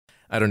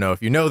I don't know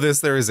if you know this,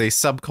 there is a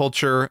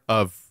subculture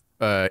of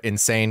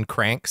insane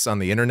cranks on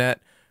the internet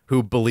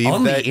who believe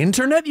on that... the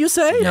internet, you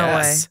say? No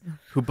Yes. way.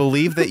 Who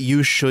believe that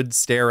you should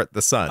stare at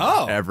the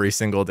sun every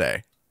single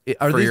day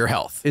for your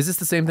health. Is this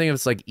the same thing if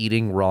it's like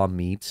eating raw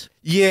meat?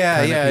 Yeah,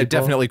 kind of yeah, it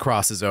people? definitely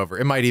crosses over.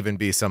 It might even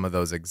be some of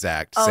those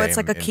exact Oh, same it's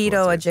like a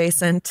keto influencers.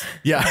 adjacent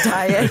Yeah.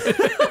 diet.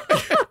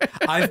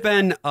 I've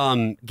been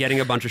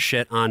getting a bunch of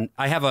shit on.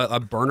 I have a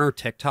burner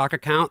TikTok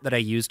account that I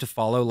use to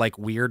follow like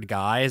weird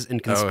guys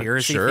and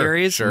conspiracy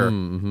theories. Sure.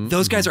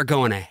 Those guys are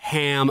going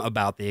ham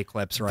about the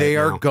eclipse right They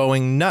now. are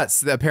going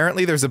nuts.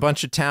 Apparently, there's a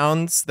bunch of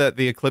towns that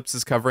the eclipse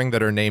is covering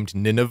that are named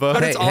Nineveh.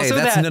 But it's also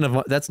that's that-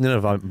 none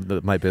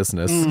of my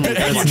business.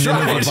 That's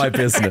None right. of my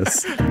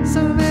business.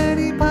 So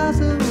many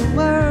possible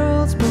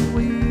worlds, but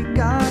we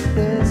got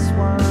this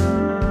one.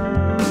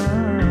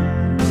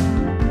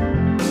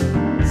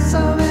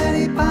 So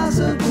many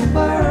possible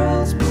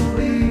worlds, but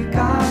we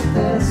got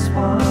this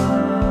one.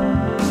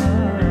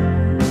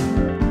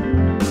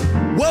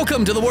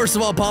 Welcome to the Worst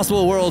of All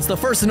Possible Worlds, the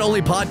first and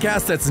only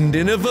podcast that's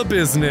Nineveh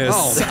business.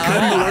 Oh,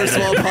 I'm the worst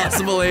of all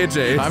possible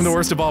AJ. I'm the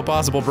worst of all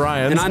possible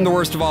Brian. And I'm the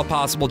worst of all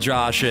possible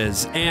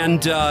Joshes.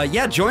 And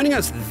yeah, joining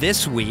us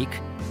this week,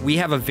 we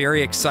have a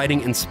very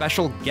exciting and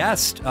special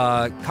guest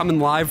coming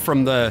live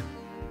from the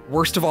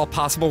Worst of All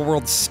Possible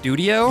World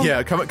studio.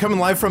 Yeah, coming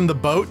live from the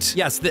boat.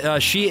 Yes,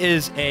 she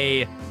is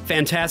a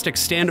fantastic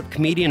stand-up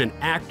comedian and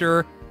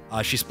actor.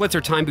 She splits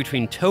her time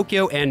between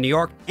Tokyo and New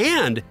York,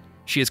 and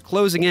she is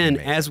closing in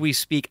as we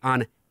speak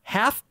on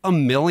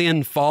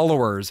 500,000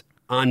 followers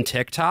on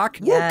TikTok.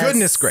 Yes.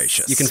 Goodness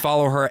gracious. You can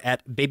follow her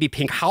at Baby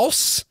Pink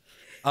House.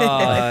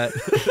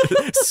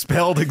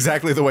 Spelled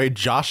exactly the way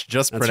Josh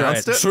just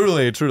pronounced right.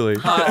 it. Truly.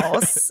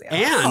 House.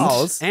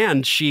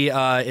 And she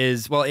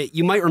is, well,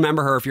 you might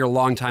remember her if you're a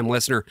longtime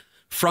listener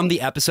from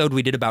the episode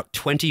we did about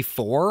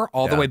 24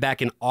 all the way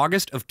back in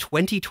August of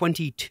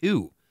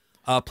 2022.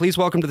 Please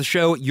welcome to the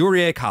show,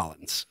 Yurié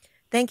Collins.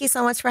 Thank you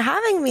so much for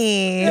having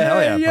me.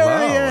 Hell yeah.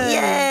 Hello.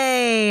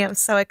 Yay. I'm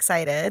so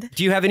excited.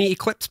 Do you have any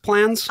eclipse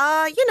plans?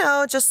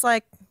 Just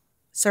like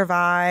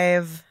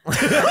survive,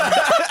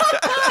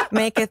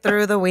 make it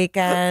through the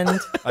weekend.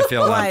 I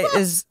feel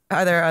that.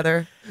 Are there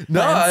other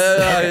No,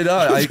 I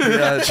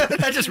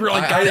That just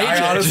really got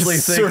I honestly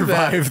think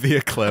Survive the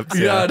eclipse.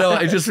 Yeah, no,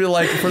 I just feel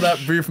like for that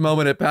brief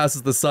moment it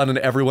passes the sun and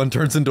everyone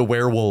turns into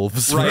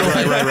werewolves. Right.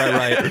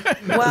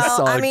 Well,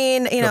 Solid I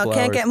mean, couple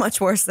can't hours. get much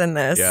worse than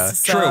this. Yeah.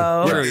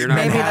 So True. You're not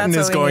maybe Manhattan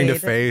that's is what we going to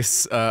need.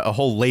 face a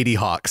whole Lady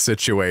Hawk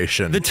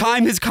situation. The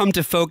time has come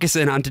to focus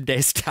in on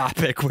today's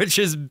topic, which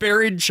is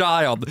Buried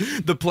Child,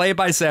 the play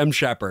by Sam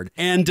Shepard.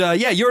 And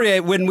Yuri,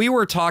 when we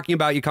were talking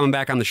about you coming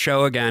back on the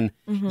show again,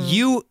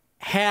 you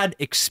had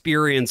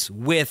experience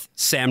with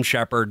Sam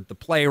Shepard, the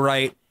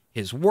playwright,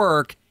 his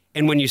work.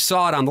 And when you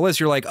saw it on the list,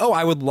 you're like, oh,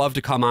 I would love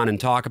to come on and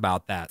talk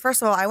about that.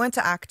 First of all, I went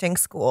to acting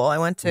school. I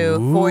went to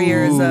 4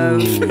 years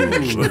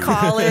of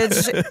college.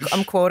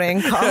 I'm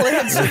quoting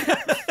college.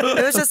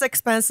 It was just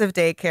expensive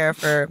daycare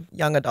for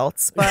young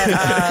adults. But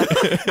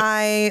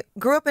I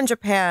grew up in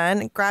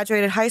Japan,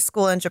 graduated high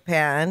school in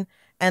Japan,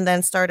 and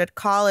then started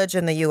college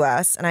in the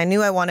U.S. And I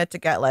knew I wanted to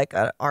get like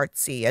an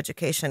artsy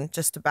education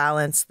just to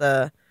balance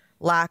the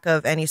lack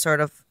of any sort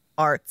of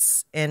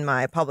arts in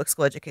my public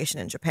school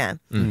education in Japan.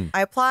 I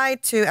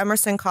applied to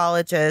Emerson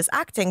College's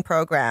acting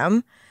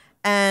program,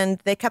 and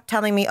they kept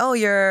telling me, oh,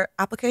 your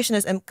application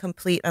is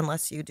incomplete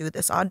unless you do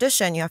this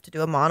audition. You have to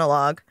do a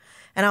monologue.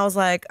 And I was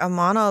like, a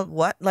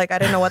what? Like, I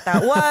didn't know what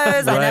that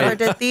was. I never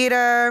did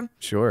theater.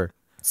 Sure.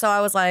 So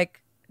I was like,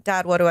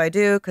 Dad, what do I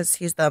do? Because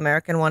he's the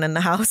American one in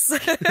the house.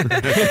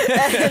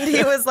 And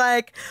he was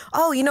like,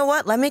 oh, you know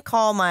what? Let me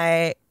call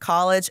my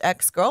college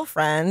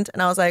ex-girlfriend.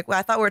 And I was like, well,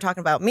 I thought we were talking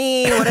about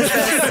me. What is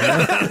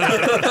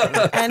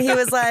this? And he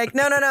was like,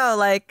 no.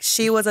 Like,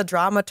 she was a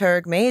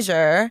dramaturg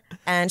major,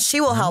 and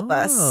she will help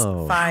us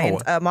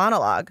find a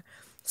monologue.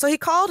 So he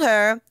called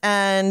her,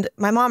 and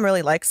my mom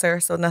really likes her,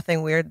 so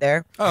nothing weird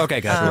there. Oh,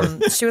 okay,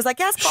 gotcha. She was like,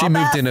 yes, call She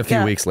moved back. in a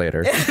few weeks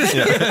later.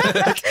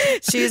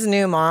 She's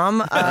new mom.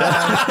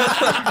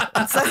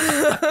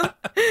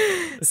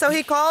 So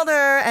he called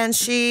her, and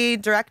she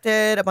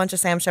directed a bunch of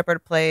Sam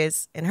Shepard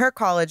plays in her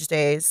college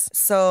days.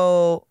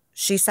 So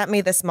she sent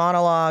me this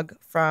monologue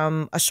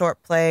from a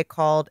short play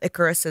called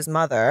Icarus's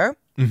Mother.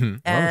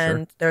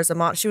 And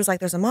she was like,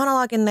 there's a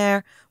monologue in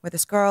there where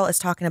this girl is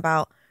talking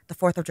about the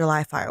 4th of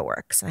July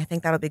fireworks. And I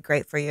think that'll be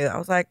great for you. I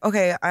was like,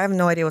 okay, I have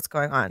no idea what's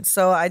going on.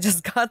 So I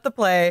just got the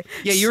play.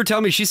 Yeah, you were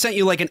telling me she sent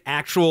you like an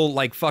actual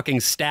like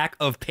fucking stack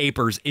of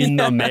papers in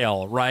the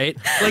mail, right?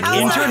 Like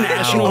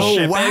international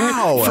shipping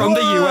from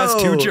the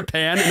U.S. to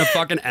Japan in a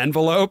fucking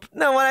envelope.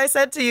 No, what I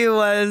said to you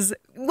was,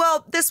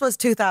 well, this was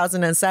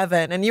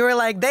 2007. And you were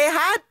like, they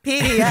had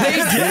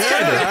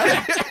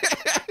PDFs.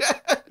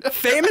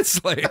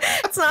 Famously.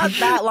 It's not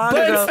that long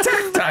But ago. it's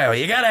tactile.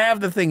 You gotta have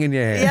the thing in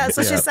your hand. Yeah,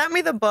 so she sent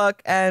me the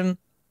book, and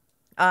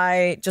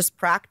I just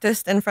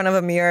practiced in front of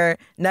a mirror,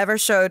 never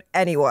showed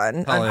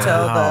anyone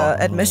until the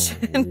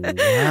admission.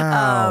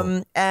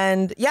 Wow.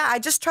 And yeah, I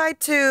just tried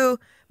to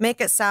make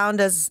it sound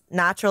as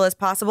natural as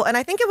possible. And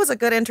I think it was a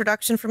good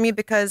introduction for me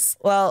because,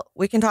 well,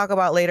 we can talk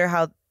about later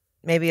how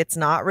maybe it's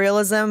not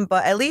realism,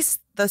 but at least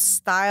the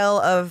style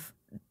of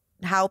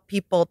how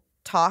people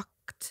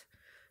talked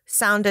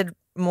sounded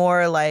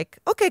more like,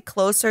 okay,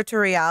 closer to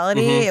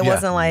reality. It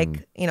wasn't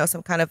like, you know,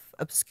 some kind of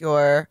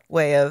obscure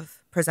way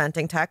of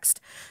presenting text.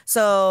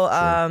 So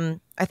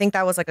I think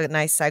that was like a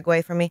nice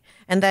segue for me.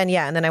 And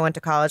then I went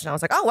to college and I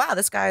was like, oh wow,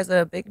 this guy is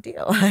a big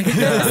deal.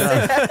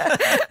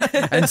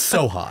 And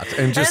so hot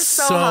and just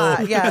so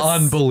hot, yes.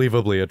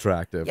 unbelievably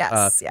attractive.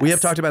 Yes, We have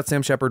talked about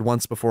Sam Shepard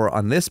once before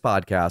on this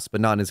podcast,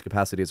 but not in his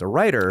capacity as a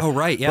writer. Oh,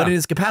 right, yeah. But in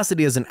his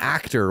capacity as an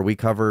actor, we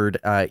covered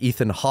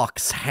Ethan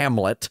Hawke's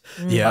Hamlet.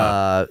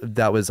 Yeah.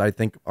 That was, I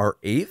think, our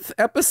 8th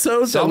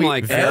episode. Something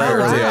like that. aired.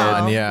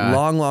 Wow. Yeah.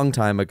 Long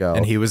time ago.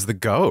 And he was the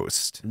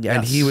ghost. Yeah,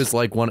 and he was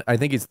like I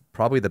think he's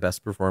probably the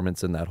best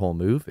performance in that whole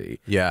movie.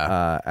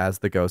 Yeah. As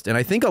the ghost. And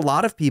I think a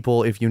lot of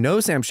people, if you know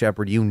Sam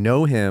Shepard, you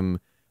know him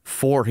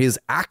for his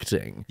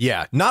acting.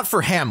 Yeah, not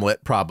for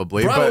Hamlet,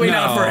 probably. Probably but,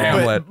 not for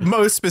Hamlet. But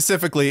most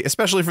specifically,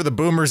 especially for the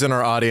boomers in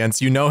our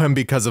audience, you know him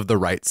because of The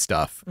Right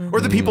Stuff,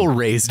 or the people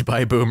raised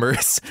by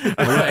boomers.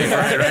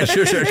 right.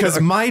 Sure.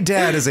 Because my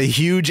dad is a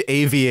huge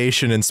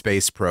aviation and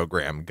space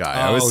program guy.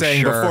 I was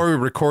saying before we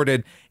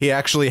recorded, he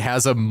actually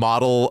has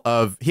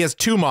he has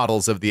 2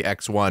 models of the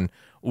X1.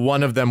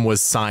 One of them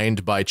was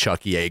signed by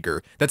Chuck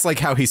Yeager. That's like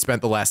how he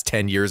spent the last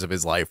 10 years of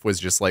his life, was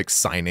just like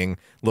signing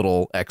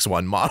little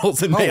X1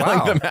 models and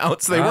mailing them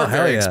out. So they were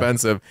very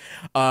expensive.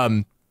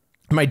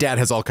 My dad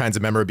has all kinds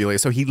of memorabilia,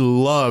 so he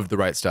loved The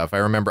Right Stuff. I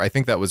remember, I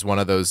think that was one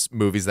of those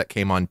movies that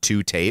came on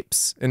 2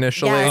 tapes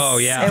initially. Yes, Oh,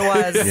 yeah. it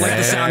was. Like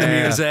The Sound of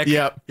Music.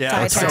 Yep.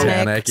 Yeah.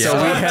 Titanic. So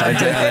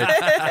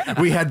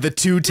we had the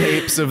 2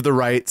 tapes of The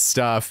Right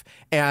Stuff,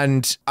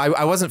 and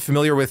I wasn't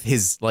familiar with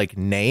his like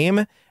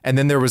name. And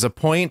then there was a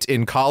point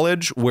in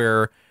college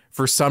where,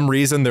 for some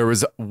reason, there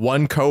was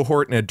one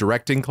cohort in a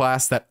directing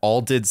class that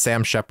all did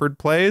Sam Shepard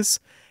plays.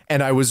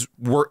 And I was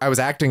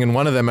acting in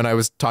one of them, and I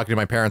was talking to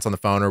my parents on the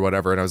phone or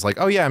whatever, and I was like,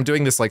 oh yeah, I'm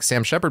doing this like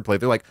Sam Shepard play.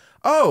 They're like,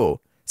 oh,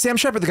 Sam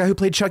Shepard, the guy who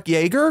played Chuck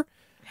Yeager?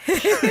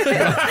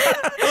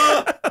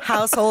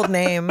 Household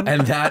name.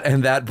 And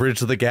that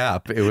bridged the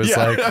gap. It was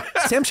like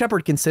Sam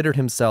Shepard considered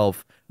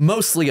himself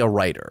mostly a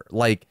writer,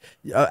 like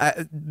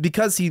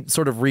because he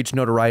sort of reached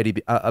notoriety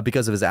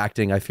because of his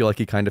acting. I feel like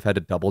he kind of had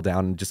to double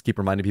down and just keep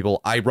reminding people,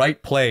 I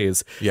write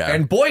plays. Yeah.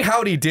 And boy,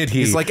 howdy did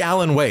he. He's like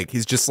Alan Wake.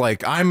 He's just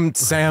like, I'm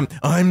Sam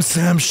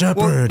Shepard.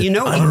 Well, you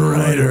know, I'm a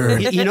writer.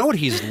 You know what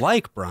he's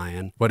like,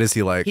 Brian? What is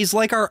he like? He's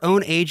like our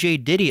own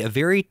AJ Diddy, a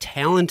very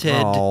talented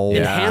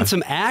and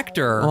handsome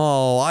actor.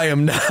 Oh, I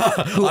am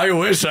not. I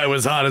wish I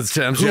was hot as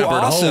Sam Shepard.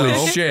 also-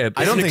 Holy shit.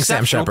 I don't an think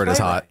Sam exceptional Shepard is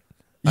hot.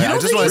 You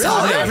don't think he's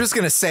hot? I'm just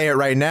going to say it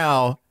right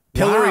now.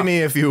 Pillory me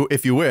if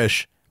you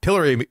wish.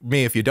 Pillory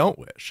me if you don't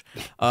wish.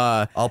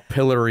 I'll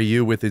pillory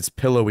you with his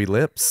pillowy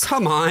lips.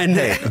 Come on.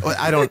 Hey,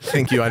 I don't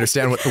think you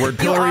understand what the word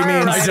pillory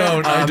means.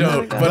 I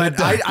don't. But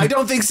I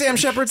don't think Sam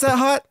Shepard's that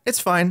hot. It's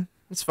fine.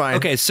 It's fine.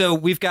 Okay, so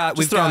we've got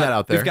throwing that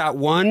out there. We've got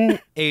one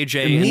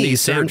AJ in Me, the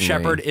Sam certainly.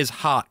 Shepard is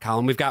hot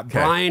column. We've got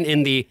Brian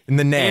in the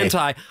nay.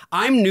 anti.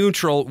 I'm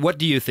neutral. What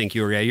do you think,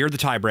 Yurié? You're the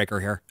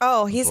tiebreaker here.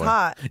 Oh, he's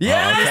hot.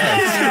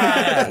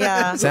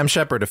 Yeah. Sam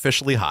Shepard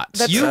officially hot.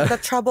 The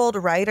troubled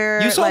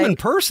writer. You saw him like- in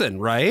person,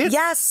 right?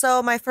 Yes.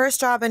 So my first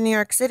job in New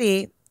York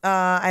City,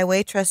 I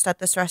waitressed at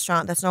this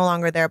restaurant that's no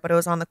longer there, but it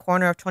was on the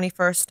corner of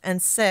 21st and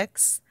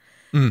 6th.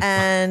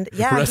 And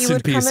Rest he in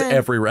would peace, come in.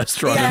 every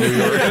restaurant in New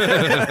York.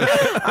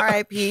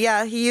 R.I.P.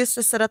 Yeah, he used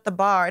to sit at the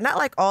bar, not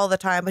like all the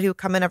time, but he would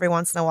come in every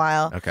once in a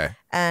while. Okay.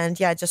 And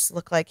just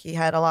looked like he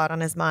had a lot on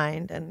his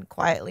mind and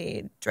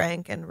quietly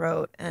drank and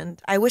wrote.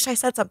 And I wish I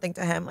said something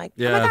to him like,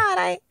 oh my God,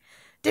 I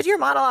did your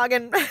monologue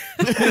in college.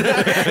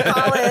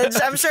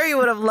 I'm sure you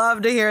would have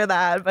loved to hear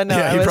that, but no,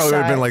 Yeah, I he was probably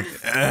would shy. have been like,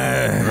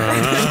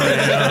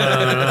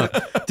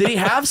 Did he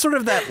have sort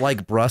of that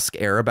like brusque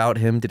air about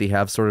him? Did he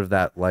have sort of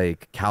that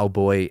like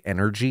cowboy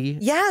energy?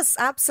 Yes,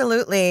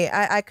 absolutely.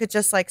 I could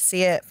just like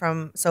see it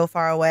from so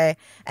far away.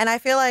 And I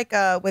feel like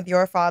with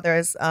your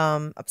father's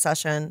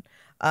obsession,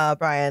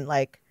 Brian,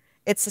 like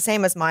it's the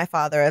same as my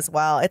father as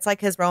well. It's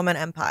like his Roman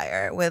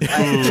Empire with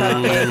like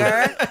Chuck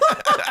Yeager.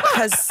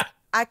 Because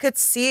I could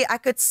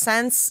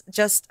sense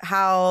just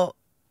how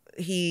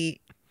he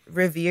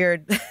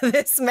revered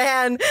this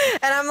man.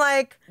 And I'm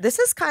like, this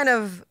is kind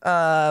of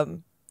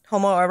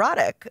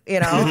homoerotic, you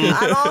know.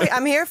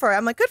 I'm here for it.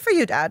 I'm like, good for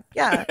you, Dad.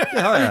 Yeah.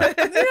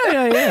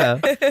 Yeah.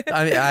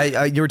 I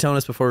mean, you were telling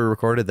us before we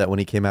recorded that when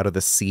he came out of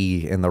the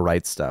sea in The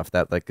Right Stuff,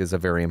 that like is a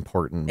very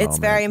important moment. It's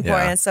very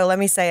important. Yeah. So let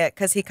me say it,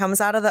 because he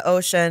comes out of the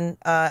ocean,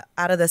 out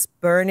of this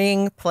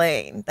burning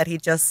plane that he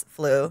just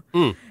flew.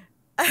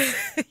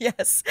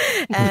 Yes.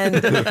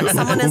 And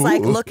someone is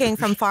like looking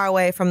from far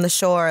away from the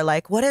shore,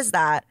 like, what is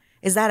that?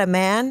 Is that a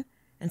man?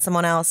 And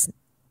someone else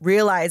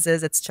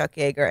realizes it's Chuck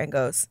Yeager and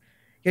goes,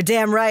 you're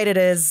damn right it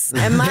is.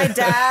 And my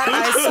dad,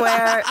 I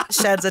swear,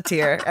 sheds a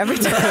tear every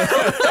time.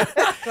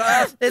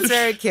 It's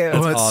very cute.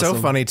 well, it's so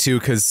awesome. funny too,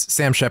 because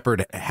Sam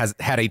Shepard has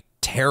had a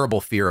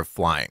terrible fear of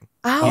flying.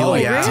 Oh,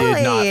 He really?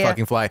 did not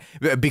fucking fly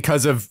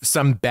because of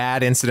some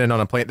bad incident on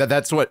a plane.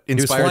 That's what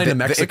inspired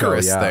the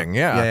Icarus thing.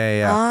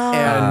 Yeah. Oh.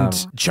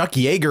 And Chuck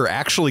Yeager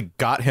actually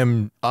got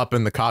him up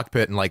in the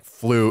cockpit and like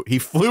flew. He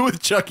flew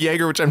with Chuck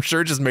Yeager, which I'm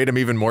sure just made him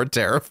even more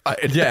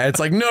terrified. Yeah, it's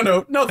like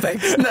no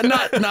thanks,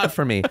 not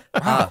for me.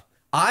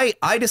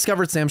 I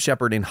discovered Sam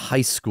Shepard in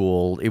high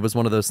school. It was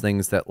one of those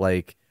things that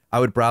like I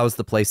would browse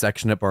the play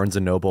section at Barnes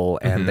 & Noble,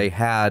 and they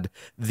had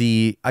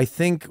I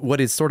think what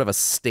is sort of a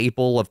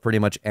staple of pretty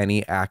much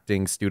any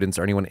acting students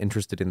or anyone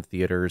interested in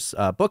theaters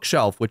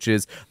bookshelf, which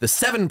is the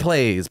 7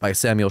 plays by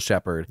Samuel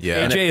Shepard.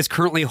 Yeah. AJ is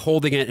currently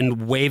holding it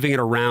and waving it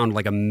around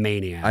like a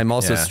maniac. I'm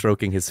also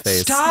stroking his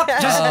face. Stop!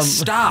 Just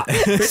stop!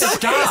 Stop!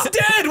 He's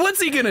dead!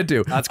 What's he gonna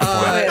do? That's good.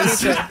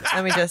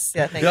 Let me just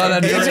thank you.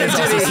 No, AJ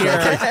did it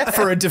here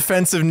for a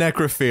defensive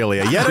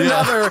necrophilia. Yet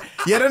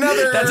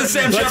another. That's a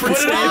Sam Shepard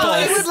staple.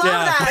 He would love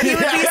that. He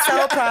would be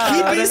so proud.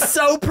 He'd be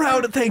so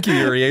proud. Thank you,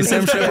 Yurié.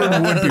 Sam Shepard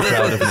would be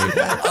proud of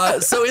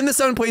me. So in the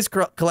 7 plays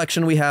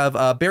collection, we have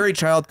Buried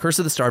Child, Curse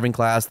of the Starving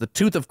Class, The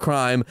Tooth of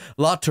Crime,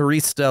 La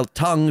Turista,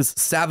 Tongues,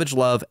 Savage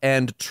Love,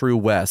 and True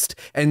West.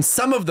 And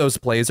some of those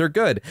plays are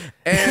good.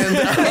 And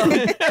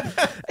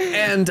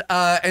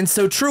and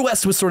so True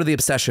West was sort of the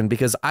obsession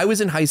because I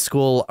was in high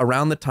school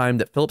around the time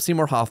that Philip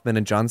Seymour Hoffman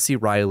and John C.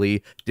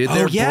 Reilly did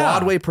their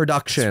Broadway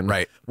production.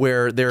 Right.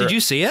 Where they're... Did you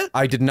see it?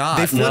 I did not.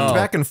 They flipped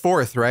back and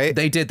forth, right?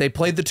 They did. They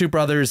played the 2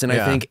 brothers, and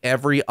I think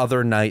every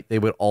other night they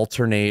would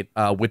alternate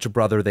which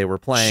brother they were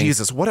playing.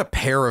 Jesus, what a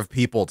pair of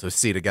people to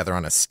see together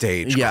on a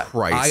stage. Yeah,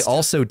 Christ. I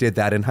also did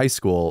that in high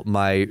school.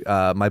 My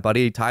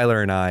buddy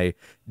Tyler and I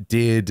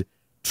did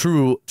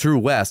True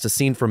West, a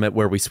scene from it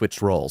where we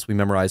switched roles. We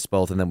memorized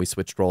both, and then we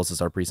switched roles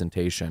as our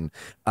presentation.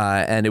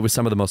 And it was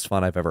some of the most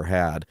fun I've ever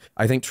had.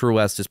 I think True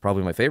West is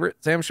probably my favorite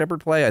Sam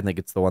Shepard play. I think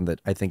it's the one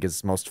that I think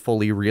is most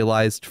fully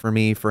realized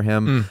for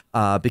him,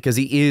 because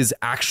he is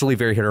actually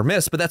very hit or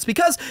miss. But that's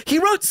because he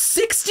wrote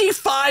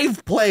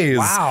 65 plays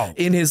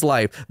in his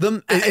life.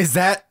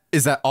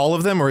 Is that all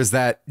of them, or is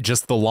that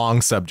just the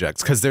long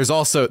subjects? Because there's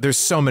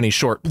so many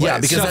short plays. Yeah,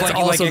 because So that's like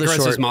also the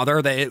Icarus's short.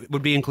 mother, that it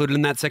would be included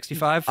in that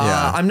 65?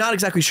 I'm not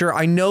exactly sure.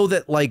 I know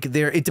that like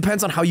it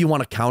depends on how you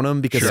want to count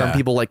them, because some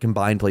people like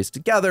combine plays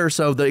together,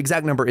 so the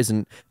exact number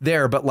isn't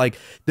there. But like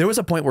there was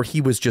a point where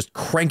he was just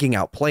cranking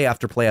out play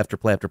after play after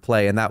play after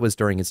play, and that was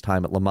during his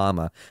time at La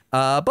Mama.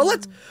 But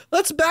let's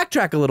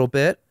backtrack a little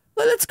bit.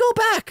 Let's go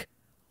back.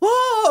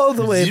 All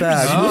the way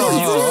back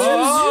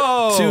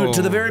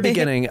to the very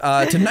beginning, to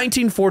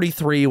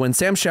 1943, when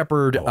Sam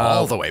Shepard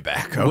all the way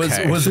back.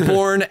 Okay. was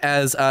born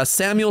as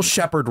Samuel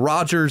Shepard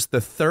Rogers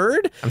III.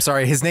 I'm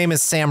sorry, his name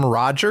is Sam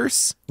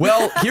Rogers?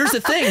 Well, here's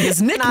the thing.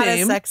 His nickname... Not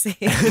as sexy.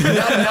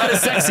 not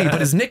as sexy, but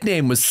his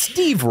nickname was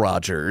Steve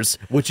Rogers,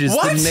 which is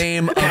the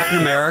name of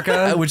Captain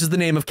America? which is the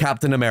name of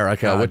Captain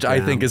America, which I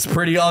think is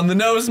pretty on the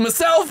nose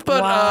myself.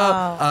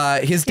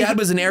 But his dad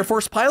was an Air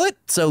Force pilot,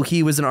 so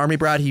he was an Army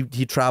brat. He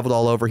traveled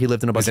all over. He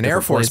lived in a bunch of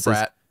different places. Air Force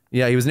brat.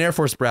 Yeah, he was an Air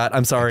Force brat.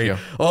 I'm sorry.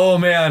 Oh,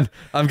 man.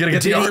 I'm going to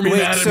get the Army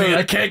mad at me.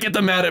 I can't get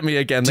them mad at me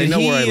again. They know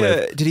where I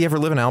live. Did he ever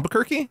live in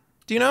Albuquerque?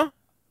 Do you know?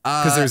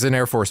 Because there's an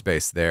Air Force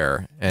base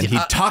there, and he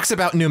talks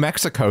about New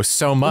Mexico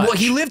so much. Well,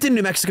 he lived in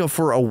New Mexico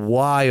for a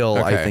while,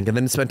 I think, and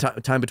then spent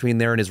time between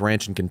there and his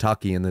ranch in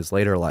Kentucky in his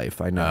later life.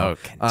 I know.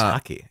 Oh,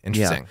 Kentucky.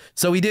 Interesting. Yeah.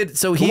 So he did.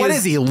 So What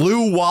is he,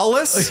 Lew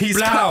Wallace? He's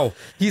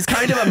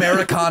kind of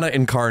Americana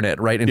incarnate,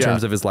 right, in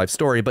terms of his life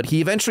story. But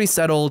he eventually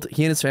settled.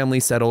 He and his family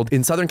settled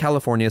in Southern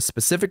California,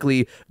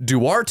 specifically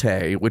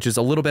Duarte, which is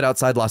a little bit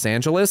outside Los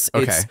Angeles.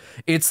 Okay.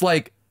 It's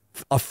like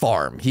a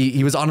farm.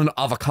 He was on an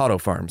avocado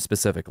farm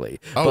specifically.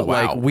 Oh, but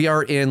wow. like we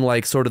are in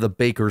like sort of the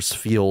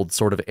Bakersfield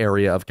sort of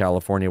area of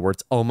California, where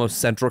it's almost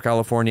Central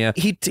California.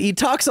 He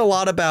talks a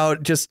lot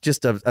about just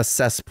a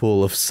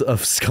cesspool of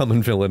scum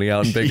and villainy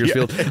out in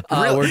Bakersfield,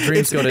 where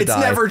dreams go to die.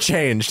 It's never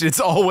changed. It's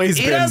always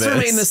been It has this.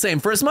 remained the same.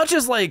 For as much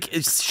as like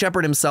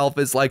Shepard himself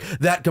is like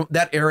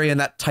that area and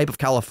that type of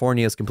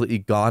California is completely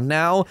gone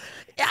now.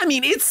 I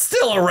mean, it's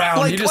still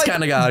around. You just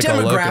kind of got to go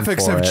looking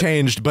demographics for have it.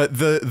 changed, but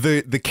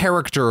the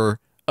character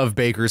of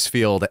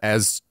Bakersfield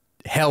as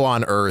hell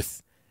on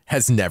earth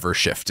has never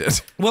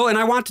shifted. Well, and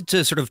I wanted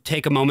to sort of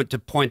take a moment to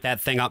point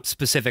that thing up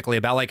specifically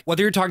about like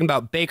whether you're talking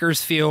about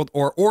Bakersfield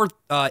or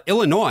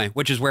Illinois,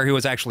 which is where he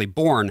was actually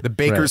born. The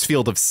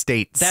Bakersfield of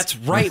states. That's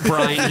right,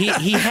 Brian.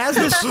 He has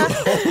this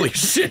Holy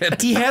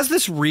shit. he has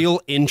this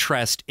real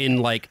interest in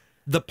like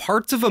the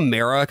parts of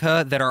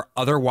America that are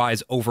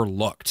otherwise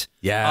overlooked.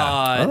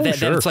 Yeah.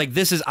 That it's like,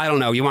 this is, I don't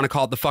know, you want to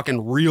call it the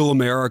fucking real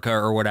America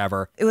or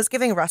whatever. It was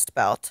giving Rust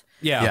Belt.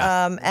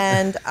 Yeah.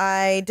 And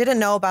I didn't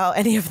know about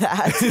any of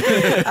that.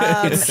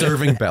 It's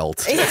serving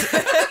belt.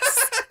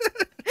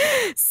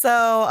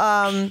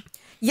 So,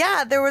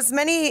 yeah, there was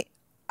many.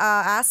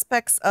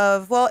 aspects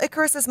of, well,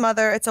 Icarus's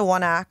Mother, it's a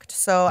one act,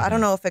 so I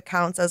don't know if it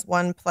counts as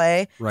one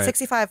play. Right.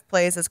 65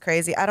 plays is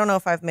crazy. I don't know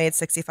if I've made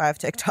 65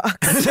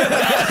 TikToks.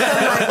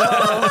 Like,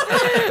 whoa,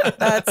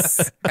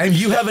 that's... And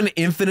you have an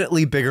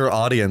infinitely bigger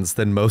audience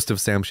than most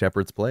of Sam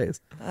Shepard's plays.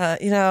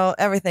 You know,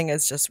 everything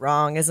is just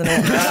wrong, isn't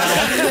it?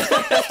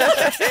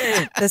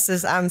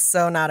 I'm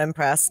so not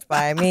impressed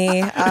by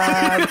me.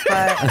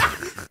 But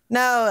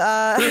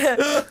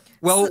no,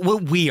 well,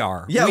 we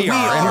are. Yeah, we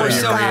are. And we're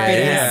so happy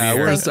to have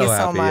you. We're Thank so you so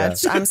happy,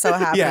 much. I'm so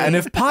happy. Yeah, and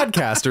if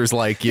podcasters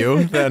like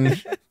you, then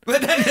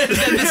But then the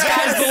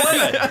sky's the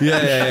limit.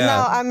 Yeah.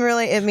 No,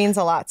 it means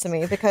a lot to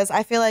me because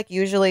I feel like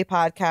usually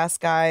podcast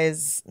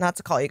guys, not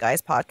to call you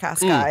guys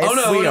podcast guys. Oh,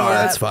 no, we are.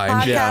 That's fine.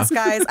 Podcast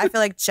guys, I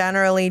feel like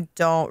generally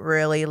don't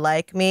really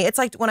like me. It's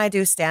like when I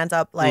do stand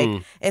up,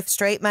 like if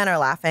straight men are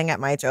laughing at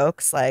my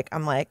jokes, like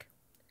I'm like,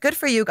 good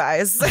for you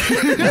guys.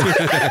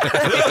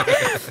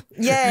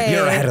 Yay.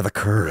 You're ahead of the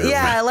curve.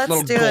 Yeah, let's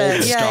Little do gold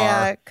it. star.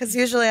 Yeah. Because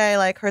usually I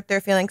like hurt their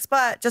feelings.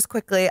 But just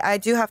quickly, I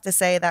do have to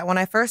say that when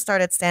I first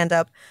started stand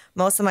up,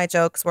 most of my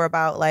jokes were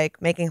about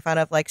like making fun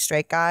of like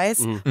straight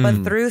guys.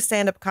 But through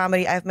stand up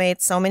comedy, I've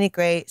made so many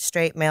great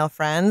straight male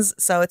friends.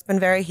 So it's been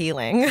very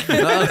healing.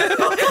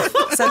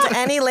 So to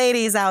any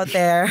ladies out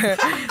there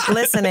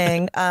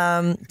listening,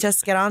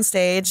 just get on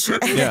stage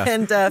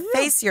and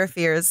face your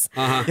fears.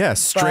 yeah,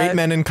 straight But-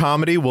 men in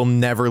comedy will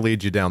never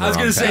lead you down the I was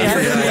wrong going to say,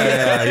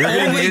 path. You're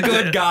gonna only need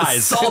good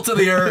guys. Salt of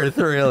the earth,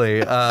 really.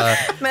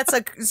 Met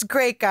some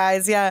great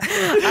guys, yeah.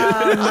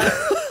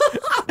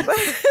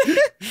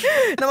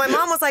 No, my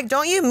mom was like,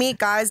 "Don't you meet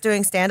guys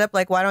doing stand up?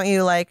 Like, why don't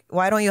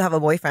you have a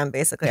boyfriend?"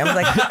 Basically, I was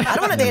like, "I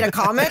don't want to date a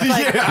comic."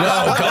 Like, No,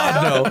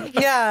 God, no.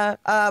 yeah.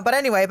 But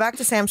anyway, back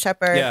to Sam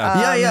Shepard.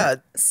 Yeah.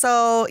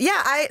 So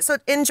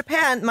in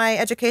Japan, my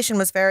education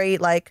was very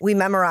like we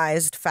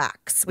memorized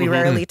facts. We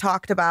rarely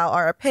talked about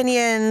our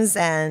opinions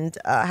and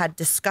had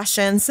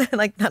discussions.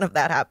 Like none of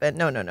that happened.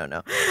 No.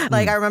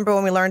 Like I remember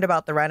when we learned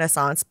about the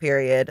Renaissance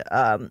period,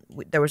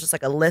 there was just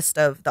like a list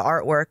of the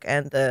artwork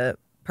and the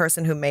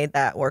person who made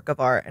that work of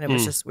art, and it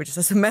was just we just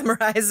had to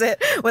memorize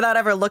it without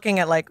ever looking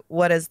at like,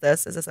 what is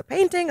this? Is this a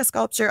painting, a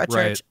sculpture, a church?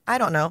 Right. I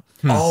don't know.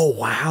 Oh,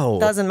 wow.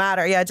 Doesn't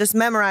matter. Yeah, just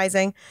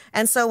memorizing.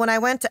 And so when I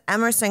went to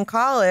Emerson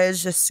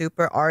College, just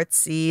super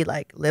artsy,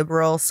 like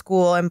liberal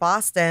school in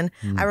Boston,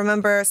 I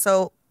remember,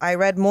 so I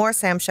read more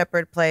Sam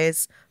Shepard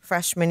plays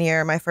freshman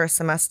year, my first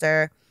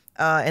semester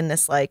in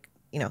this like,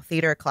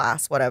 theater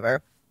class,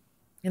 whatever.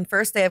 And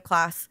first day of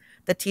class,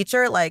 the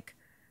teacher like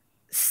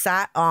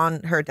sat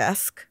on her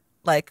desk,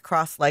 like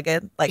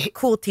cross-legged, like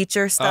cool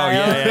teacher style. Oh,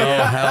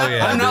 hell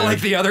yeah. I'm not dude.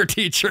 like the other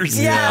teachers.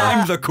 Yeah.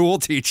 I'm the cool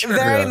teacher.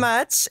 Very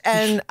much.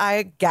 And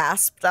I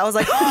gasped. I was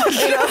like,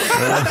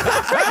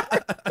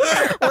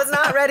 was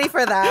not ready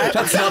for that.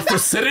 That's not for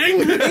sitting?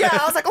 Yeah,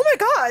 I was like, oh my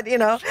God,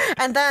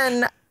 And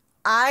then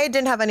I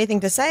didn't have anything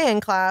to say in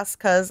class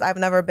because I've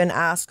never been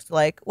asked,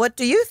 like, what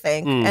do you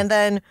think? And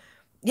then,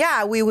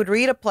 we would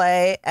read a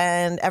play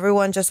and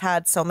everyone just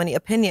had so many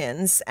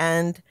opinions.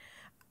 And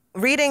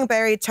reading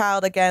Buried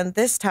Child again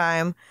this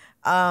time,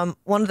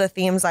 one of the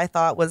themes I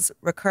thought was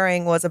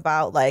recurring was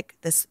about like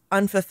this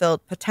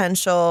unfulfilled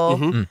potential,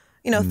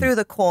 through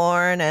the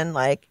corn and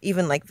like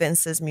even like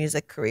Vince's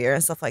music career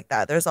and stuff like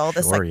that. There's all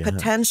this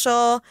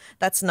potential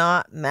that's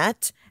not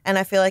met. And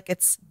I feel like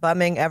it's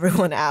bumming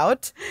everyone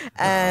out.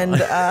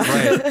 And,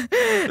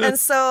 and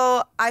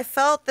so I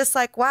felt this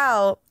like,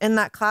 wow, in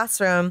that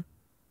classroom,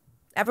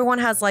 everyone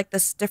has like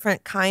this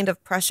different kind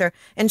of pressure.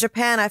 In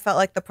Japan, I felt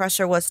like the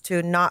pressure was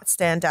to not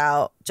stand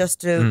out,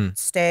 just to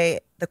stay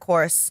the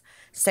course,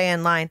 stay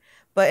in line.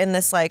 But in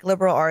this like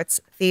liberal arts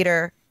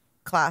theater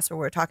class where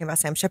we were talking about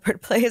Sam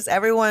Shepard plays,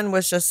 everyone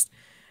was just,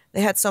 they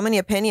had so many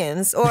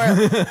opinions, or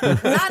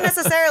not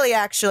necessarily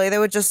actually. They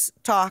would just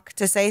talk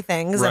to say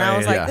things. And I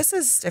was like, this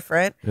is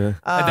different. Yeah.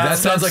 That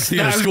sounds like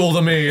theater school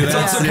to me. It's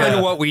also kind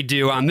of what we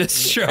do on this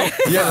show.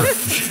 Yeah.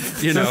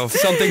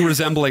 Something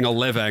resembling a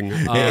living.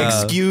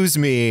 Excuse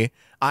me,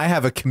 I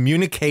have a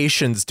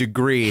communications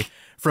degree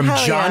from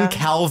Hell John yeah.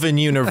 Calvin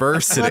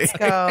University. Let's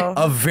go.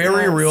 A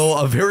very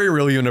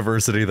real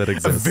university that A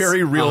exists.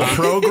 very real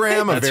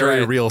program, a very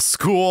right. real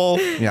school.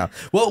 Yeah.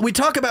 Well, we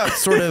talk about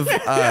sort of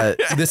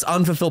this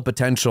unfulfilled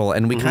potential,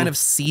 and we kind of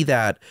see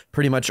that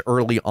pretty much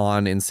early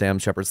on in Sam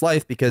Shepard's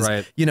life because,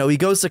 he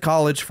goes to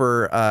college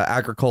for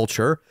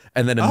agriculture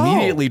and then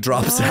immediately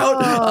drops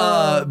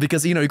out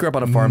because, he grew up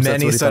on a farm. So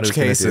Many that's what he such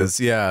thought he was gonna cases,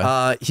 do.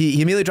 yeah.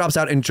 He immediately drops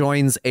out and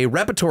joins a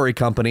repertory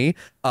company,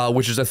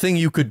 which is a thing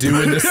you could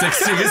do in the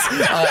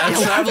 60s. A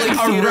traveling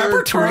theater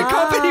repertory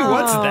company?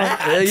 What's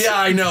that? Yeah,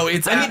 I know.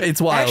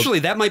 It's wild. Actually,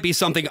 that might be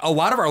something a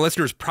lot of our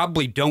listeners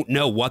probably don't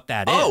know what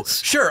that is. Oh,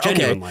 sure.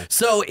 Genuinely. Okay.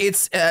 So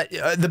it's the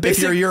If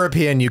basic. you're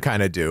European, you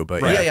kind of do,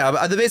 but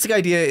Yeah. The basic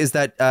idea is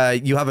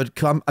that you have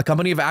a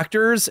company of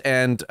actors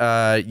and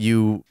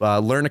you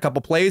learn a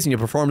couple plays and you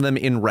perform them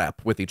in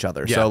rep with each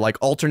other. Yeah. So like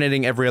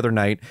alternating every other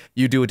night,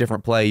 you do a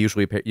different play.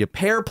 Usually you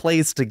pair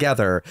plays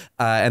together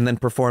and then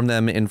perform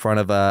them in front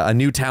of a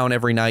new town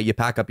every night. You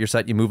pack up your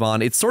set, you move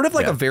on. It's sort of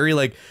like a very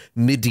like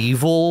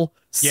medieval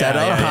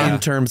setup in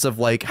terms of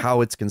like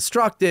how it's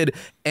constructed.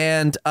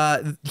 And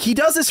he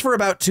does this for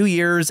about 2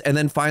 years and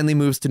then finally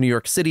moves to New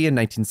York City in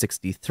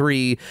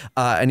 1963.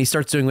 And he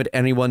starts doing what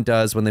anyone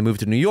does when they move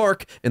to New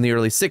York in the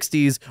early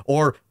 60s,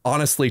 or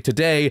honestly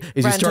today,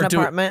 is you start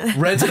doing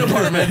rent an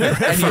apartment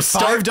and you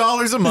start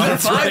 $5 a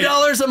month.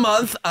 $5 a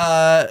month.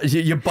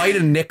 You bite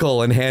a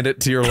nickel and hand it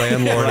to your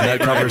landlord, and that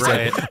covers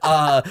it.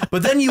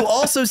 But then you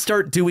also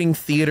start doing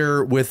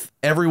theater with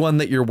everyone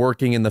that you're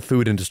working in the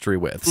food industry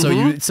with.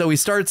 So he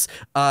starts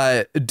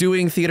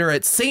doing theater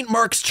at St.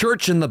 Mark's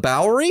Church in the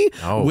Bowery,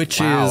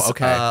 which is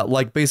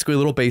like basically a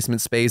little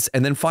basement space,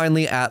 and then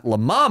finally at La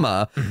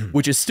Mama,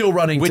 which is still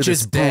running, which to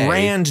this is day.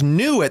 brand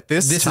new at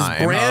this time.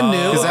 This is brand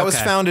new because that was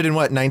founded in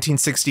what,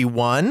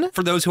 1961.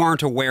 For those who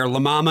aren't aware, La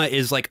Mama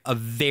is like a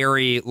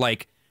very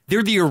like.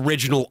 They're the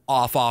original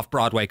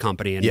off-Broadway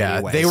company in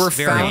many ways. They were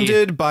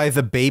founded by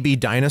the baby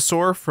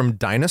dinosaur from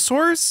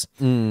Dinosaurs.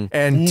 And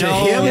to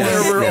him,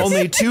 there were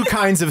only two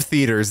kinds of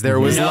theaters. There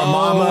was La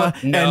Mama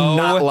and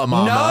not La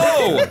Mama.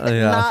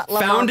 Not La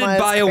Founded Mama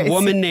by is a crazy.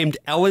 woman named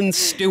Ellen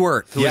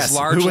Stewart, who is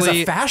largely... who was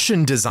a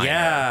fashion designer.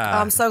 Yeah.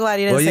 I'm so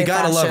glad you didn't say you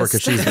gotta love her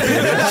because she's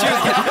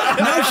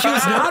No, she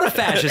was not a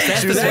fascist.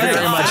 That's She was the thing.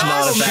 very much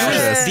not a Oh,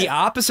 fascist. shit. The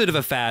opposite of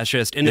a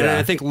fascist. And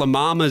I think La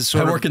Mama's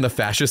sort I of... work in the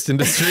fascist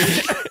industry.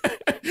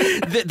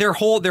 their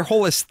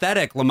whole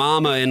aesthetic, La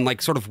Mama, and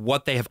like sort of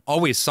what they have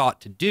always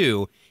sought to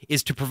do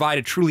is to provide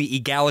a truly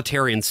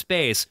egalitarian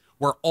space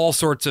where all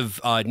sorts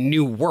of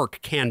new work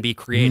can be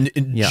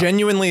created.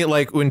 Genuinely,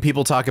 like when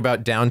people talk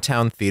about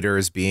downtown theater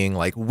as being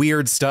like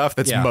weird stuff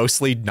that's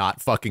mostly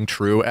not fucking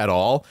true at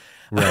all.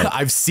 Right.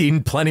 I've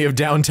seen plenty of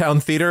downtown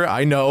theater.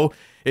 I know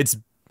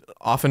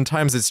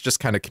oftentimes it's just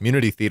kind of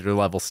community theater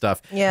level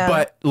stuff. Yeah.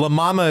 But La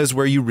Mama is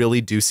where you really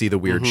do see the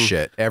weird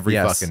shit every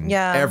fucking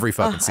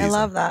season. I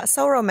love that.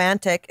 So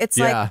romantic. It's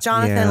like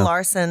Jonathan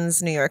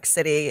Larson's New York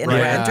City in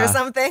Rent or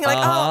something. Like,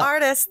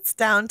 artists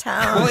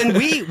downtown. Well, and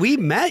we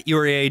met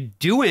Yurié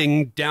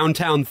doing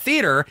downtown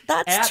theater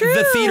at true.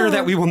 the theater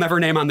that we will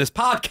never name on this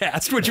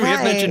podcast, which we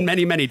have mentioned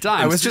many, many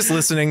times. I was just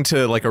listening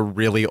to like a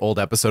really old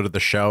episode of the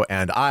show,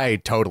 and I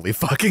totally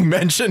fucking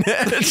mentioned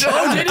it.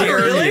 Oh, did you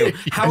really?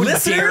 How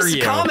dare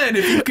you? Comment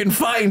if you can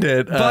find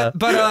it.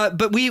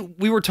 But we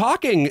were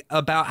talking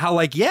about how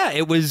like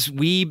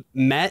we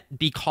met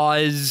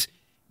because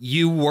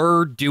you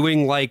were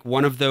doing like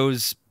one of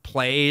those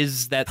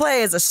plays that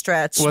Play is a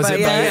stretch. Was but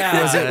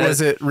it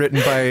was it written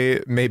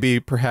by maybe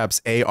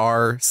perhaps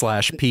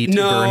AR/Pete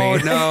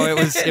Gurney? No,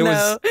 it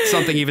was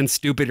something even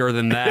stupider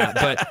than that.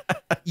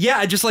 But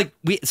yeah, just like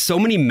so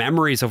many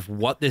memories of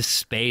what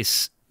this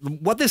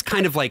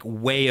kind of like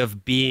way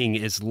of being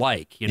is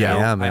like, you know.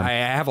 Yeah, man. I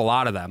have a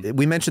lot of them.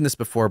 We mentioned this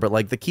before, but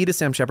like the key to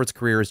Sam Shepard's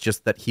career is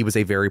just that he was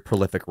a very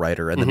prolific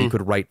writer and that he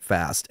could write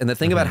fast. And the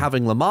thing about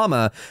having La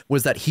Mama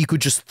was that he could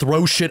just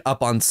throw shit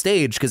up on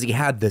stage because he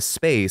had this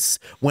space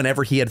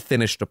whenever he had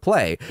finished a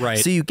play. Right.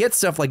 So you get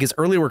stuff like his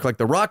early work, like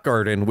The Rock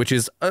Garden, which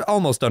is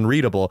almost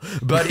unreadable,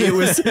 but it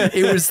was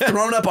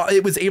thrown up.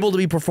 It was able to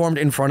be performed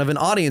in front of an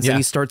audience, and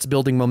he starts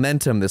building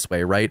momentum this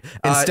way, right?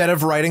 Instead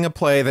of writing a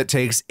play that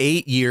takes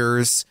 8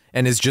 years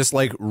and is just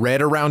like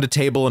read around a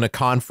table in a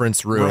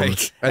conference room.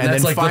 Right. And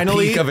that's then like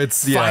finally, the peak of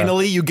its,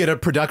 finally you get a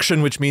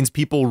production, which means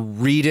people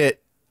read it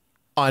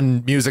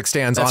on music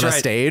stands on a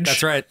stage.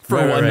 That's right. For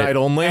one night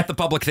only. At the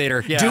public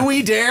theater. Yeah. Do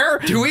we dare?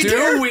 Do we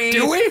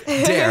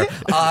dare?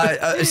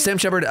 Sam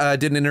Shepard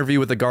did an interview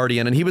with The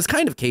Guardian, and he was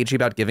kind of cagey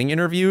about giving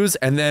interviews.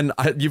 And then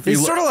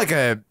he's sort of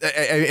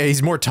like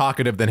he's more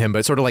talkative than him,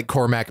 but sort of like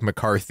Cormac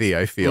McCarthy,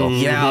 I feel.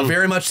 Yeah,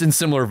 very much in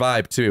similar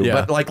vibe too. Yeah.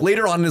 But like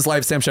later on in his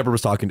life, Sam Shepard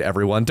was talking to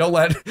everyone. Don't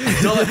let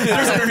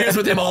there's interviews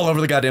with him all over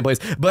the goddamn place.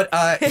 But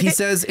he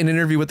says in an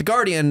interview with The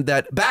Guardian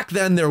that back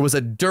then there was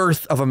a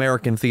dearth of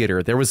American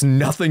theater. There was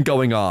nothing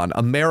going on.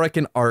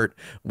 American art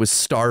was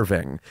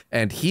starving,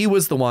 and he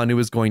was the one who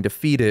was going to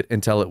feed it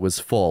until it was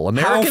full.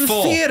 American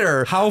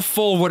theater. How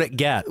full would it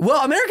get?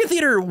 Well, American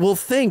theater will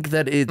think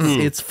that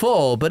it's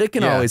full, but it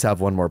can always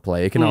have one more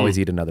play. It can always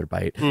eat another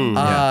bite.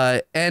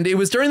 And it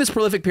was during this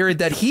prolific period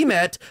that he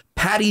met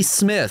Patti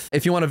Smith.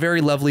 If you want a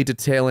very lovely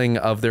detailing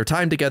of their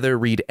time together,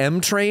 read M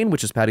Train,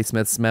 which is Patti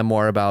Smith's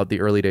memoir about the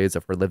early days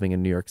of her living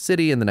in New York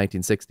City in the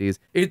 1960s.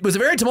 It was a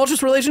very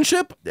tumultuous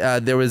relationship.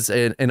 There was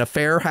an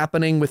affair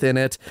happening within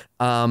it,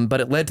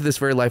 but it led to this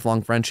very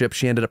lifelong friendship.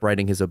 She ended up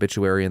writing his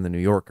obituary in the New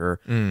Yorker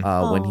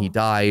when he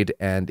died,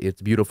 and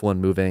it's beautiful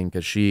and moving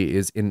because she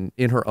is in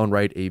her own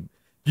right a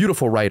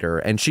beautiful writer,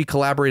 and she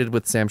collaborated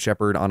with Sam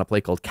Shepard on a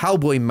play called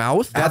Cowboy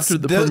Mouth. After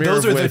the premiere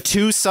those are the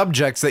two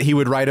subjects that he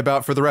would write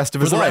about for the rest of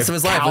his life.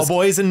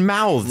 Cowboys and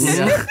mouths.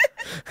 Yeah.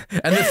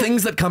 And the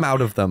things that come out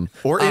of them.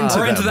 Or into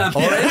them.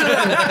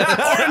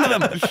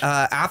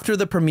 After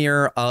the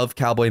premiere of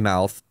Cowboy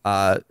Mouth,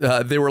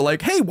 they were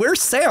like, hey,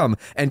 where's Sam?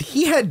 And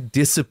he had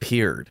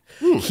disappeared.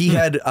 He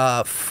had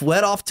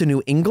fled off to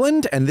New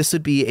England, and this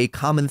would be a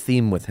common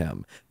theme with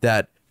him,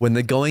 that when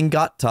the going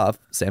got tough,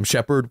 Sam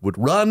Shepard would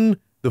run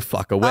the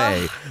fuck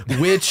away,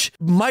 which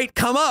might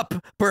come up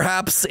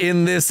perhaps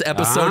in this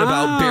episode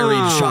about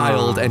buried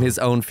child and his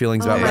own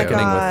feelings about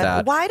reckoning with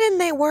that. Why didn't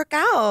they work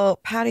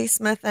out, Patti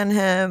Smith and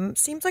him?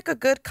 Seems like a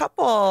good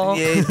couple.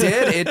 It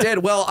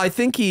did. Well, I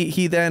think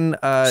he then...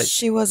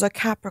 she was a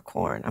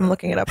Capricorn. I'm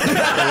looking it up. There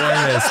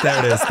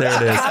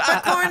it is.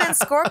 Capricorn and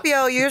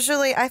Scorpio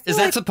usually, I feel Is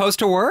that supposed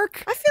to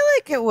work? I feel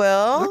like it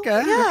will.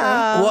 Okay.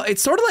 Yeah. Well,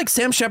 it's sort of like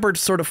Sam Shepard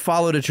sort of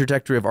followed a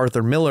trajectory of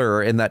Arthur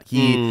Miller in that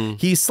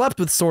he slept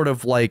with sort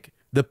of like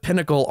the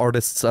pinnacle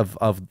artists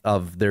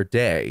of their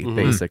day,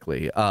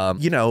 basically.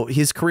 You know,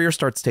 his career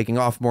starts taking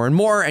off more and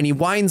more, and he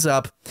winds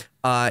up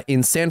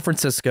in San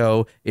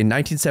Francisco in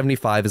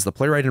 1975 as the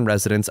playwright in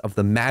residence of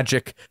the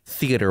Magic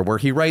Theater, where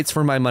he writes,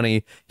 for my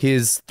money,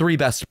 his 3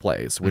 best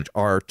plays, which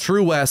are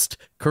True West,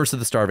 Curse of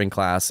the Starving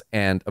Class,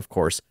 and, of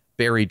course,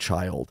 Buried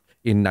Child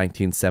in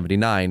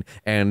 1979.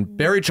 And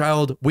Buried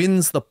Child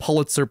wins the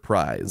Pulitzer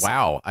Prize.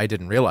 Wow, I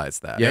didn't realize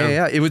that.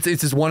 Yeah.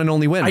 It's his one and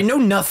only win. I know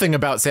nothing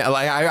about Sam.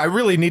 Like, I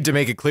really need to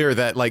make it clear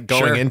that, like,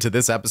 going into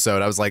this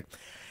episode, I was like,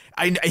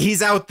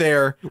 he's out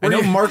there. I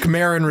know Mark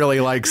Maron really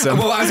likes him.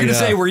 Well, I was going to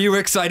say, were you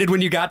excited when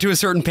you got to a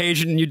certain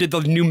page and you did the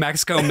New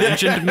Mexico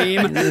mentioned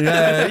meme?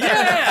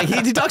 Yeah.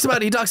 He talks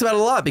about it a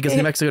lot because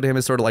New Mexico to him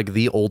is sort of like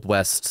the Old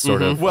West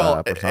sort of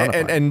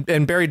personified.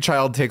 And Buried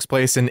Child takes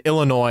place in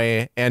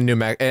Illinois and New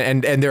Mexico,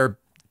 and there are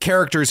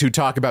characters who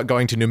talk about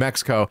going to New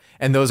Mexico,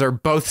 and those are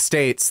both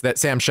states that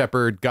Sam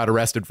Shepard got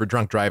arrested for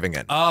drunk driving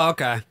in. Oh,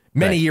 okay.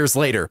 Many years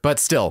later, but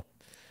still.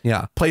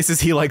 Yeah.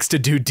 Places he likes to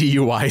do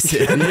DUIs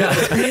in.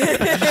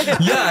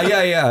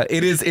 Yeah.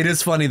 It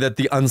is funny that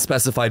the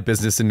unspecified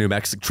business in New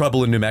Mexico,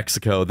 trouble in New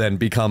Mexico, then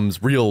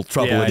becomes real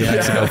trouble in New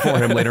Mexico for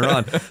him later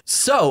on.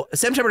 So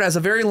Sam Shepard has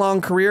a very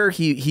long career.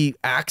 He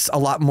acts a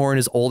lot more in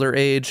his older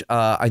age.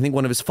 I think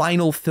one of his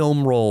final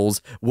film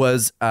roles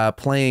was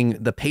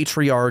playing the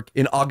patriarch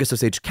in August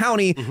Osage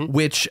County,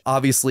 which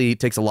obviously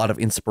takes a lot of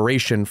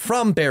inspiration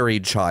from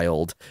Buried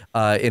Child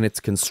in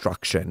its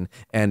construction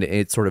and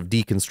its sort of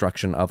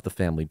deconstruction of the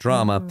family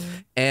drama.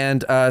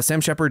 And Sam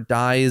Shepard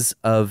dies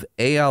of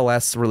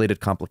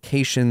ALS-related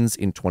complications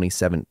in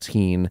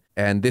 2017.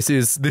 And this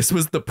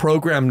was the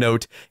program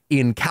note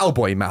in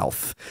Cowboy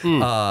Mouth,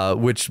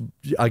 which,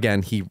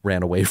 again, he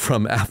ran away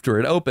from after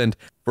it opened.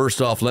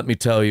 First off, let me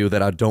tell you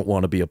that I don't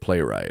want to be a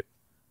playwright.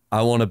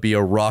 I want to be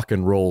a rock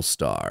and roll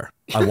star.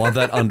 I want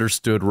that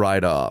understood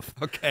right off.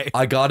 Okay.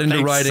 I got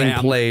into writing Sam.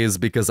 plays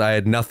because I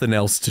had nothing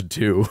else to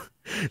do.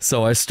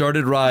 So I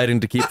started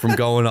writing to keep from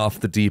going off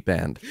the deep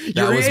end.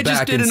 That was Yurié just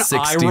back did in an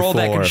eye roll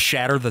that 64. could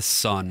shatter the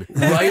sun.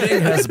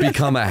 Writing has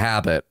become a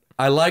habit.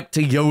 I like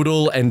to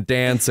yodel and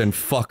dance and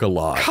fuck a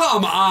lot.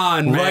 Come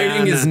on, man.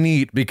 Writing is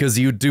neat because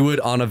you do it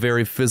on a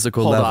very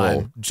physical Hold level,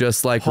 on.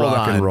 just like Hold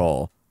rock on. and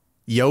roll.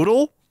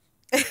 Yodel?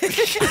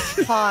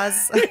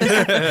 Pause.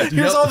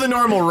 Here's all the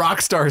normal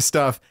rock star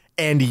stuff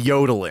and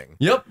yodeling.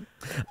 Yep.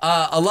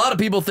 A lot of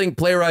people think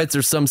playwrights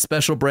are some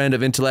special brand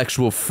of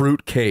intellectual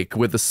fruitcake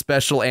with the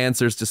special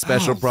answers to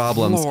special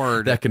problems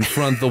Lord. that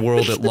confront the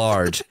world at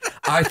large.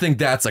 I think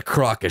that's a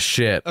crock of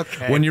shit.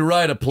 Okay. When you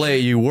write a play,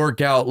 you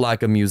work out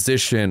like a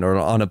musician or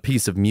on a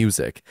piece of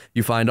music.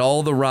 You find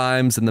all the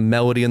rhymes and the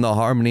melody and the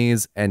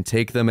harmonies and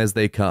take them as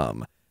they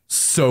come.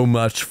 So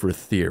much for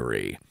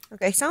theory.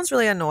 Okay, sounds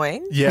really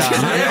annoying. Yeah,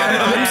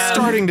 I'm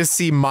starting to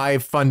see my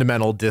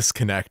fundamental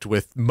disconnect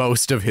with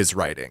most of his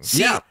writing.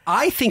 See,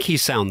 I think he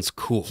sounds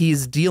cool.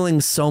 He's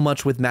dealing so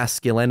much with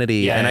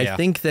masculinity, and I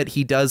think that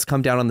he does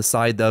come down on the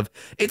side of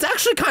it's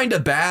actually kind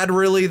of bad,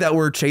 really, that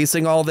we're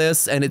chasing all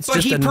this, and it's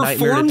just a nightmare. But he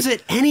performs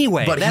it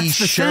anyway. But That's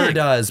he the sure thing.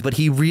 does. But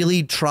he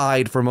really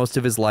tried for most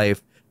of his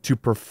life to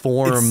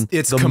perform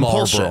It's the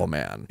compulsion. Marlboro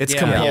Man. It's Yeah,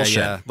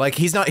 compulsion. yeah. Like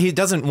he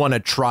doesn't want to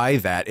try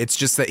that. It's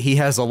just that he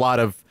has a lot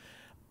of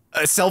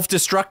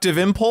self-destructive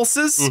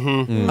impulses,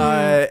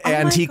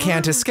 and he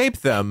can't escape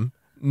them,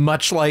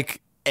 much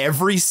like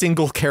every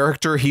single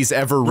character he's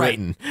ever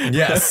written.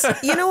 Yes.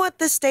 You know what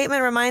this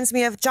statement reminds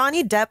me of?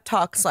 Johnny Depp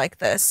talks like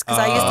this because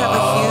I used to have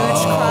a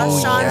huge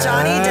crush on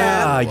Johnny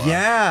Depp.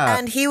 Yeah.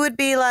 And he would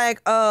be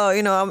like, oh,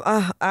 you know,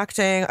 I'm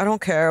acting. I don't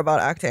care about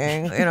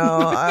acting. You know,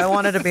 I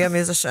wanted to be a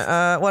musician,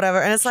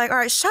 whatever. And it's like, all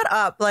right, shut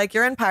up. Like,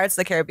 you're in Pirates of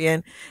the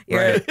Caribbean.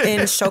 You're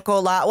in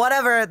Chocolat,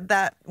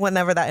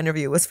 whenever that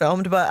interview was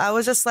filmed. But I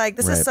was just like,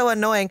 this is so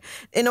annoying.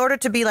 In order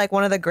to be like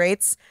one of the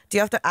greats, do you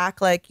have to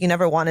act like you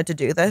never wanted to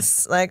do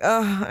this? Like,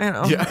 oh, you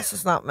know, this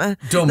is not my...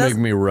 Don't make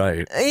me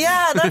right.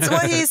 Yeah, that's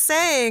what he's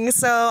saying.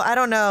 So I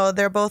don't know.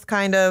 They're both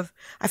kind of...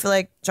 I feel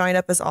like Johnny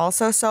Depp is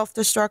also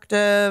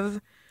self-destructive.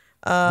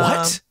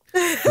 What?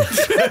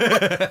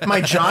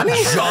 My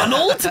Johnny?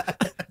 Donald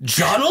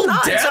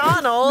Not Depp?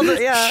 Donald.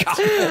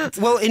 Yeah.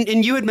 Well,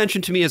 and you had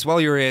mentioned to me as well,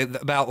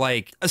 Yurié, about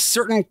like a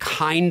certain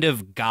kind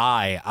of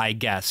guy, I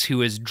guess,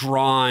 who is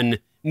drawn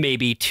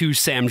maybe to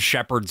Sam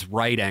Shepard's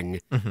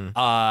writing.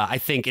 I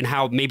think, and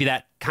how maybe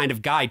that kind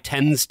of guy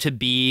tends to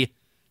be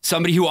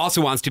somebody who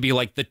also wants to be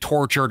like the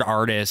tortured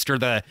artist or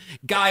the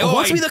guy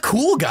wants to be the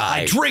cool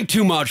guy. I drink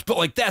too much, but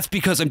like that's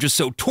because I'm just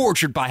so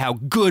tortured by how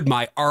good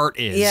my art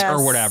is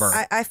or whatever.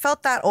 I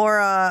felt that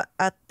aura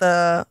at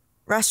the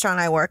restaurant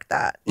I worked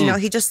at. You know,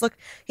 he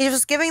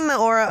was giving the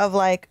aura of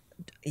like,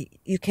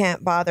 you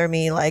can't bother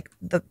me, like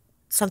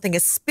something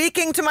is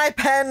speaking to my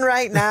pen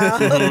right now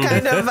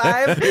kind of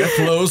vibe. It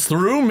flows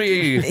through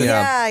me.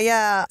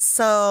 Yeah.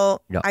 So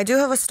I do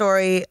have a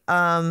story.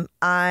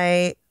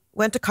 I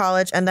went to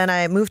college and then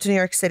I moved to New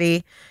York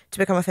City to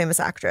become a famous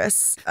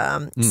actress.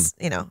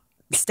 You know,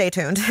 stay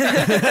tuned.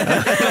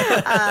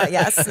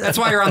 Yes. That's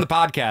why you're on the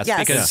podcast, Yes.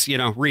 because, you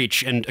know,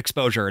 reach and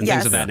exposure and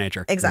things of that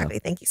nature. Exactly.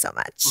 Thank you so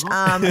much.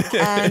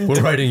 And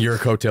We're riding your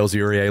coattails,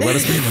 Yurié. Let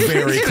us be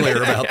very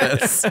clear about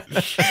this.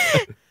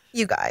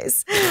 you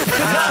guys.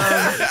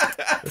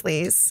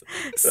 Please.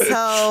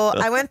 So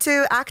I went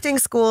to acting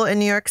school in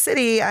New York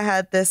City. I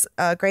had this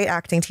great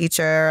acting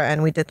teacher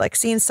and we did like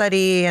scene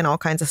study and all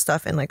kinds of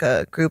stuff in like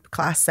a group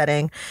class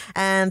setting.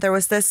 And there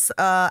was this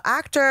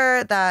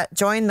actor that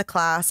joined the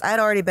class. I had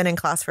already been in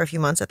class for a few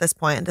months at this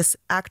point. This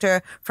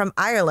actor from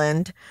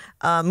Ireland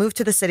moved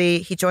to the city.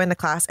 He joined the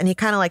class and he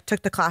kind of like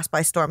took the class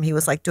by storm. He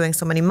was like doing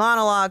so many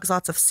monologues,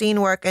 lots of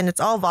scene work, and it's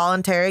all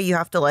voluntary. You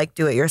have to like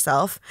do it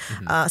yourself,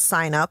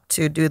 sign up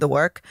to do the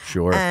work.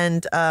 Sure.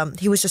 And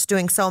he was just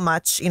doing so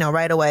much, you know,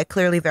 right away.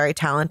 Clearly very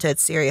talented,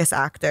 serious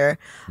actor.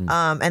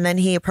 And then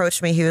he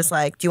approached me. He was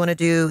like, do you want to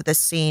do this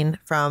scene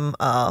from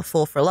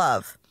Fool for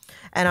Love?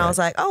 And I was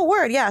like, oh,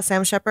 word. Yeah,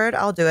 Sam Shepard,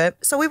 I'll do it.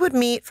 So we would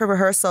meet for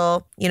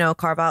rehearsal, you know,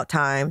 carve out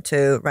time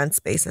to rent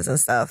spaces and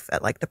stuff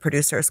at like the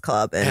Producers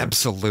Club. And,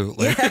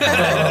 Absolutely.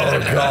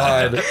 Oh,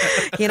 God.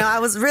 you know, I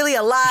was really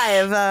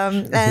alive.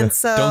 And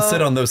so. Don't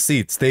sit on those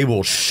seats. They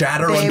will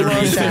shatter They will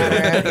underneath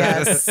shatter,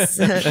 yes.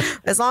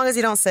 As long as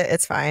you don't sit,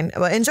 it's fine.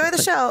 But enjoy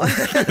the show.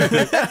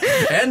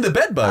 And the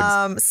bed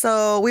bugs.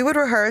 So we would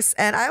rehearse,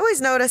 and I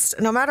always noticed,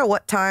 no matter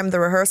what time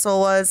the rehearsal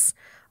was,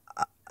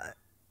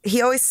 he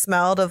always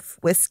smelled of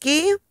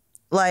whiskey,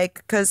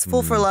 like, because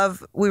Fool for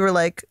Love, we were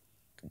like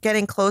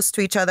getting close to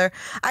each other.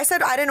 I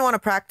said I didn't want to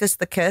practice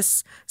the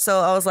kiss,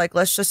 so I was like,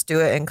 let's just do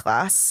it in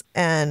class.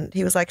 And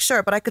he was like,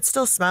 sure, but I could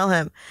still smell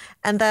him.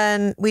 And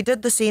then we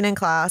did the scene in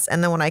class,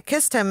 and then when I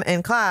kissed him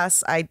in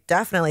class, I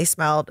definitely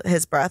smelled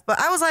his breath.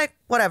 But I was like,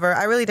 whatever,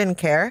 I really didn't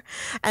care.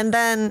 And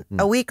then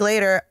a week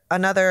later,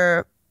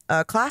 another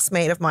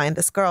classmate of mine,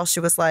 this girl, she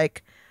was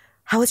like,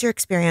 how was your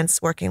experience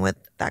working with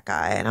that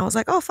guy? And I was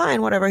like, oh,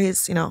 fine, whatever.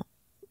 He's, you know,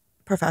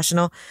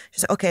 professional.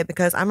 She's like, okay,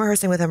 because I'm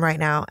rehearsing with him right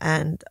now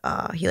and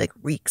he like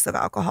reeks of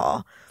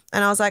alcohol.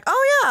 And I was like,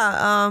 oh,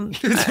 yeah.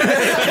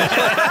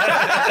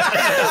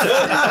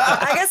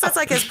 I guess that's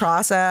like his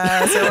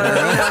process or whatever,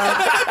 you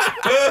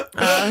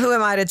know. Who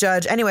am I to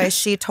judge? Anyway,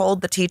 she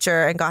told the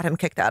teacher and got him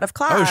kicked out of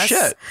class. Oh,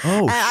 shit.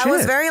 And I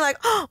was very like,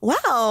 oh,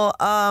 wow.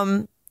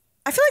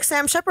 I feel like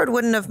Sam Shepard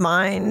wouldn't have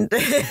minded.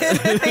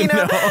 You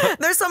know,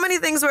 there's so many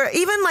things where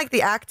even like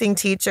the acting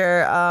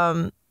teacher,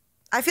 I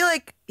feel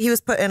like he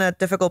was put in a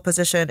difficult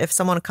position. If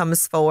someone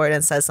comes forward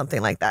and says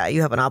something like that,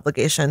 you have an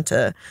obligation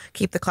to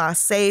keep the class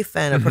safe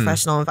and a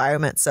professional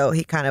environment. So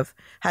he kind of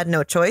had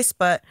no choice.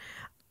 But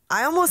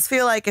I almost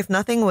feel like if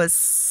nothing was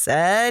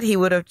said, he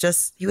would have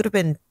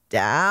been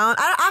down.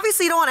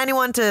 Obviously, you don't want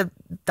anyone to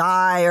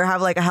die or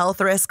have like a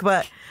health risk,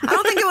 but I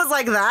don't think it was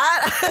like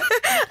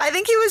that. I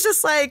think he was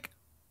just like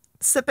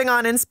sipping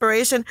on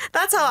inspiration.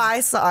 That's how I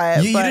saw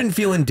it. You didn't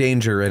feel in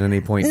danger at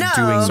any point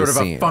doing Sort the of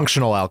scene. a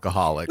functional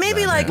alcoholic.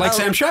 Maybe then, like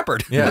Sam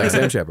Shepard. Yeah. Like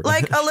Sam Shepard.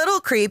 like a little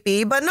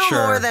creepy, but no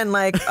more than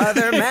like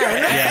other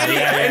men.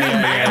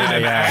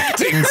 Yeah.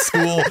 Acting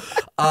school.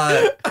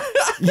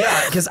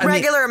 Yeah, because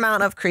Regular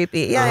amount of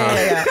creepy.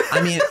 Yeah.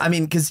 I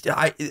mean, because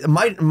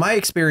my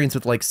experience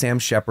with like Sam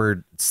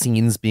Shepard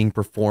scenes being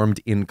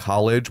performed in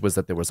college was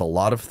that there was a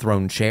lot of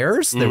thrown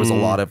chairs. There was a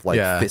lot of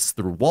like fists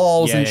through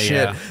walls and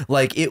shit.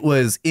 Like it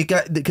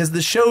got because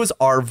the shows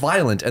are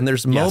violent and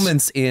there's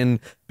moments in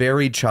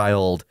Buried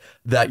Child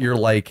that you're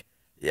like,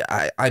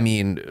 I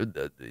mean,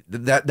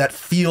 that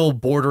feel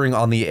bordering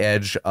on the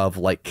edge of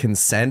like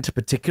consent,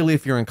 particularly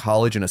if you're in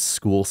college in a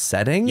school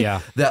setting.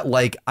 Yeah. That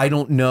like, I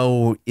don't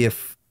know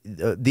if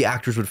the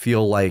actors would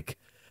feel like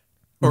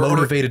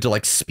motivated to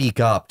like speak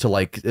up, to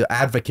like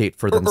advocate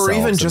for themselves. Or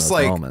even in just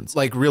those moments.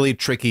 like really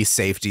tricky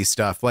safety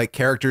stuff, like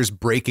characters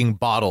breaking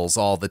bottles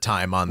all the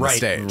time on the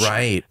stage.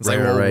 Right. It's like,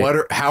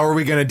 well, how are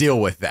we going to deal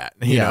with that?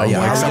 You know, yeah.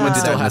 like How someone do you do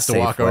still that in has a to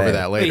walk safe way? over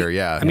that later. Wait,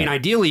 Yeah. I mean,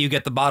 ideally, you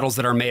get the bottles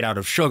that are made out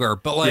of sugar,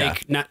 but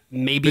like, not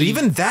maybe. But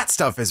even that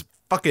stuff is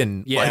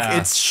fucking like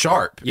it's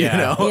sharp. Yeah. You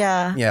know?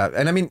 Yeah. Yeah,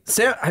 and I mean,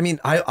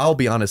 I'll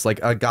be honest. Like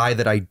a guy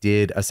that I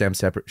did a Sam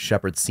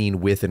Shepard scene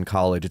with in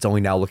college. It's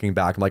only now looking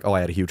back, I'm like, oh,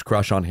 I had a huge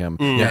crush on him,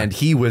 and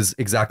he was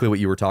exactly what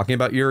you were talking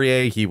about,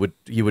 Yurié. You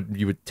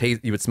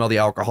would smell the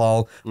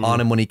alcohol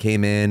on him when he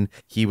came in.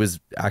 He was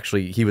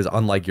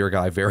unlike your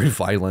guy, very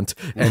violent,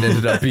 and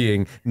ended up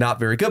being not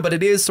very good. But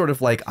it is sort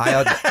of like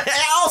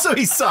Also,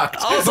 he sucked.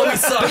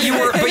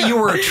 But you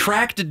were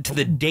attracted to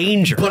the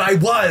danger. But I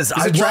was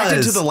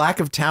attracted to the lack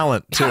of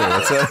talent too.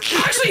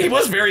 Actually, he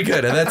was very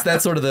good, and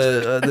that's sort of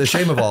the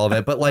shame of all of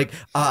it. But like,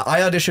 I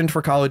auditioned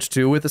for college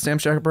too with the Sam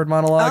Shepard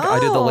monologue. I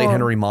did the late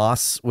Henry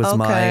Moss was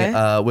mine.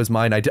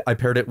 I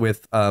paired it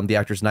with The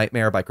Actor's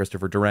Nightmare by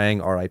Christopher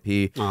Durang,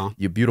 R.I.P.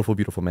 You beautiful,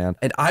 beautiful man.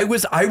 And I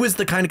was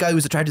the kind of guy who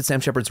was attracted to Sam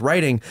Shepard's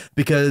writing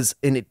because,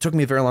 and it took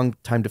me a very long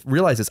time to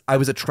realize this, I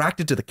was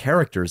attracted to the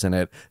characters in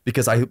it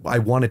because I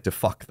wanted to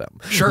fuck them.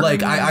 Sure.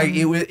 Like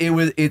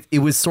it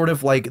was sort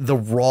of like the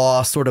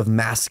raw sort of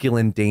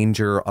masculine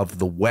danger of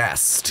the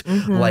West.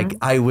 Like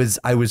I was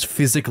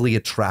physically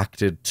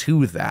attracted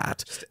to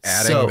that. Just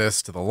adding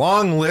this to the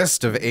long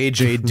list of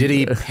A.J.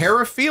 Diddy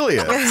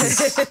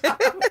paraphilias.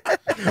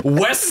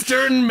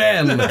 Western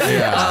men.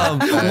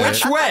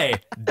 Which way?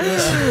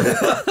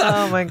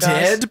 Oh my gosh.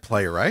 Dead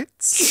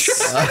playwrights.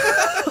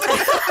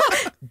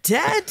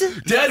 Dead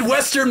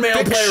Western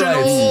male playwrights.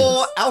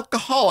 Fictional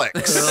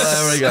alcoholics.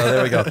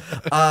 There we go.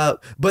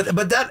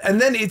 But that,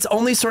 and then it's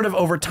only sort of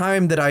over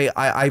time that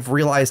I've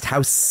realized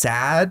how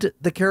sad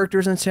the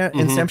characters in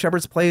Sam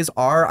Shepard's plays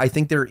are. I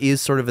think there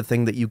is sort of a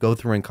thing that you go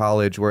through in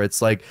college where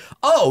it's like,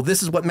 oh,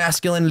 this is what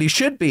masculinity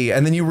should be,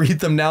 and then you read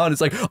them now and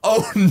it's like,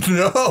 oh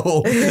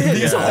no,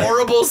 these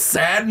horrible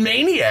sad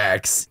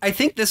maniacs. I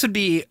think this would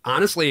be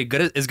honestly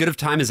as good of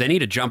time as any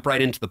to jump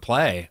right into the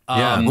play.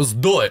 Let's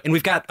do it. And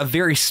we've got a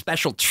very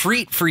special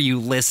treat for you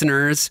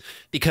listeners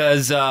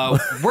because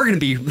we're going to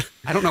be,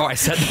 I don't know why I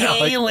said that.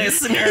 Hey,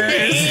 listeners.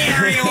 Hey,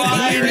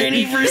 everyone. You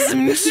ready for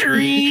some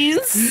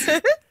treats?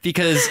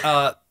 Because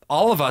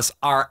all of us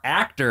are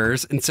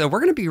actors, and so we're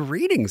going to be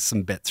reading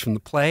some bits from the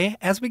play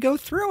as we go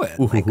through it.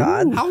 Oh my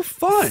God. How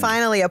fun.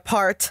 Finally a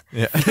part.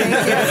 Yeah.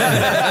 Thank you.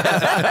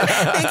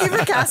 Thank you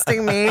for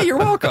casting me. Hey, you're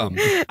welcome.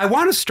 I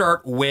want to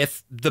start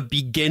with the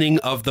beginning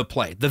of the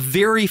play, the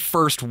very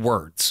first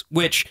words,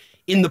 which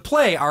in the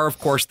play are, of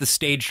course, the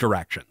stage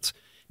directions.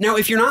 Now,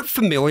 if you're not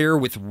familiar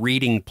with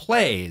reading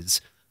plays,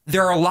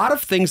 there are a lot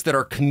of things that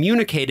are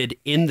communicated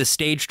in the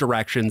stage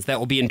directions that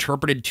will be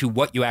interpreted to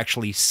what you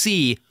actually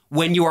see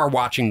when you are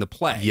watching the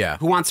play. Yeah.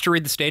 Who wants to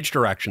read the stage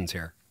directions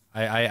here?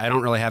 I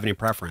don't really have any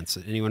preference.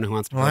 Anyone who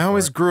wants to? Well, I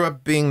always grew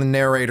up being the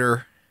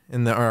narrator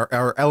in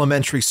our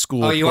elementary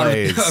school plays. You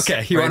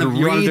want to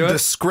read do it? the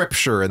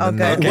scripture and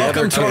then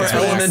Welcome to our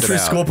elementary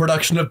school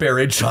production of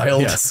Buried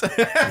Child. Yes.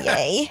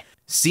 Yay.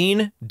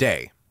 Scene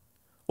day.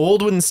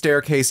 Old wooden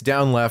staircase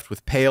down left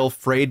with pale,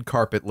 frayed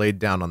carpet laid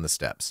down on the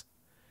steps.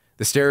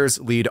 The stairs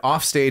lead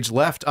off stage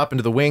left up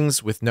into the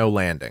wings with no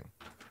landing.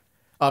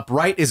 Up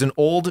right is an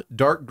old,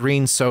 dark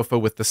green sofa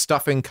with the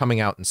stuffing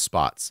coming out in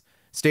spots.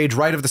 Stage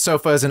right of the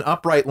sofa is an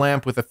upright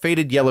lamp with a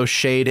faded yellow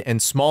shade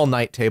and small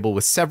night table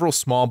with several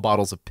small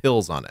bottles of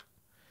pills on it.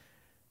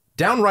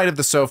 Down right of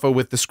the sofa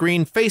with the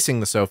screen facing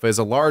the sofa is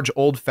a large,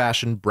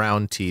 old-fashioned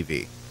brown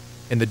TV.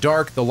 In the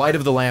dark, the light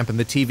of the lamp and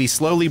the TV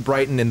slowly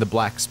brighten in the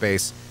black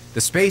space.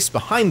 The space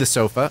behind the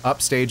sofa,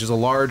 upstage, is a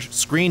large,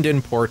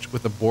 screened-in porch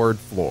with a board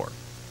floor.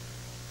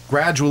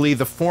 Gradually,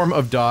 the form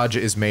of Dodge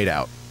is made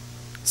out.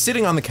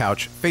 Sitting on the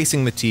couch,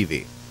 facing the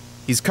TV.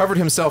 He's covered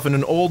himself in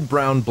an old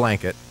brown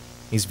blanket.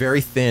 He's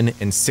very thin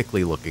and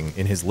sickly looking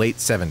in his late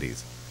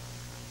 70s.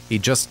 He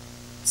just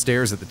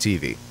stares at the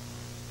TV.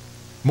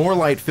 More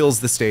light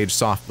fills the stage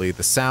softly,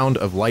 the sound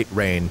of light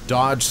rain.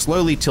 Dodge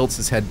slowly tilts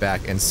his head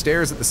back and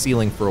stares at the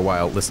ceiling for a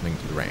while, listening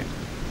to the rain.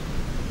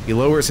 He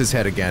lowers his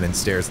head again and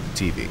stares at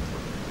the TV.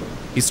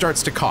 He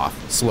starts to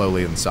cough,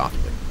 slowly and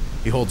softly.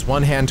 He holds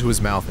one hand to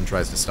his mouth and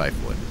tries to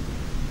stifle it.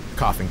 The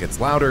coughing gets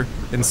louder,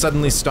 then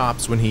suddenly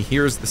stops when he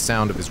hears the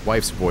sound of his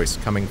wife's voice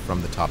coming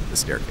from the top of the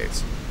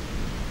staircase.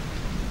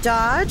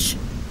 Dodge?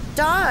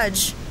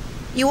 Dodge!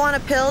 You want a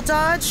pill,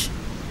 Dodge?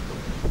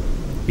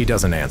 He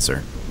doesn't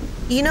answer.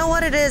 You know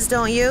what it is,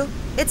 don't you?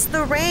 It's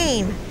the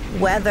rain.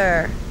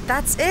 Weather.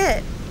 That's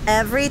it.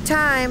 Every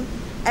time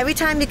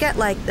you get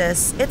like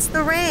this, it's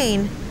the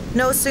rain.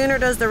 No sooner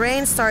does the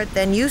rain start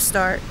than you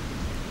start.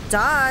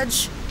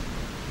 Dodge.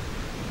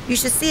 You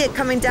should see it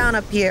coming down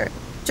up here.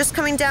 Just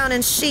coming down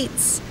in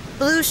sheets.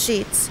 Blue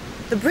sheets.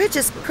 The bridge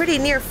is pretty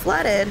near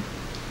flooded.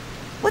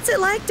 What's it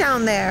like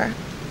down there?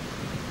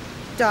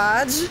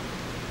 Dodge?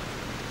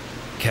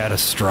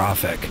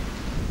 Catastrophic.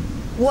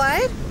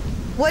 What?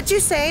 What'd you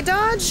say,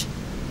 Dodge?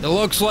 It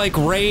looks like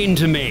rain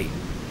to me.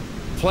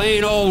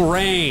 Plain old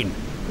rain.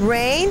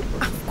 Rain?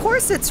 Of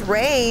course it's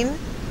rain.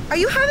 Are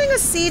you having a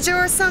seizure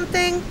or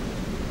something?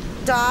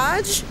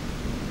 Dodge?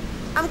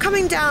 I'm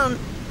coming down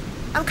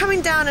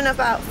in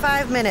about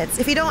 5 minutes.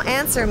 If you don't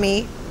answer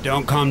me.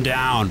 Don't come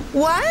down.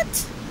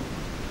 What?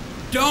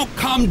 Don't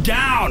come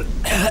down.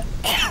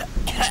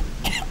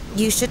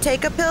 You should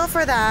take a pill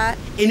for that.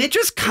 And it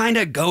just kind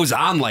of goes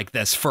on like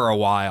this for a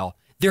while.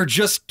 They're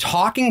just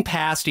talking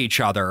past each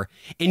other,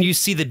 and you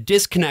see the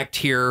disconnect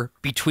here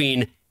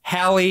between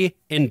Hallie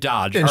and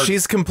Dodge. And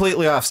she's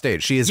completely off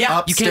stage. She is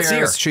upstairs. You can't see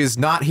her. She's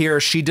not here.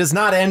 She does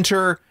not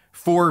enter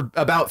for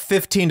about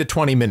 15 to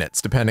 20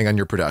 minutes, depending on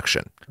your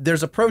production.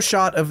 There's a pro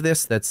shot of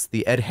this. That's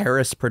the Ed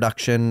Harris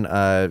production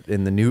for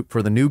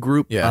the new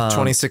group. Yeah,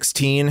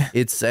 2016.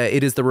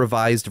 It is the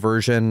revised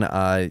version.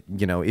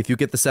 If you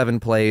get the 7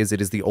 plays,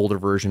 it is the older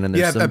version, and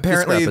there's some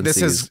apparently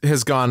this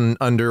has gone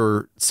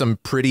under some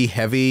pretty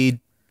heavy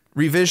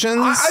revisions.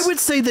 I would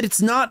say that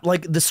it's not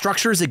like the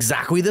structure is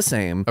exactly the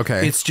same.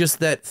 Okay. It's just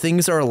that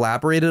things are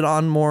elaborated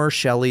on more.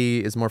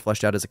 Shelley is more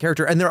fleshed out as a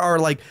character. And there are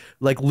like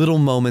little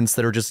moments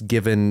that are just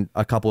given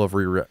a couple of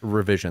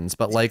revisions.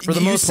 But like for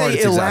the most part,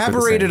 it's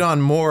elaborated exactly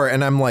on more.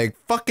 And I'm like,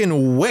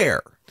 fucking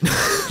where?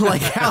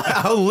 Like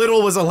how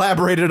little was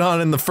elaborated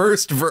on in the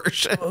first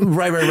version.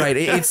 Right.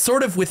 It's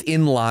sort of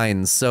within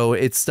lines. So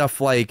it's stuff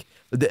like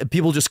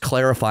people just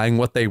clarifying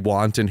what they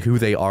want and who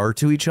they are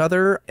to each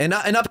other. And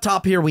up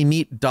top here, we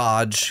meet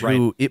Dodge,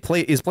 who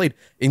is played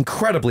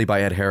incredibly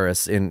by Ed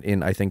Harris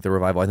in I think, the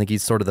revival. I think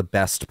he's sort of the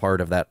best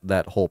part of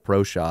that whole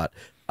pro shot.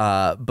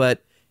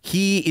 But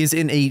he is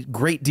in a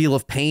great deal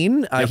of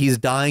pain. He's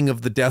dying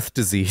of the death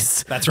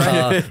disease. That's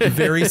right.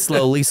 Very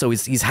slowly. So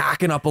he's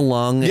hacking up a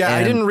lung. Yeah,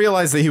 I didn't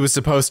realize that he was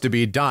supposed to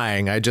be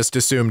dying. I just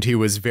assumed he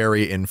was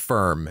very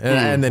infirm.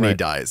 And then he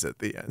dies at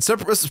the end.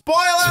 Spoilers!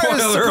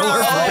 Spoiler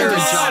alert.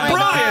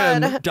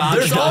 Brian! Dodge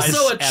There's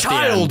also a dies at the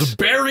child end.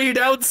 buried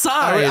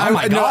outside. Oh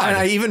my God. And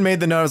I even made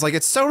the note, I was like,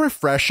 it's so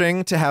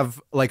refreshing to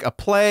have like a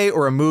play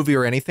or a movie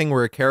or anything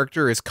where a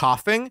character is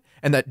coughing,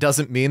 and that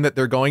doesn't mean that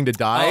they're going to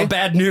die. Oh,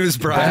 bad news,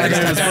 Brian.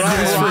 Bad news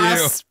for you.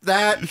 Cross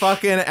that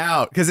fucking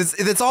out, because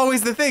it's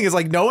always the thing is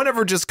like no one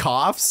ever just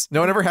coughs, no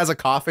one ever has a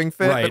coughing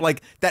fit, but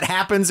like that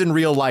happens in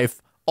real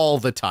life all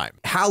the time.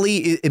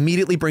 Hallie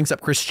immediately brings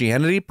up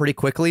Christianity pretty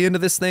quickly into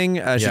this thing.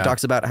 She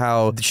talks about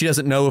how she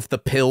doesn't know if the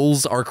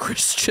pills are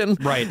Christian,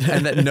 right,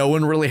 and that no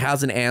one really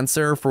has an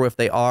answer for if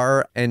they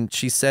are. And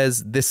she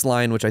says this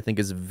line, which I think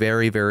is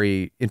very,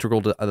 very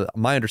integral to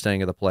my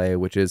understanding of the play,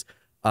 which is,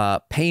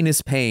 pain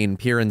is pain,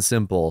 pure and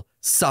simple.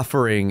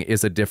 Suffering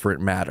is a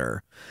different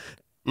matter.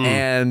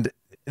 And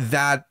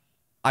that,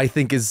 I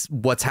think, is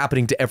what's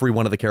happening to every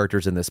one of the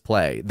characters in this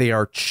play. They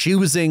are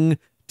choosing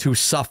to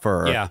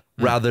suffer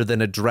rather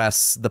than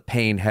address the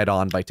pain head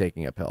on by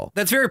taking a pill.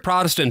 That's very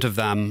Protestant of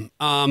them,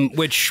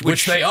 which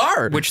they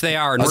are. Which they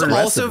are.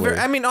 Also,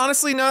 I mean,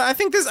 honestly, no. I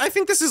think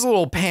this is a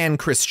little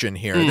pan-Christian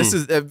here. This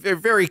is a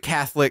very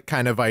Catholic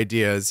kind of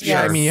ideas.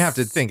 Yeah, I mean, you have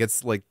to think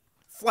it's like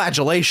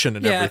flagellation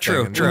and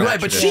everything. True.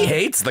 Right, but she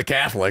hates the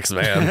Catholics,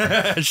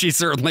 man. She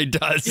certainly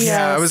does.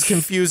 Yeah, I was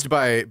confused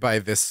by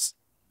this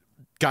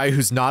guy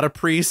who's not a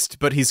priest,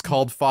 but he's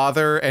called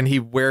father, and he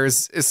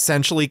wears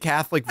essentially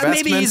Catholic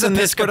vestments. Maybe he's in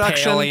this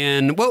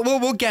Episcopalian.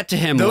 We'll get to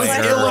him Those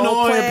later.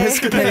 Illinois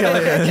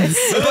Episcopalians.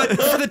 But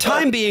for the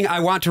time being, I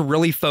want to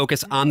really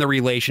focus on the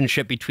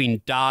relationship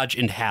between Dodge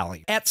and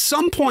Hallie. At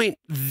some point,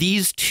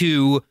 these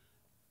two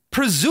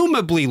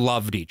presumably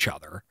loved each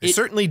other. They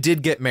certainly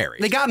did get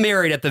married. They got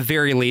married at the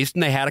very least,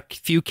 and they had a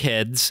few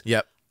kids.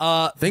 Yep.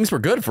 Things were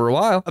good for a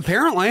while.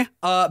 Apparently.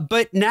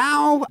 But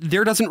now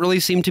there doesn't really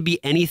seem to be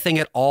anything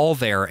at all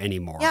there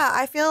anymore. Yeah,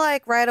 I feel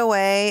like right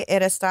away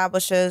it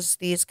establishes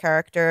these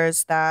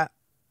characters that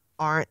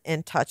aren't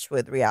in touch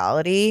with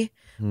reality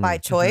by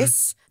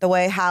choice. The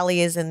way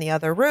Hallie is in the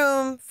other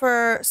room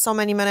for so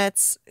many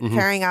minutes,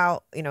 carrying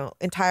out,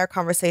 entire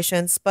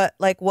conversations. But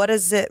like, what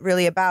is it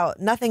really about?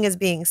 Nothing is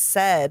being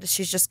said.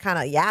 She's just kind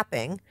of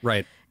yapping.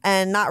 Right.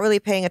 And not really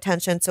paying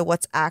attention to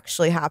what's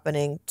actually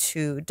happening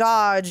to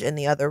Dodge in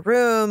the other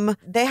room.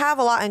 They have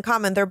a lot in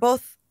common. They're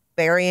both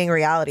burying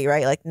reality,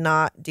 right? Like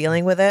not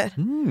dealing with it.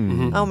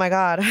 Oh my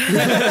God.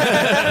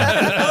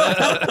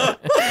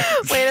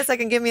 Wait a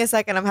second. Give me a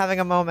second. I'm having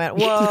a moment.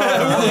 Whoa.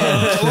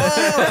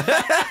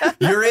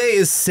 Yurié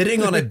is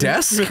sitting on a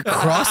desk,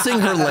 crossing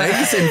her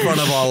legs in front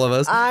of all of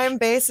us. I'm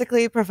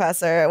basically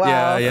professor.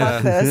 Wow.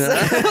 Fuck this.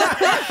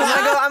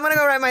 I'm going to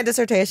go write my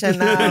dissertation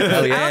now. I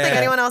don't think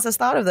anyone else has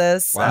thought of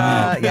this.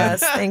 Wow.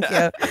 Yes. Thank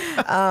you.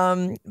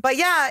 But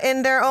yeah,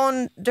 in their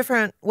own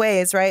different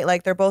ways, right?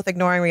 Like they're both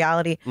ignoring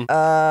reality.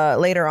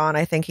 Later on,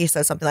 I think he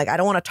says something like, I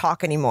don't want to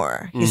talk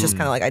anymore. He's just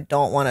kind of like, I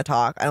don't want to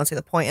talk. I don't see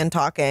the point in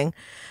talking.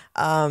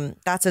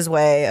 That's his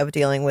way of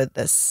dealing with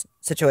this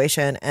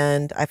situation.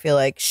 And I feel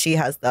like she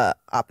has the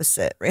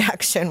opposite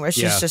reaction where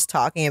she's just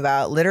talking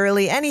about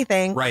literally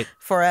anything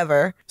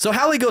forever. So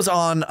Hallie goes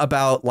on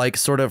about like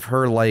sort of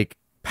her like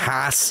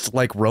past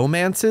like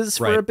romances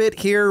for a bit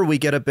here. We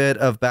get a bit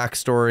of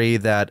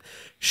backstory that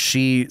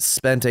she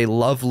spent a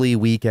lovely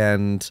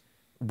weekend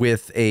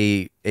with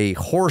a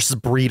horse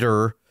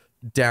breeder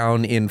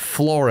down in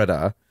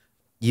Florida,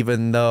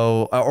 even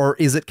though, or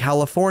is it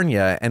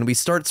California? And we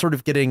start sort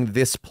of getting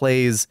this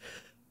play's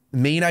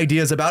main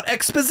ideas about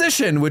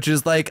exposition, which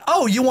is like,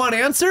 oh, you want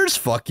answers?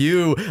 Fuck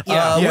you.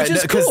 Which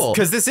is cool.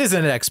 Because this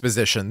isn't an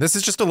exposition. This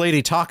is just a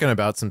lady talking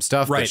about some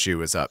stuff that she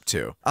was up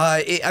to.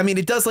 I mean,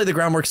 it does lay the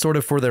groundwork sort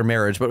of for their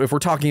marriage, but if we're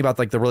talking about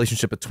like the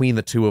relationship between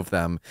the two of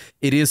them,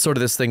 it is sort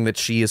of this thing that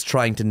she is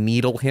trying to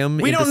needle him.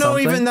 We don't know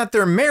even that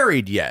they're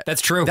married yet.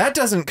 That's true. That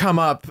doesn't come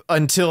up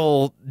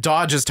until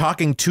Dodge is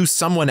talking to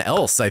someone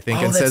else, I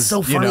think, and says,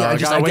 so funny. I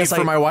gotta wait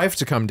for my wife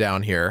to come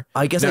down here.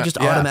 I guess I just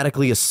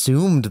automatically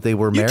assumed they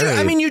were married.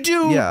 I mean, you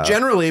do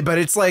generally, but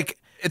it's like,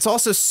 it's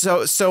also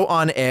so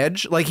on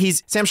edge. Like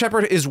Sam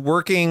Shepard is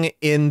working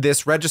in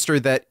this register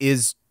that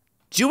is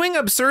doing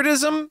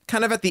absurdism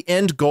kind of at the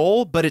end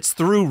goal, but it's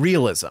through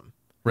realism.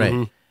 Right.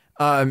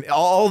 Mm-hmm.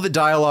 All the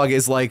dialogue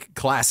is like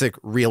classic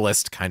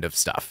realist kind of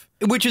stuff.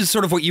 Which is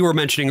sort of what you were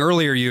mentioning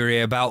earlier,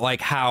 Yurié, about like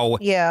how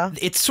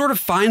it sort of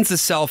finds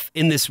itself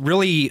in this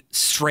really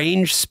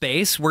strange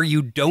space where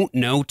you don't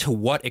know to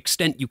what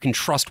extent you can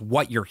trust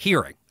what you're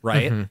hearing,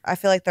 right? Mm-hmm. I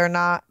feel like they're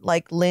not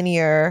like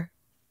linear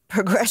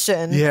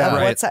progression.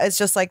 It's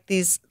just like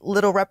these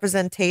little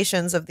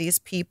representations of these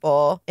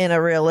people in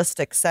a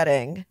realistic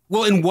setting.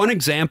 Well, in one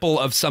example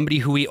of somebody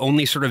who we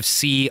only sort of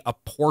see a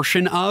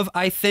portion of,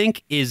 I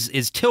think,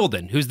 is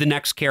Tilden, who's the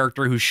next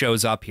character who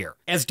shows up here.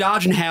 As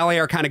Dodge and Hallie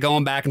are kind of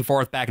going back and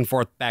forth,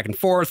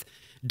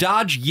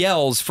 Dodge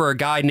yells for a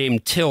guy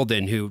named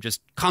Tilden who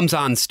just comes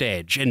on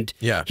stage, and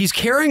he's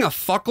carrying a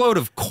fuckload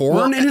of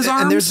corn in his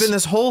arms. And there's been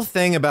this whole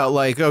thing about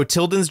like, oh,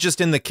 Tilden's just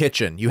in the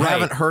kitchen. You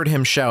haven't heard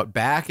him shout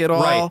back at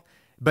all.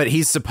 But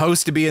he's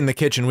supposed to be in the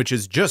kitchen, which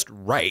is just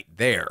right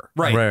there.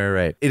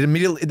 Right.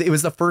 It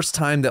was the first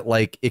time that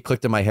like it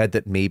clicked in my head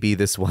that maybe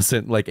this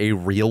wasn't like a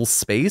real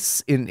space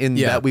in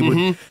that we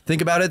would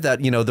think about it, that,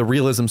 you know, the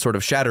realism sort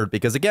of shattered,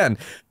 because again,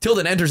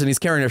 Tilden enters and he's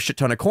carrying a shit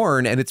ton of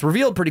corn, and it's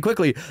revealed pretty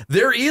quickly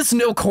there is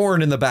no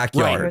corn in the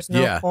backyard. There's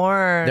no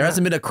corn. There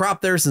hasn't been a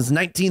crop there since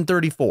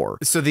 1934.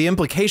 So the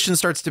implication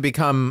starts to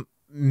become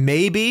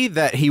maybe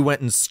that he went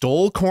and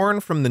stole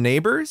corn from the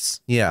neighbors.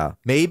 Yeah.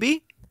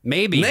 Maybe.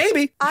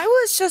 I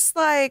was just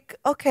like,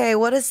 okay,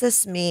 what does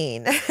this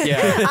mean?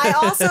 Yeah. I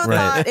also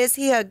thought, is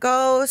he a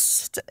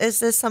ghost? Is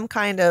this some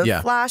kind of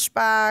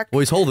flashback? Well,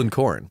 he's holding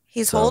corn.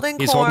 He's holding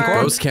corn.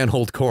 Ghosts can't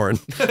hold corn.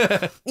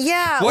 What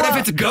if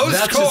it's ghost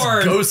that's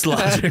corn? Just ghost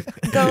logic.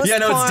 Ghost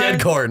corn. It's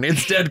dead corn.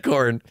 It's dead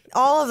corn.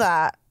 All of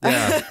that.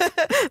 Yeah.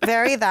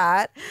 Very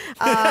that.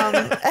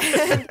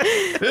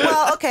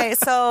 Well, okay,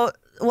 so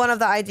one of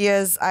the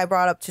ideas I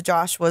brought up to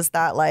Josh was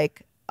that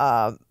like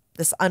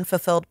this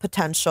unfulfilled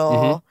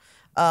potential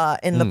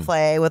in the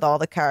play with all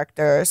the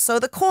characters. So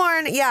the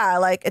corn,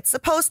 like it's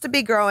supposed to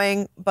be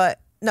growing, but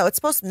no, it's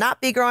supposed to not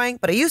be growing,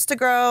 but it used to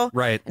grow.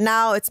 Right.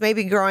 Now it's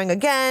maybe growing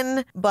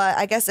again, but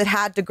I guess it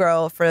had to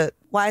grow for,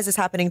 why is this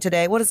happening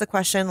today? What is the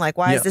question? Like,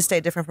 why is this day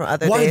different from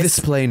other days? Why this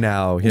play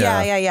now?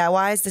 Yeah.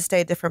 Why is this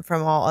day different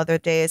from all other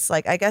days?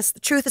 Like, I guess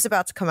the truth is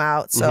about to come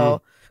out.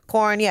 So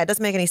corn, it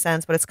doesn't make any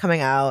sense, but it's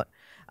coming out.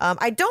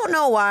 I don't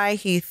know why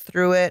he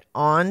threw it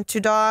on to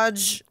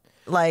Dodge.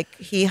 Like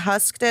he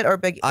husked it or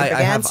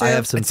I have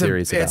some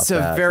theories about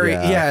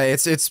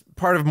that. It's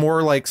part of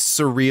more like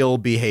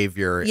surreal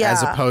behavior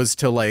as opposed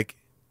to like,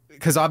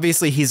 because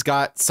obviously he's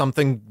got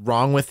something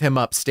wrong with him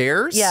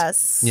upstairs.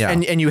 Yes. Yeah.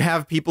 And you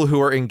have people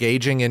who are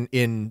engaging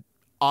in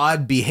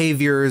odd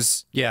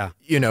behaviors. Yeah.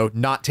 You know,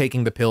 not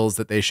taking the pills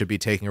that they should be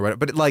taking or whatever.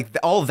 But like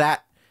all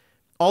that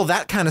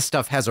kind of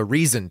stuff has a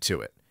reason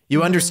to it.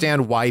 You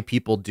understand why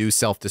people do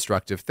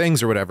self-destructive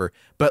things or whatever.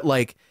 But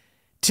like,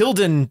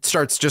 Tilden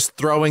starts just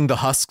throwing the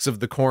husks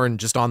of the corn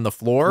just on the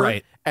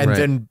floor and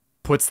then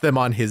puts them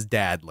on his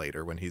dad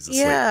later when he's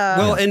asleep. Yeah.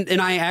 Well, and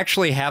I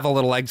actually have a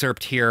little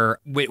excerpt here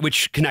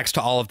which connects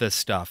to all of this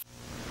stuff.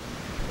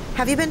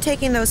 Have you been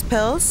taking those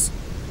pills?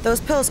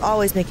 Those pills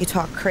always make you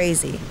talk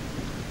crazy.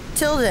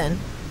 Tilden,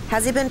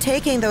 has he been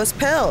taking those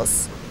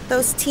pills?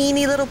 Those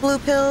teeny little blue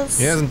pills?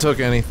 He hasn't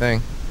took anything.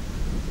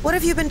 What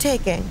have you been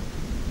taking?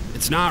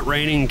 It's not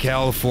raining in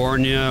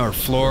California or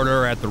Florida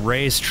or at the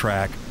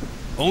racetrack.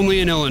 Only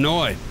in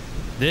Illinois.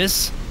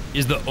 This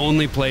is the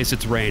only place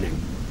it's raining.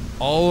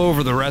 All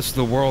over the rest of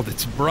the world,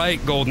 it's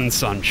bright golden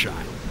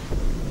sunshine.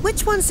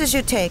 Which ones did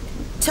you take?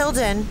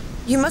 Tilden,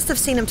 you must have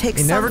seen him take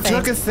something. He never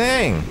took a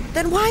thing.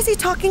 Then why is he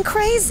talking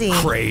crazy?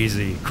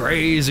 Crazy.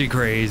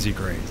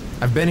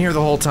 I've been here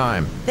the whole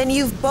time. Then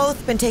you've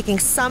both been taking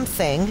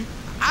something.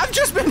 I've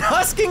just been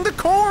husking the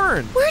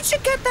corn. Where'd you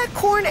get that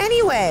corn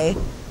anyway?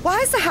 Why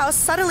is the house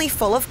suddenly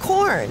full of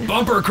corn?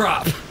 Bumper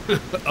crop.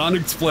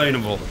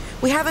 Unexplainable.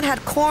 We haven't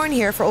had corn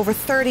here for over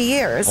 30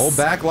 years. Whole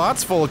back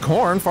lot's full of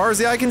corn, far as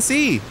the eye can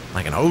see.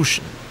 Like an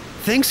ocean.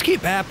 Things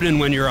keep happening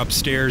when you're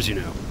upstairs, you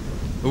know.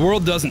 The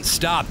world doesn't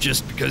stop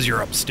just because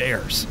you're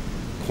upstairs.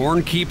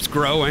 Corn keeps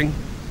growing.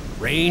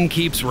 Rain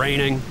keeps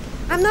raining.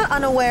 I'm not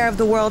unaware of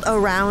the world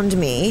around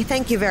me.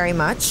 Thank you very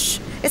much.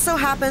 It so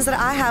happens that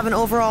I have an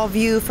overall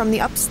view from the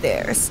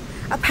upstairs.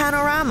 A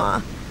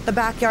panorama. The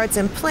backyard's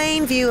in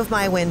plain view of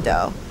my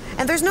window.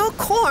 And there's no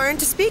corn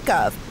to speak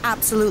of.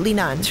 Absolutely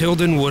none.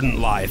 Tilden wouldn't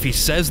lie. If he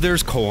says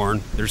there's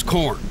corn, there's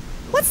corn.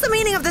 What's the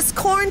meaning of this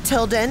corn,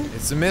 Tilden?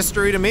 It's a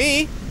mystery to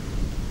me.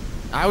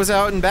 I was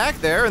out and back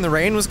there, and the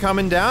rain was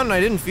coming down, and I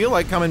didn't feel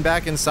like coming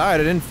back inside.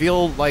 I didn't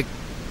feel like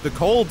the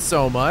cold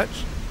so much.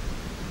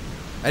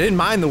 I didn't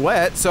mind the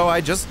wet, so I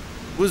just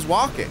was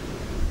walking.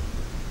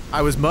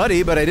 I was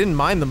muddy, but I didn't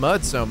mind the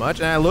mud so much,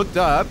 and I looked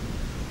up,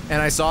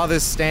 and I saw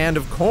this stand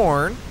of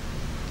corn.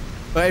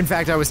 But in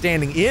fact, I was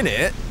standing in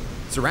it,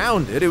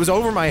 surrounded. It was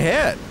over my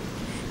head.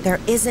 There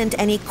isn't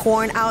any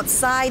corn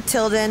outside,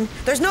 Tilden.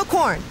 There's no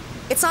corn.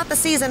 It's not the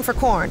season for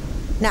corn.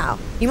 Now,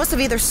 you must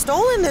have either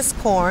stolen this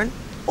corn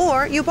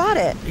or you bought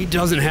it. He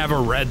doesn't have a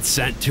red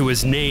cent to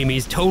his name.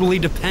 He's totally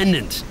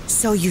dependent.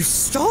 So you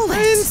stole I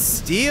didn't it.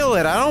 steal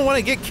it. I don't want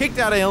to get kicked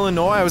out of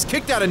Illinois. I was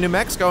kicked out of New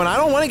Mexico, and I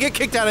don't want to get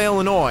kicked out of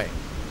Illinois.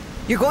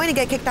 You're going to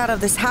get kicked out of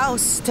this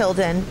house,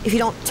 Tilden, if you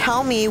don't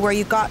tell me where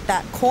you got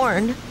that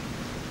corn.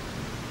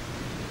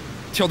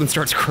 Tilden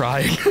starts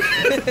crying,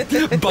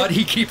 but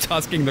he keeps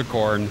husking the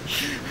corn.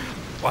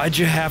 Why'd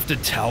you have to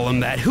tell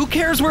him that? Who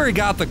cares where he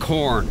got the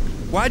corn?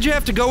 Why'd you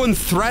have to go and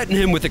threaten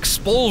him with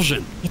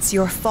expulsion? It's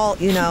your fault,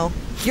 you know.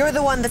 You're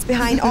the one that's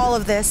behind all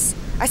of this.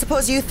 I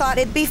suppose you thought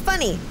it'd be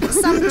funny.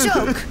 Some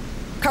joke.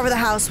 Cover the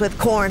house with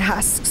corn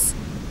husks.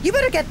 You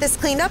better get this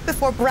cleaned up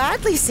before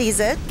Bradley sees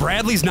it.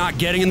 Bradley's not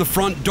getting in the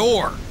front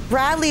door.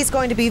 Bradley's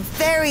going to be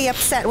very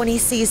upset when he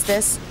sees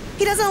this.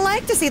 He doesn't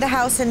like to see the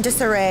house in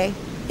disarray.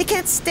 He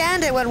can't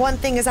stand it when one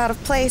thing is out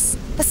of place.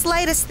 The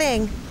slightest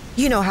thing.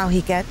 You know how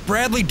he gets.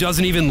 Bradley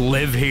doesn't even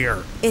live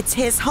here. It's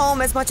his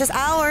home as much as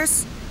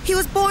ours. He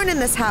was born in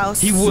this house.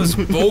 He was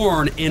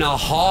born in a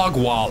hog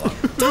wallow.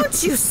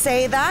 Don't you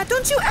say that.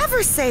 Don't you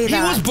ever say He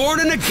that. was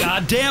born in a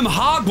goddamn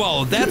hog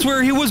wallow. That's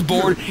where he was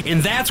born,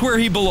 and that's where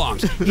he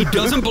belongs. He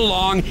doesn't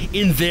belong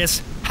in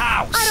this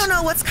house. I don't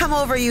know what's come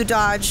over you,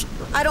 Dodge.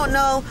 I don't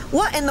know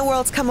what in the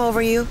world's come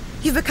over you.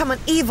 You've become an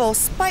evil,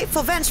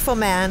 spiteful, vengeful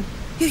man.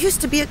 You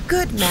used to be a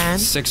good man.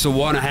 6 of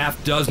one, a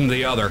half dozen of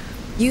the other.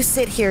 You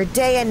sit here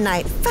day and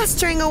night,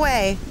 festering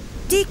away,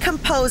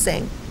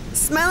 decomposing,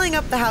 smelling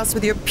up the house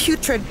with your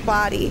putrid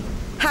body,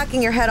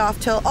 hacking your head off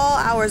till all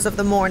hours of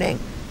the morning,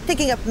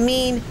 thinking up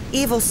mean,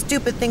 evil,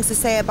 stupid things to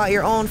say about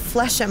your own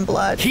flesh and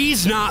blood.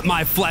 He's not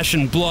my flesh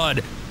and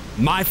blood.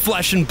 My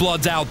flesh and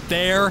blood's out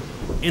there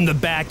in the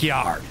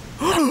backyard.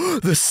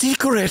 The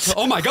secret.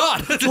 Oh my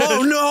God!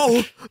 Oh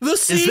no, the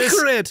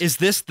secret. Is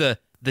this the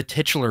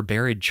titular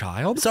buried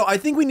child? So I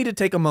think we need to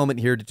take a moment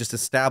here to just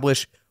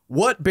establish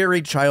what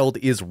Buried Child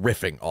is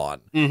riffing on.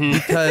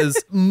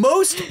 Because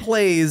most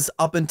plays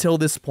up until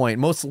this point,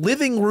 most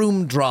living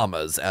room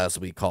dramas, as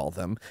we call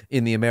them,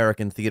 in the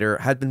American theater,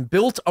 had been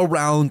built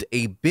around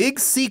a big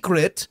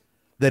secret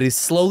that is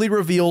slowly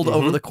revealed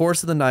over the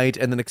course of the night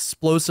and then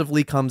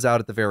explosively comes out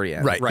at the very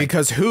end. Right.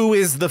 Because who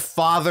is the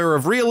father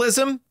of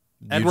realism?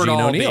 Edward Eugene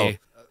Albee. O'Neill.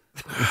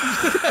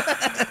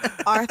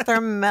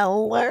 Arthur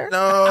Miller?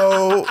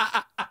 No,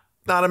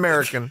 not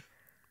American.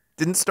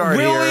 Didn't start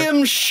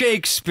William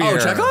Shakespeare. Oh,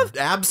 Chekhov?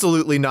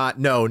 Absolutely not.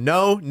 No.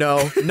 Wow.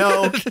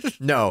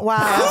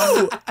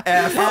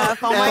 F.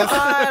 Oh my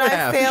God,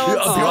 I failed.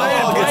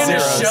 Brian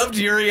shoved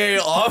Yurié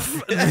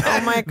off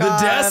Oh my the God.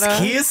 desk.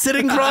 He is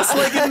sitting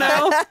cross-legged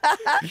now.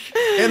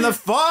 In the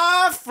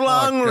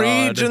far-flung Oh, God.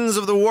 regions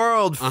of the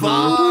world,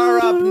 far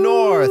up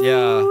north,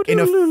 Yeah. in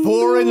a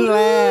foreign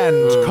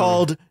land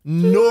called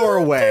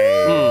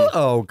Norway.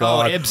 Oh,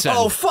 God. Ibsen.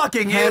 Oh,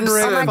 fucking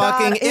Henrik Oh my God,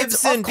 fucking it's-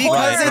 Ibsen, of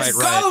because course. it's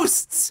Right.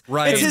 ghosts.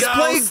 Right. It's his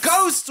Ghosts. play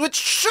Ghosts, which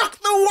shook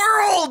the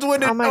world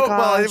when it. Oh my well,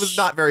 it gosh. was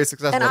not very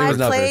successful. And It I was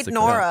not very played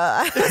successful.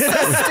 Nora. So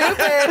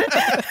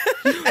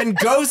stupid. And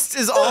Ghosts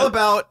is all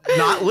about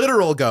not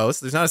literal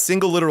ghosts. There's not a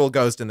single literal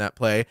ghost in that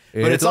play,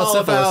 but It's it's all all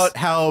syphilis. about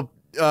how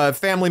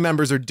family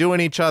members are doing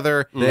each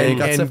other They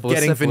got and syphilis,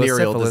 getting syphilis,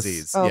 venereal syphilis.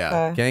 disease. Okay.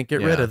 Yeah, Can't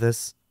get rid Yeah. of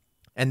this.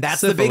 and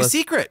that's the big Syphilis.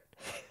 secret.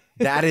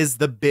 That is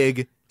the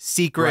big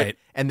secret. Right.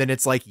 And then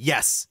it's like,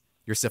 yes,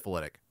 you're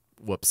syphilitic.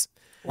 Whoops.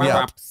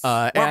 Yeah.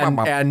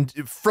 And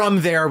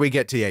from there we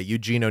get to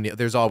Eugene O'Neill.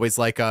 There's always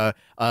like a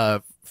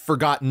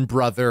forgotten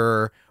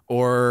brother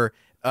or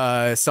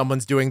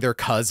someone's doing their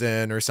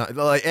cousin or something.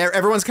 Like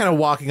everyone's kind of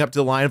walking up to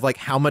the line of like,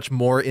 how much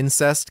more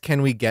incest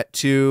can we get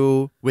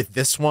to with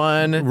this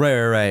one?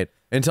 Right.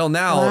 Until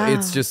now, Wow.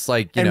 it's just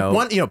like, you And know.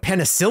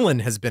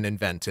 penicillin has been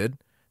invented.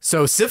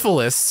 So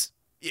syphilis,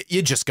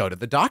 you just go to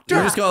the doctor.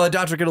 You just go, the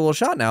doctor, get a little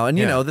shot now. And,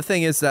 you Yeah. know, the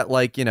thing is that,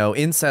 like, you know,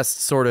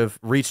 incest sort of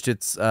reached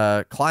its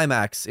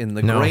climax in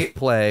the No. great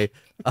play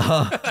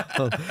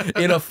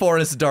In a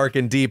Forest Dark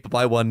and Deep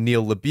by one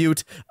Neil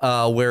LaBute,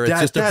 where it's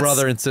just a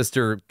brother and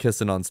sister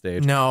kissing on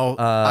stage. No,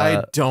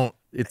 I don't.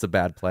 It's a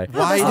bad play.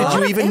 Why did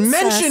you even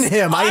incest. mention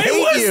him? I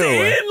hate you.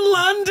 in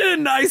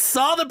London. I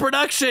saw the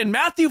production.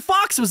 Matthew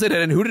Fox was in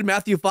it. And who did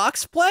Matthew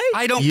Fox play?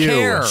 I don't You.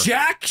 care.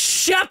 Jack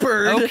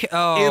Shepard Okay.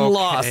 Oh, in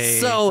Lost. okay.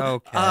 So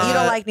Okay. You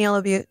don't like Neil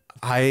LaBute?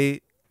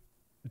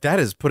 That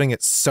is putting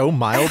it so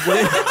mildly.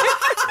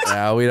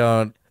 yeah, we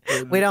don't.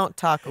 We don't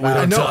talk about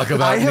don't it. talk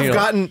about I have Neil.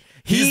 gotten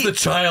He's the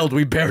child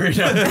we buried.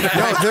 No,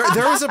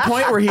 there was a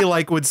point where he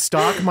like would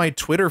stalk my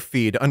Twitter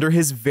feed under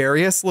his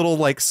various little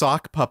like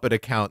sock puppet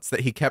accounts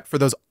that he kept for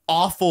those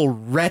awful,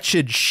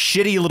 wretched,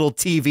 shitty little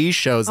TV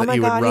shows that he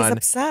would run. He's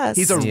obsessed.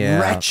 He's a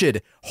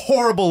wretched,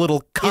 horrible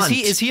little cunt.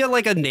 Is he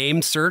like a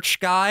name search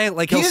guy?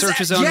 Like he'll search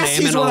his own name? Yes,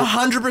 he's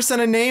 100%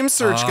 a name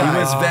search guy. He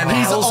was Van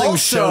Helsing's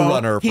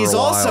showrunner for He's a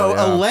while, also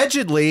yeah.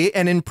 allegedly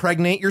an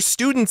impregnate your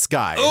students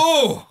guy.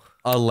 Oh!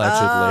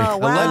 Allegedly. Wow.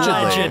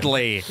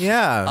 Allegedly.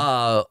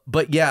 Yeah.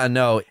 But yeah,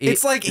 no.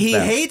 It's like he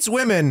hates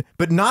women,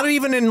 but not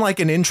even in like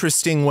an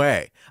interesting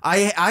way.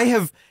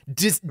 I've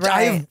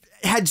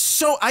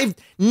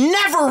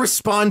never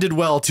responded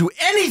well to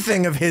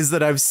anything of his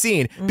that I've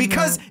seen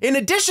because in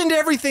addition to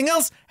everything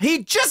else,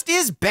 he just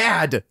is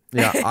bad.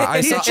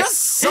 Yeah, he just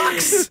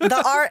sucks.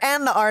 The art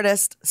and the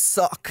artist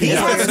suck. He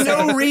has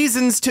no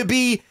reasons to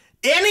be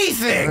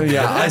anything.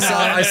 Yeah, I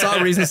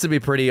saw Reasons to Be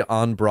Pretty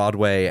on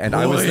Broadway, and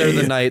I was there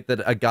the night that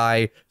a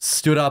guy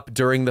stood up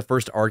during the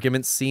first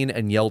argument scene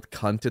and yelled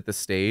cunt at the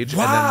stage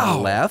and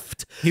then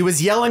left. He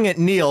was yelling at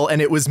Neil,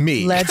 and it was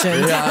me.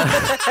 Legend.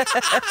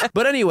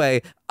 But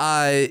anyway,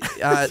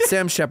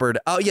 Sam Shepard.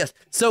 Oh, yes.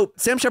 So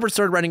Sam Shepard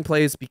started writing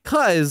plays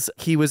because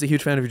he was a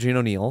huge fan of Eugene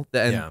O'Neill.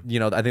 And, you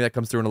know, I think that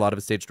comes through in a lot of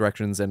his stage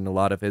directions and a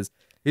lot of his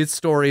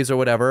stories or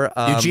whatever.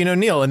 Eugene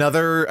O'Neill,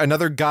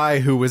 another guy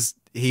who was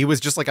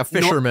just like a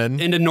fisherman.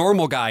 And a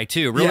normal guy,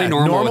 too. Really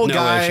normal with no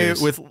guy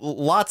issues. with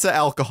lots of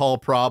alcohol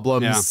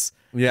problems.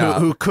 Yeah.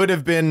 Who could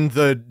have been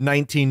the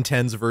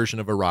 1910s version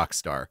of a rock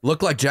star.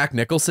 Looked like Jack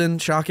Nicholson,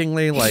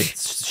 shockingly. Like,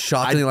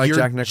 shockingly like You're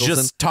Jack Nicholson.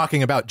 just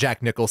talking about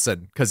Jack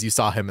Nicholson because you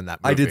saw him in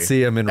that movie. I did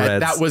see him in Reds.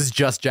 That was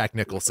just Jack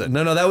Nicholson.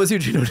 No, that was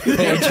Eugene O'Neill.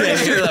 I'm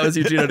pretty sure that was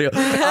Eugene O'Neill.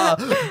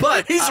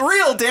 But He's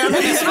real, damn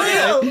it. He's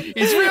real.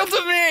 He's real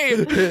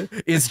to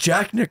me. is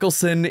Jack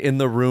Nicholson in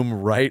the room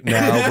right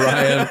now,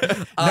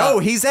 Brian? No,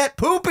 he's at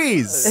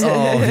Poopies.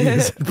 Oh,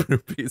 he's at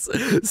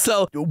Poopies.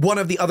 So one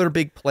of the other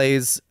big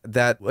plays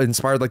that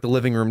inspired like the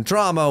living room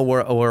drama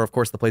were of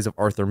course the plays of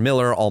Arthur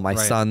Miller, All My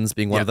Sons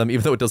being one of them,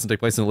 even though it doesn't take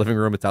place in the living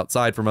room, it's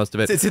outside for most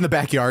of it. It's in the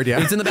backyard, yeah.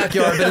 It's in the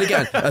backyard, but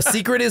again, a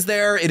secret is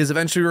there. It is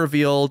eventually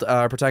revealed.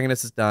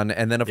 Protagonist is done.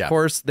 And then, of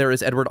course, there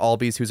is Edward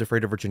Albee's Who's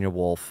Afraid of Virginia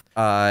Woolf.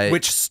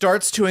 Which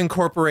starts to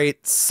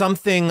incorporate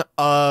something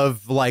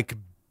of like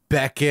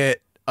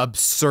Beckett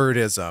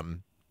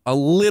absurdism. A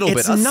little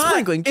bit.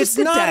 Sprinkling, it's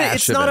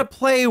not a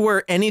play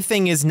where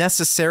anything is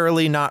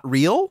necessarily not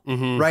real,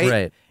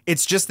 right?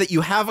 It's just that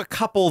you have a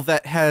couple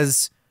that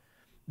has...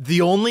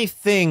 The only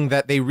thing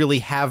that they really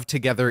have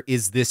together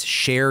is this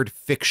shared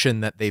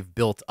fiction that they've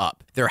built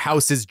up. Their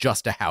house is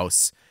just a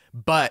house,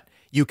 but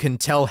you can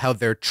tell how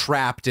they're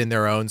trapped in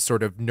their own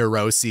sort of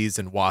neuroses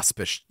and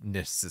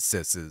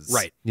waspishnesses.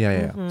 Right.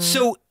 Yeah.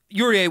 So,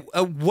 Yurié,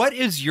 what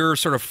is your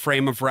sort of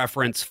frame of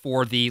reference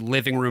for the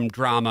living room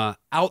drama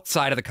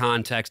outside of the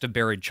context of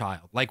Buried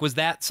Child? Like, was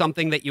that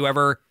something that you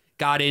ever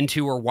got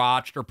into or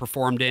watched or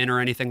performed in or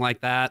anything like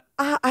that?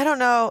 I don't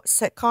know,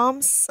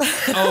 sitcoms.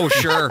 Oh,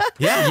 sure.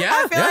 Yeah.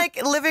 I feel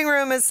like living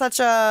room is such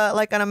a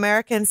like an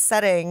American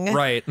setting,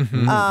 Right.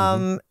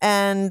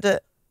 and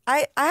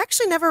I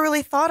actually never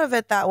really thought of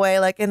it that way,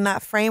 like in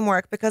that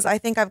framework, because I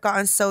think I've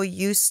gotten so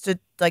used to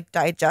like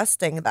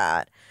digesting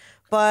that.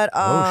 But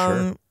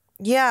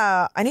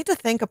yeah, I need to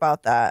think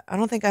about that. I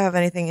don't think I have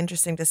anything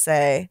interesting to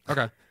say.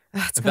 Okay.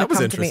 That was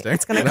interesting.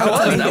 It's gonna come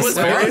to me. That was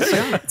very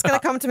It's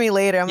gonna come to me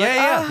later. I'm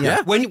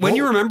like, When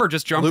you remember,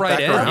 just jump right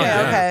in.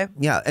 Okay.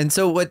 Yeah, and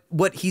so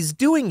what he's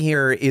doing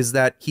here is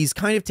that he's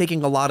kind of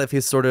taking a lot of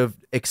his sort of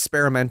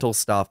experimental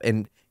stuff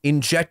and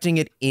injecting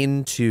it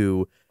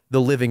into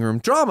the living room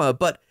drama.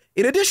 But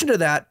in addition to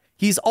that,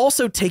 he's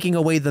also taking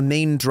away the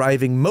main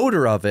driving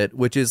motor of it,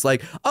 which is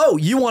like, oh,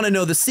 you want to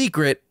know the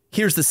secret?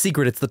 Here's the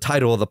secret. It's the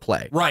title of the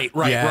play. Right.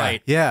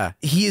 Yeah.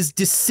 He is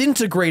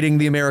disintegrating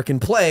the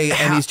American play,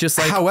 and he's just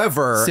like,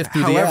 however, sift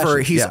through the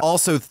ashes. he's Yeah.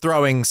 also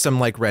throwing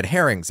some like red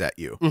herrings at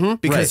you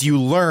because you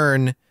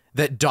learn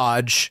that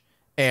Dodge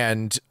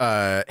and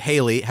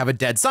Haley have a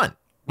dead son.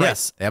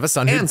 Yes. They have a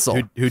son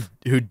Ansel.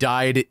 who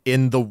died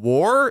in the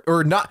war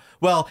or not.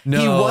 Well, he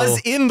No.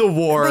 was in the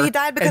war. But he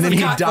died because and then of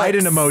he Catholics. died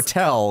in a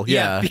motel.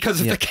 Yeah,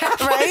 because of the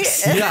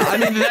Catholics. Right? Yeah, I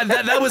mean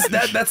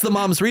that's the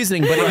mom's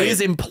reasoning, but it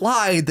is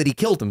implied that he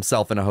killed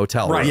himself in a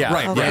hotel room. Right, Yeah.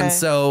 right, Okay. right. And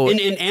so And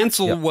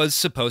Ansel was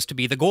supposed to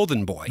be the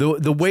golden boy.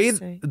 the way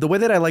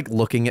that I like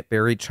looking at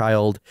Buried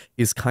Child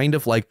is kind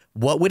of like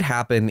what would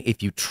happen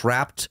if you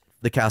trapped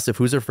the cast of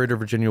Who's Afraid of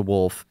Virginia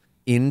Woolf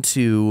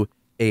into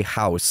a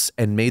house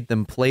and made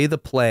them play the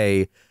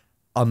play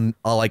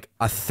like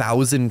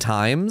 1,000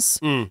 times,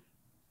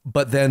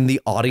 but then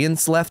the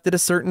audience left at a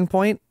certain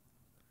point,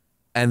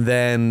 and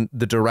then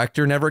the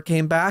director never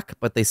came back,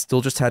 but they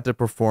still just had to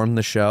perform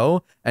the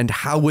show. And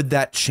how would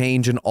that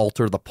change and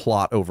alter the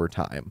plot over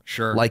time?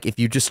 Sure. Like if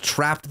you just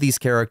trapped these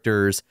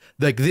characters,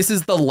 like this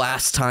is the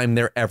last time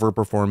they're ever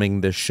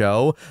performing this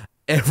show.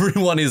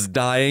 everyone is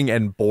dying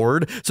and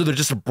bored, so they're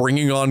just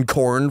bringing on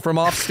corn from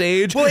off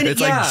stage. Well, it's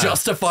like,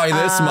 justify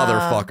this,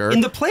 motherfucker.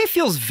 And the play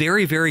feels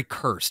very, very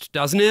cursed,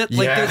 doesn't it?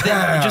 Like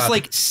they're just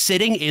like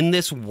sitting in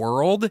this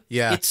world.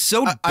 Yeah, it's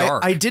so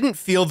dark. I didn't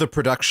feel the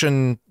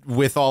production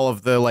with all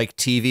of the like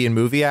TV and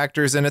movie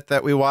actors in it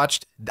that we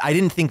watched. I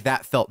didn't think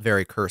that felt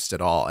very cursed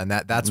at all, and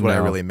that's what I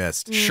really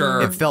missed.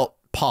 Sure, it felt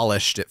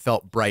polished, it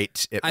felt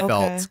bright, it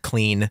felt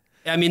clean.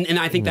 I mean, and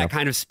I think that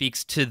kind of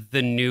speaks to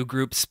the new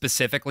group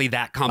specifically,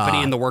 that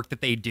company and the work that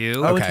they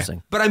do. Oh,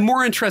 interesting. But I'm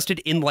more interested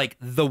in like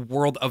the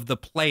world of the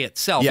play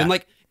itself. And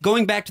like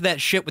going back to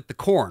that shit with the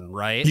corn,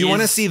 right? You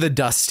want to see the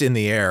dust in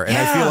the air. And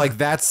I feel like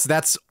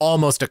that's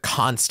almost a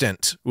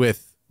constant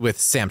with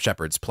Sam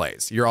Shepard's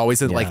plays. You're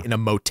always in like in a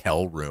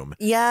motel room.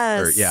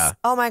 Yes.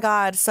 Oh my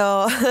God.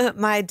 So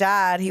my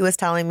dad, he was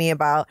telling me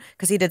about,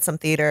 because he did some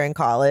theater in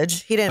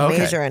college. He didn't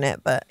major in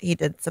it, but he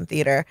did some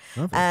theater.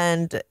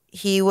 And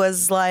he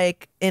was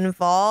like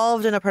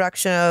involved in a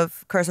production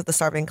of Curse of the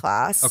Starving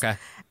Class. Okay.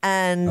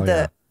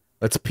 And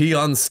let's pee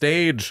on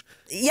stage.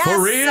 Yes,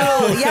 for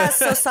real.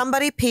 So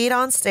somebody peed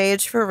on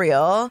stage for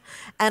real,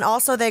 and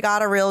also they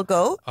got a real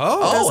goat.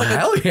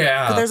 Hell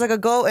yeah! There's like a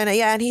goat in it,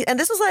 and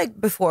this was like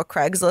before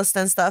Craigslist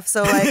and stuff.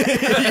 So like,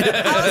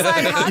 I was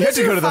like, how you had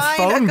to go to the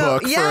phone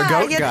book for a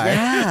goat guy.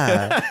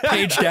 Yeah.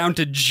 Page down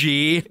to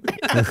G.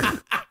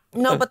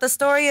 No, but the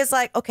story is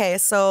like, okay,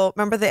 so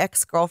remember the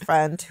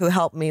ex-girlfriend who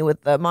helped me with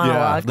the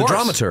monologue? The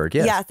dramaturg,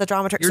 yes. Yeah, the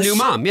dramaturg. Your new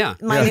mom,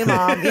 My new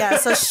mom, yeah.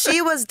 So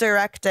she was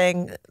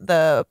directing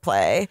the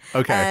play.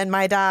 Okay. And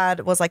my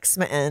dad was like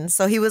smitten.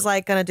 So he was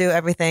like going to do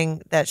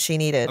everything that she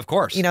needed. Of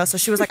course. You know, so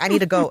she was like, I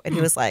need a goat. And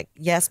he was like,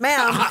 yes,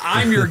 ma'am.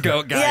 I'm your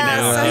goat guy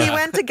now. So he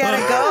went to get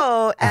a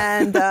goat,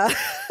 and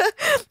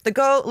the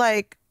goat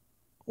like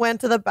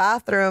went to the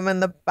bathroom,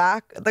 and the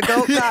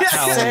goat got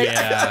sick.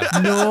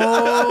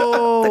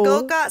 No. The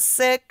goat got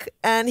sick,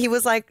 and he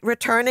was like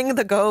returning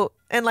the goat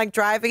and like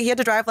driving. He had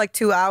to drive like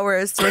 2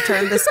 hours to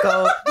return this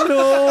goat.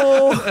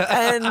 No.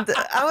 And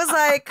I was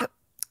like,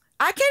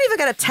 I can't even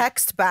get a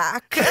text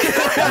back.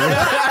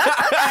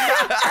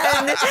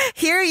 And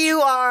here you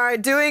are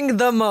doing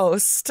the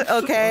most,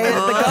 okay?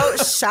 The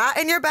goat shot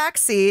in your back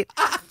seat.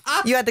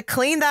 You had to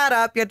clean that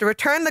up. You had to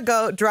return the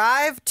goat,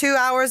 drive 2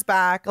 hours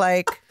back,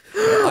 like...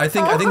 I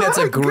think that's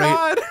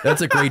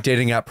a great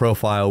dating app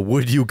profile.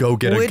 Would you go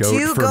get a goat for me?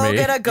 Would you go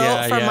get a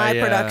goat for my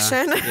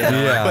production?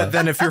 Yeah. But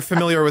then if you're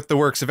familiar with the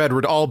works of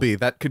Edward Albee,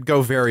 that could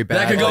go very bad.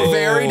 That could go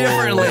very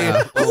differently.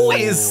 Who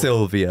is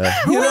Sylvia?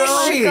 Who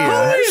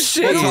is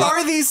she? Who Who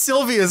are these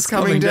Sylvias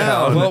coming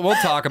down? We'll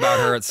talk about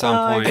her at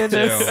some point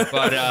too.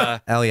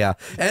 But hell yeah.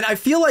 And I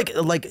feel like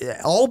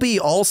Albee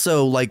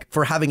also, like,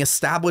 for having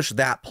established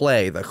that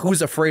play, the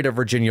Who's Afraid of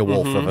Virginia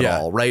Woolf of it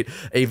all, right?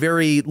 A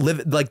very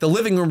like the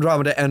living room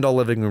drama to end all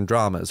living room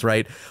dramas,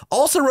 right?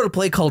 Also wrote a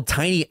play called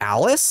Tiny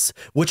Alice,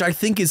 which I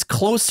think is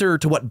closer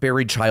to what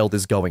Buried Child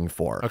is going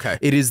for. Okay.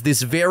 It is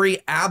this very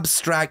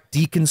abstract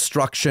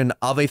deconstruction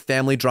of a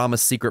family drama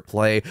secret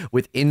play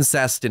with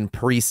incest and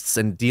priests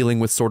and dealing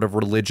with sort of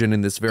religion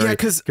in this very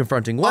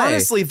confronting way.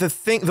 Honestly,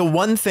 the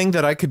one thing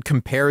that I could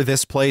compare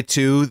this play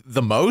to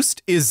the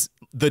most is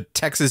the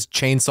Texas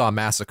Chainsaw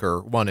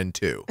Massacre 1 and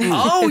 2.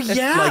 Oh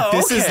yeah, like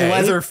this is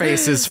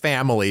Leatherface's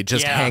family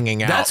just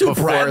hanging out. That's who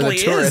before Bradley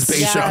the tourists,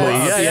 is, basically.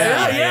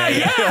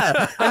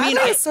 Yeah. I mean,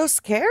 it's so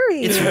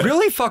scary. it's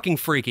really fucking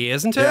freaky,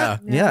 isn't it?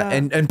 Yeah.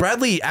 And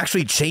Bradley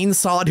actually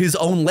chainsawed his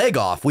own leg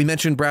off. We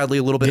mentioned Bradley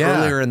a little bit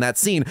earlier in that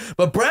scene,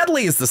 but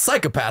Bradley is the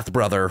psychopath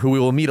brother who we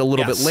will meet a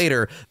little bit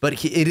later.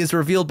 But it is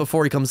revealed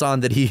before he comes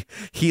on that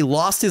he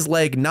lost his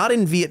leg not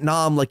in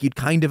Vietnam like you'd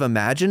kind of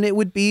imagine it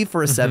would be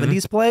for a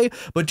 70s play,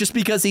 but just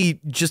because he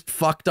just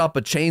fucked up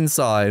a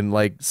chainsaw and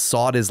like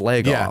sawed his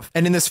leg off.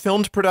 And in this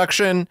filmed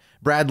production,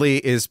 Bradley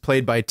is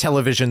played by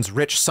television's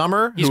Rich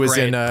Sommer, who is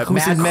in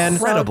Mad Men,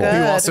 who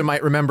you also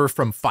might remember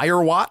from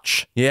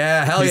Firewatch.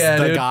 Yeah, hell He's yeah,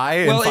 the dude. guy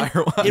in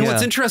Firewatch. And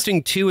what's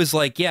interesting too is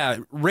like,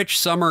 Rich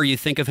Sommer, you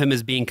think of him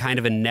as being kind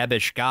of a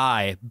nebbish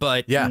guy,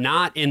 but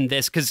not in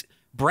this, because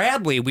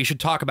Bradley, we should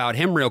talk about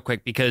him real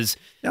quick, because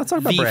let's talk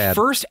about the Brad.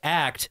 first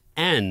act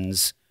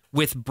ends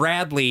with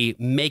Bradley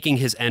making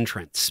his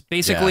entrance.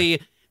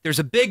 Basically, there's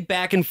a big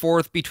back and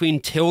forth between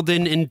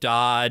Tilden and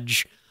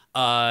Dodge.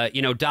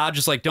 Dodge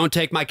is like, don't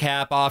take my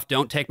cap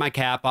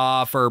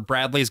off, or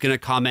Bradley's going to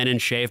come in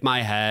and shave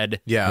my head.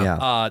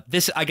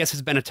 This, I guess,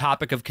 has been a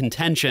topic of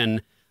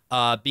contention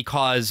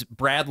because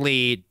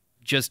Bradley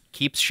just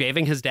keeps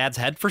shaving his dad's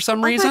head for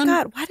some reason. Oh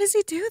my God, why does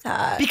he do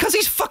that? Because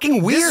he's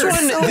fucking weird.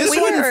 This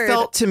one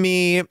felt to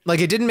me like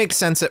it didn't make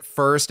sense at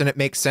first, and it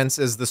makes sense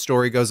as the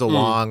story goes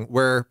along,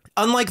 where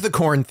unlike the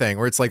corn thing,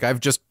 where it's like, I've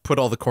just put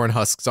all the corn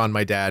husks on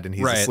my dad and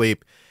he's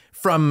asleep,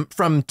 from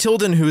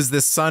Tilden, who's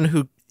this son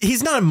who,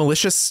 he's not a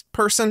malicious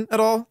person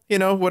at all,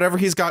 whatever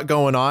he's got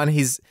going on,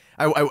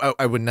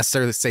 I wouldn't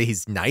necessarily say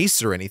he's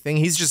nice or anything,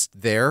 he's just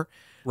there.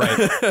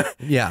 Right.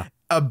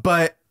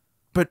 But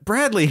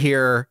Bradley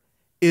here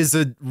is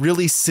a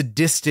really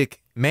sadistic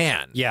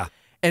man. Yeah.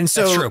 And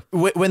so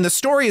when the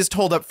story is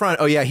told up front,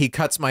 he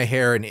cuts my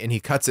hair and he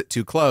cuts it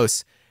too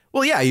close.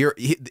 Well, yeah, here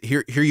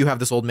you have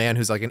this old man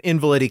who's like an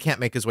invalid. He can't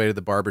make his way to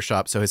the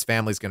barbershop, so his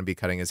family's going to be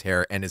cutting his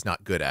hair and is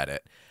not good at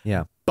it.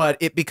 Yeah. But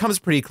it becomes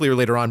pretty clear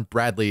later on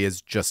Bradley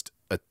is just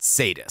a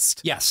sadist.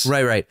 Yes.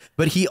 Right.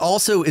 But he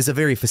also is a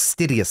very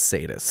fastidious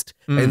sadist.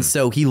 And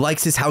so he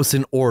likes his house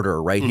in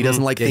order, right? He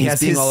doesn't like things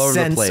being all over the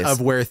place. He has his sense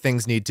of where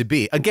things need to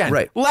be. Again,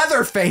 Right.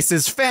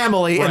 Leatherface's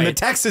family in the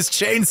Texas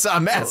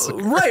Chainsaw Massacre.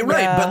 Right.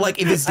 Yeah, But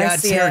like if his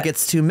dad's hair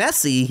gets too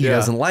messy, he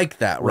doesn't like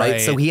that, right?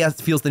 So he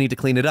feels the need to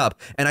clean it up.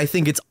 And I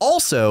think it's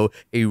also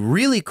a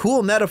really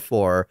cool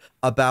metaphor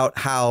about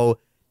how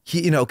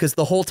he, because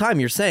the whole time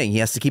you're saying he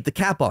has to keep the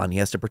cap on, he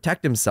has to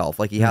protect himself,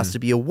 like he has to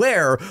be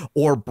aware,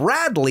 or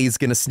Bradley's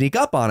going to sneak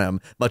up on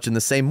him, much in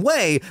the same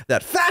way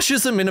that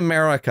fascism in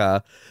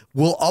America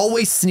will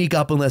always sneak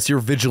up unless you're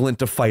vigilant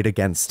to fight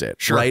against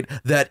it, right?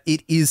 That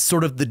it is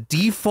sort of the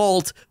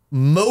default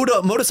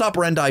modus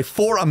operandi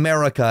for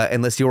America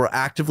unless you are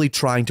actively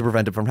trying to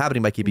prevent it from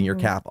happening by keeping your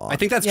cap on. I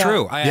think that's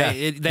true.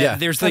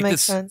 There's like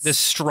this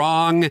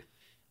strong,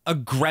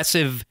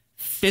 aggressive,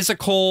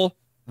 physical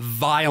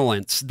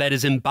violence that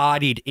is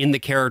embodied in the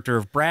character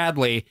of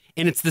Bradley,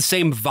 and it's the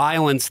same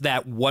violence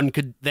that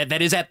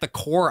that is at the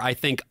core, I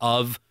think,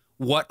 of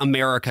what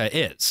America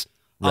is.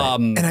 Right.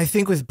 And I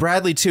think with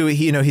Bradley too,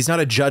 he's not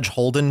a Judge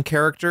Holden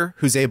character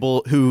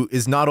who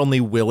is not only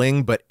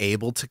willing but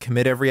able to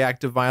commit every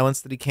act of violence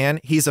that he can.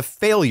 He's a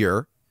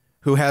failure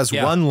who has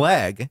one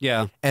leg,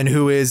 and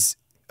who is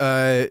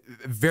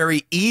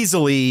very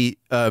easily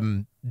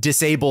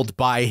disabled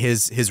by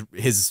his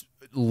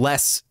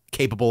less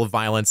capable of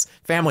violence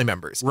family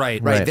members.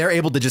 Right. They're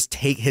able to just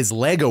take his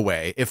leg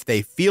away if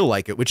they feel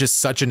like it, which is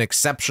such an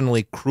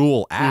exceptionally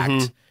cruel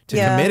act to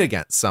commit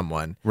against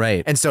someone.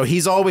 Right. And so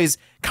he's always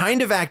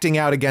kind of acting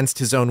out against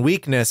his own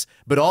weakness,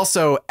 but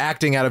also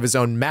acting out of his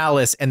own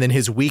malice, and then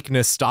his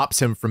weakness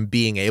stops him from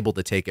being able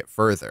to take it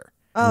further.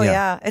 Oh,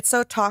 yeah. It's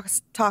so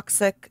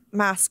toxic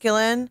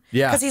masculine.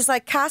 Yeah. Because he's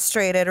like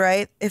castrated,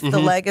 right? If the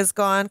leg is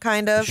gone,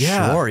 kind of.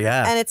 Yeah. Sure,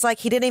 yeah. And it's like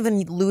he didn't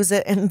even lose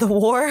it in the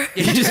war.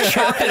 He just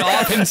chopped it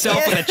off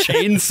himself with a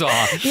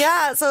chainsaw.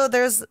 Yeah. So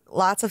there's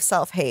lots of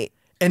self-hate.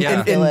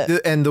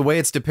 And the way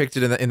it's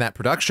depicted in that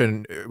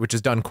production, which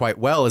is done quite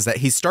well, is that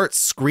he starts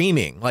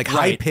screaming like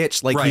high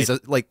pitched, like he's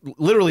like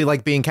literally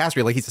like being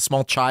castrated, like he's a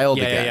small child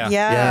again.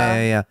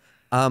 Yeah.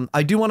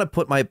 I do want to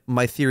put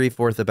my theory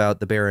forth about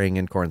the burying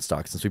in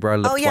cornstalk, since we brought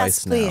it up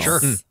twice now.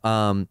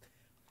 Sure.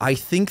 I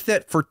think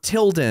that for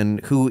Tilden,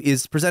 who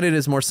is presented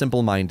as more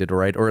simple-minded,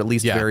 right, or at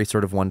least very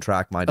sort of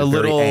one-track-minded,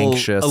 very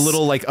anxious, a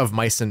little like Of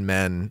Mice and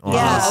Men.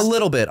 A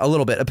little bit,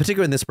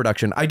 particularly in this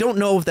production. I don't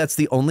know if that's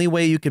the only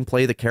way you can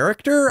play the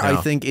character. No. I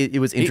think it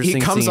was interesting.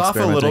 He comes off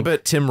a little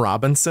bit Tim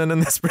Robinson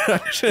in this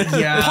production.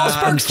 Yeah, Paul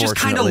Sparks just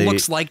kind of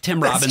looks like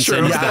Tim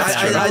Robinson. Yeah,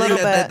 I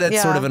think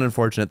that's sort of an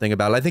unfortunate thing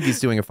about it. I think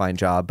he's doing a fine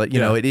job, but you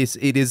know, it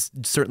is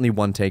certainly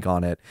one take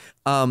on it.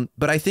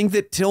 But I think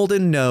that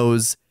Tilden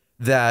knows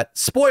that,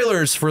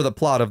 spoilers for the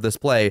plot of this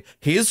play,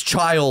 his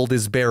child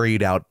is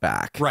buried out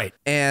back. Right.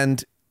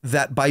 And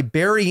that by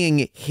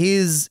burying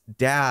his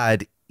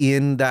dad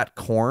in that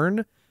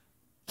corn,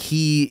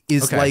 he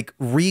is like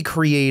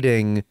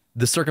recreating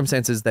the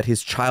circumstances that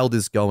his child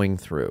is going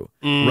through,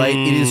 right?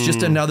 It is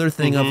just another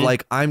thing of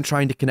like, I'm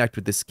trying to connect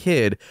with this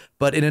kid.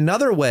 But in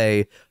another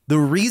way, the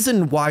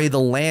reason why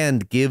the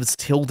land gives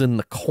Tilden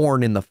the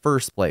corn in the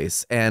first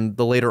place, and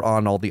the later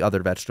on all the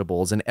other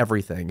vegetables and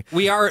everything.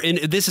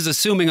 This is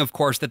assuming, of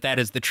course, that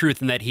is the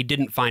truth and that he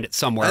didn't find it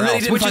somewhere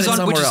else, which is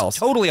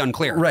totally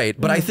unclear. Right.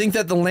 But I think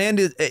that the land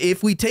is,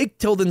 if we take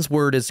Tilden's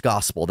word as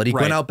gospel, that he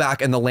went out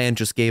back and the land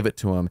just gave it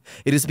to him,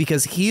 it is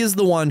because he is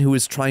the one who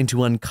is trying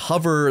to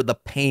uncover the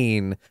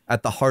pain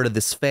at the heart of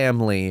this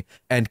family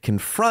and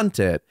confront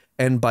it.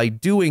 And by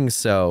doing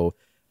so,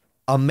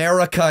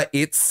 America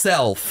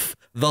itself,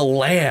 the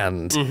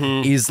land,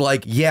 is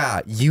like,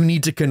 yeah, you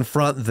need to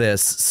confront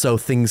this so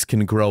things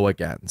can grow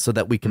again, so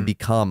that we can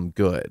become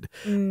good.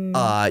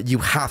 You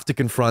have to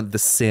confront the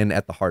sin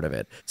at the heart of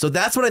it. So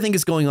that's what I think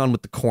is going on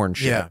with the corn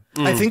shit. Yeah.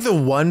 I think the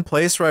one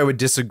place where I would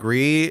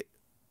disagree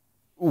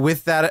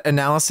with that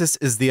analysis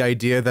is the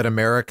idea that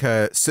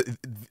America,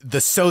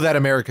 so that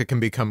America can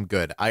become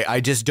good.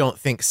 I just don't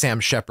think Sam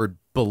Shepard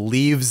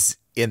believes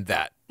in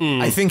that.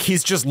 I think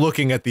he's just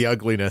looking at the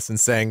ugliness and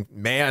saying,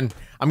 man,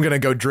 I'm going to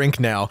go drink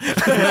now.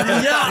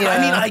 I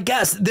mean, I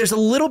guess there's a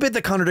little bit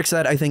that contradicts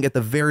that, I think, at the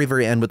very,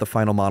 very end with the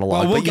final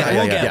monologue. Well, we'll get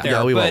there.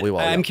 Yeah, we will.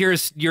 I'm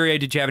curious, Yurié,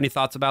 did you have any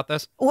thoughts about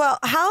this? Well,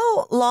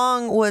 how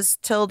long was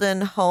Tilden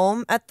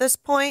home at this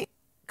point?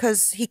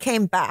 Because he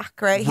came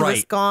back, right? He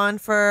was gone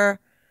for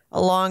a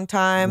long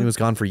time. He was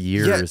gone for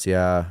years,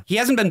 yeah. He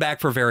hasn't been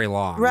back for very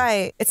long.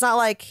 Right. It's not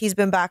like he's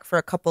been back for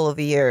a couple of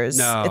years.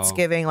 No. It's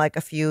giving like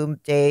a few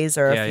days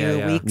or a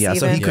few weeks Yeah, even.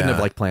 so he couldn't have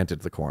like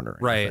planted the corn or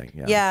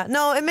anything. Yeah.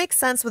 No, it makes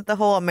sense with the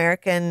whole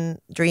American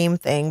dream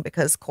thing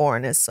because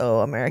corn is so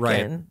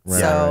American.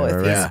 So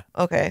if he's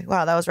okay,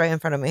 wow, that was right in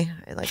front of me.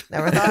 I like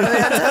never thought of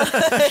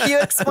it until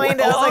you explained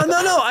it.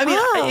 No. I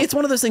mean, it's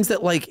one of those things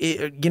that like,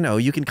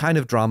 you can kind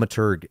of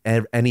dramaturg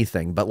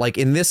anything, but like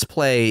in this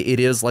play, it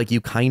is like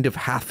you kind of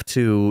have have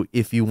to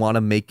if you want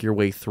to make your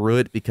way through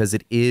it, because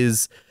it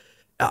is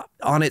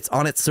on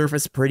its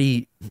surface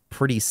pretty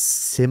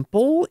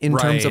simple in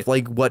terms of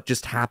like what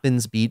just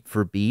happens beat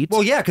for beat.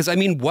 Well, yeah, because I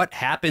mean, what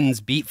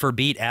happens beat for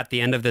beat at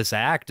the end of this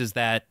act is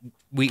that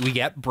we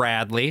get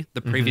Bradley,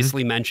 the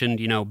previously mentioned,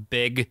 you know,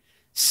 big,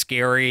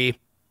 scary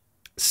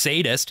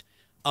sadist.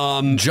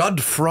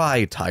 Judd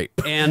Fry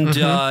type.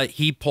 And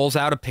he pulls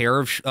out a pair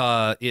of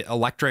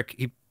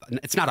electric...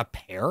 It's not a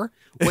pair.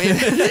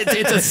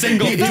 It's a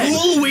single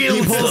dual wheel.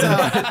 He pulls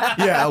out,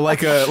 yeah,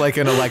 like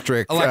an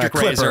electric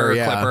razor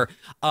clipper.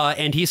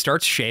 And he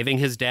starts shaving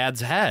his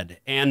dad's head,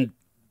 and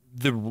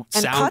the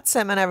sound cuts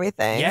him and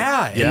everything.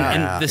 Yeah,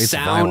 and the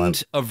sound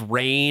violent. of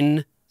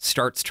rain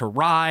starts to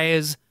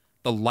rise.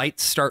 The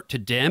lights start to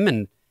dim,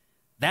 and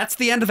that's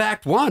the end of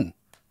Act 1.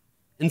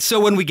 And so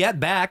when we get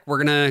back, we're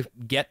gonna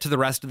get to the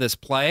rest of this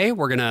play.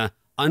 We're gonna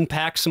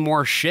unpack some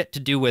more shit to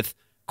do with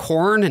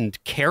corn and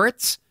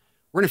carrots.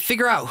 We're going to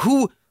figure out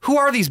who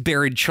are these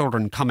buried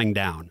children coming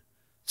down.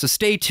 So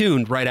stay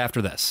tuned right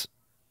after this.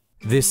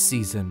 This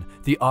season,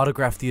 the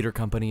Autograph Theater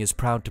Company is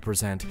proud to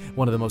present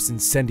one of the most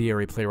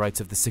incendiary playwrights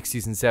of the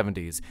 60s and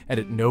 70s, and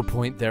at no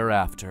point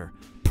thereafter,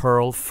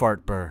 Pearl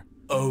Fartbor.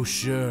 Oh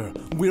sure,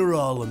 we're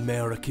all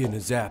American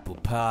as apple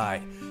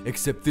pie.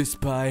 Except this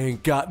pie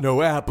ain't got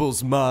no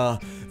apples, ma.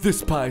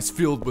 This pie's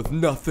filled with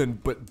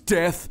nothing but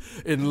death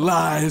and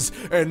lies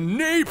and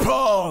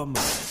napalm!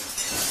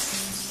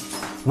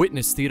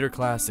 Witness theater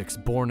classics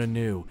born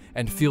anew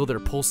and feel their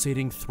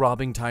pulsating,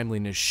 throbbing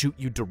timeliness shoot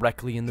you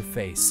directly in the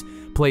face.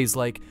 Plays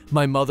like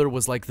My Mother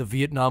Was Like the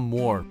Vietnam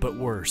War, but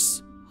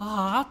worse.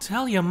 I'll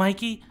tell you,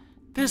 Mikey,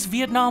 this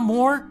Vietnam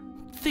War,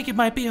 I think it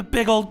might be a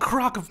big old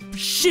crock of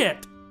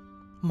shit.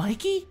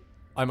 Mikey?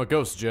 I'm a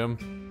ghost,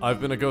 Jim.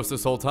 I've been a ghost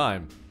this whole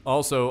time.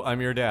 Also,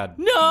 I'm your dad.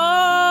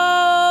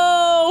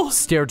 No!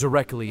 Stare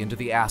directly into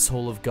the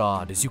asshole of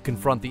God as you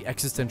confront the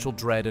existential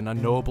dread and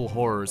unknowable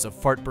horrors of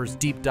Fartbor's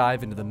deep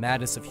dive into the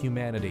madness of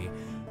humanity.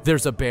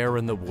 There's a bear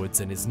in the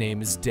woods and his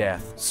name is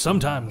Death.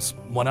 Sometimes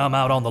when I'm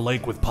out on the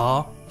lake with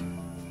Pa,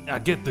 I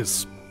get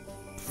this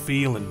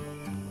feeling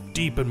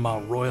deep in my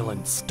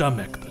roiling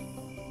stomach that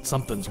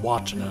something's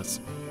watching us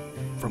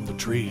from the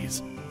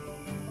trees,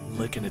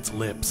 licking its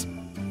lips,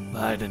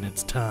 biding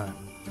its time,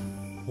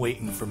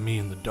 waiting for me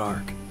in the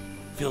dark.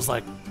 Feels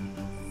like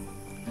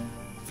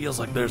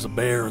there's a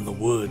bear in the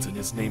woods and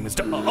his name is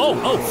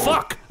oh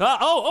fuck!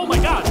 Oh my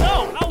god,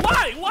 no!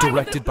 Why?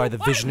 Directed by the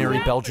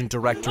visionary Belgian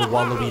director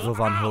Wally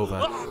van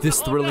Hove,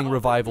 this thrilling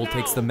revival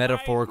takes the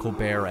metaphorical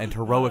bear and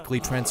heroically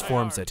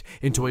transforms it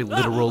into a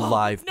literal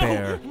live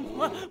bear.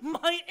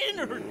 My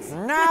innards!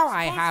 Now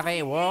I have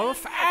a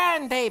wolf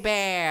and a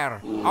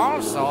bear.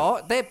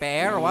 Also, the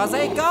bear was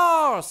a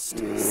ghost.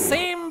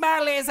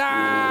 Symbolism!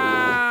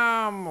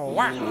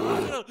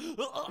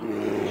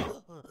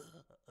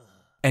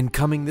 And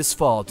coming this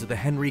fall to the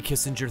Henry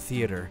Kissinger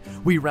Theater,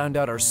 we round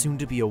out our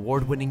soon-to-be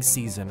award-winning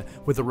season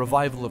with a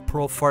revival of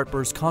Pearl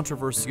Fartbor's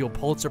controversial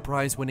Pulitzer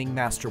Prize-winning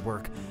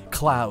masterwork,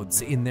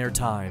 Clouds in Their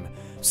Time,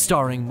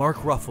 starring Mark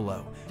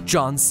Ruffalo,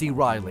 John C.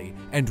 Reilly,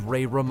 and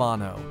Ray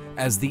Romano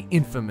as the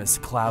infamous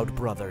Cloud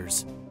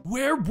Brothers.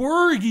 Where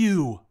were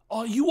you?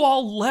 Oh, you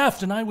all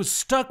left and I was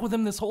stuck with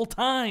him this whole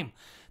time.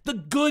 The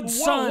good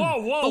son,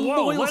 the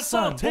loyal Let's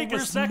son. all take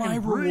Where's a second my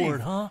breathe. reward,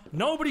 huh?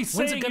 Nobody's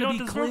saying When's it you gonna don't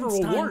be deserve a Clint's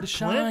time reward, to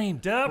shine?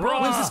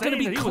 Deborah, When's this gonna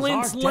be saying that he was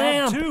Clint's our dad,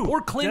 lamp too.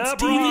 or Clint's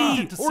Deborah,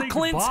 TV to or say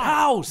Clint's goodbye.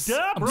 house?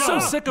 Deborah, I'm so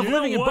sick of you know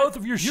living in what? both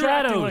of your You're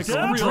acting shadows. like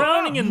I'm Deborah,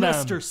 drowning in them.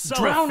 Mr.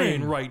 Cellophane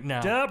Drowning right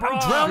now. I'm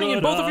drowning in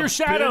both of your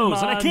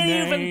shadows, and I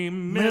can't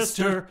even.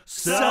 Mr.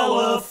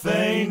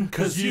 Cellophane,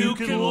 'cause you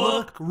can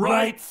look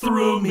right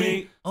through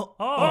me. Oh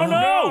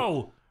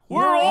no!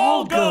 We're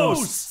all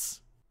ghosts.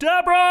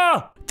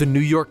 Deborah! The New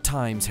York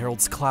Times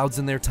heralds Clouds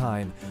in Their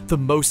Time, the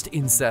most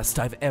incest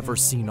I've ever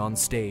seen on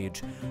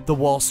stage. The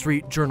Wall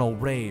Street Journal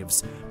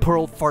raves.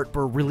 Pearl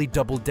Fartbor really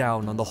doubled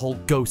down on the whole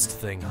ghost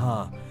thing,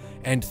 huh?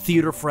 And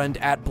Theater Friend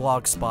at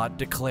Blogspot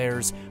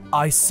declares,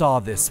 I saw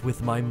this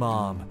with my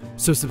mom.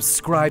 So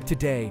subscribe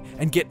today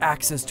and get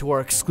access to our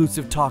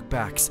exclusive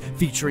talkbacks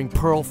featuring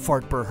Pearl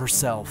Fartbor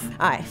herself.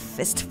 I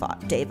fist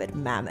fought David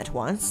Mamet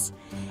once,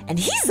 and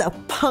he's a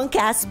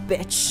punk-ass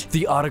bitch.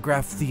 The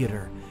Autograph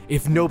Theater.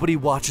 If nobody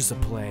watches a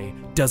play,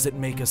 does it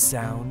make a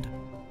sound?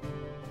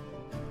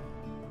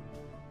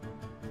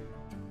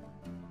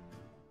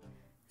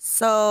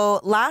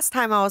 So last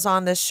time I was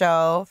on this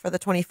show for the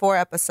 24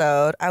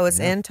 episode, I was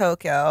in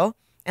Tokyo.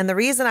 And the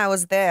reason I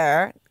was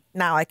there,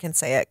 now I can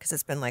say it because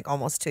it's been like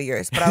almost 2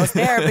 years, but I was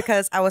there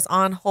because I was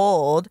on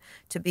hold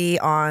to be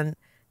on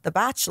The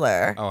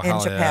Bachelor in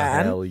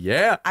Japan. Hell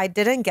yeah. I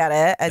didn't get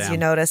it. As you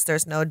notice,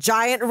 there's no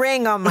giant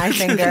ring on my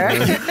finger.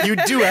 You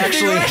do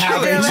actually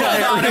have a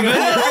giant ring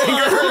on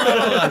your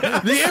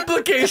finger. The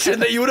implication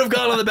that you would have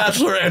gone on The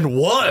Bachelor and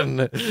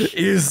won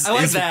is I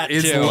like that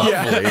is too.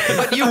 lovely.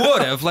 But you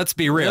would have, let's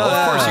be real.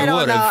 Of course I you don't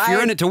would have. know.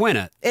 You're in it to win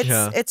it.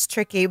 It's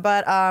tricky,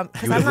 but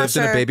because You would I'm have not lived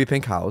sure. in a baby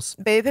pink house.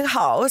 Baby pink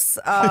house.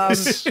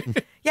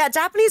 Yeah,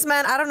 Japanese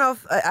men. I don't know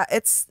if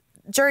it's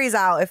jury's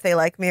out if they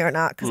like me or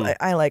not because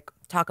I like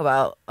talk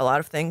about a lot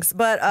of things,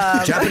 but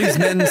Japanese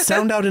men,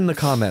 sound out in the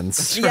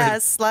comments.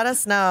 Yes, let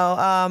us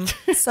know.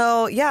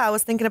 So yeah, I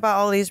was thinking about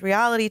all these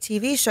reality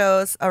TV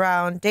shows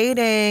around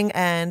dating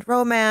and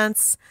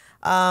romance.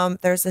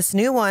 There's this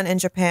new one in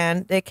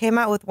Japan. They came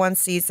out with one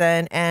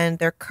season and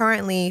they're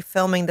currently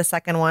filming the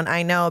second one.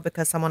 I know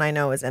because someone I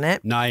know is in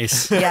it.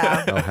 Nice.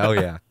 Yeah. Oh, hell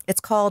yeah.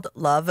 It's called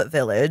Love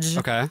Village.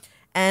 Okay.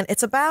 And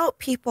it's about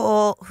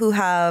people who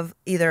have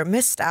either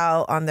missed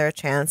out on their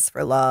chance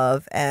for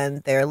love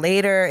and they're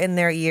later in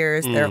their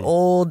years, they're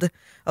old.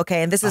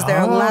 Okay, and this is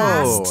their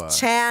last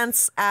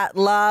chance at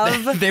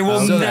love. They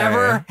will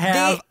never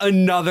have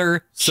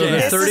another So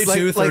they're chance.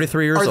 32,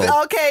 33 years old.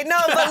 Okay, no,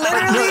 but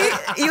literally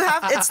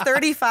it's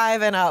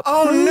 35 and up.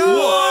 Oh no!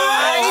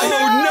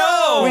 I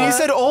know. When you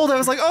said old, I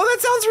was like, oh,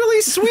 that sounds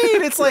really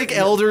sweet. It's like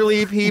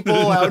elderly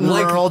people out in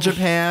rural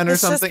Japan or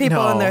It's just something.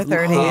 people in their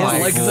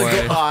 30s.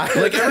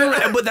 Like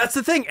everyone, but that's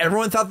the thing.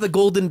 Everyone thought The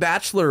Golden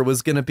Bachelor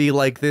was going to be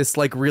like this,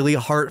 like really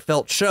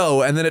heartfelt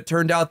show, and then it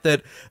turned out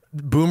that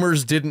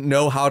boomers didn't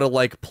know how to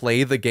like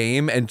play the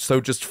game, and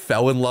so just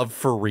fell in love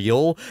for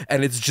real,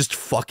 and it's just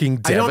fucking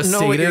devastating. I don't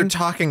know what you're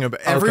talking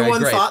about. Everyone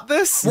great. thought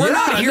this? We're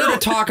not here to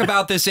talk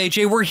about this,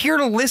 AJ. We're here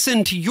to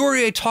listen to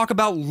Yurié talk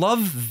about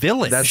Love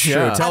Village. That's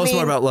true. Tell us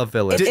more about Love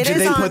Village. It Did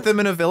they is put them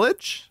in a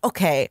village?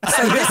 Okay,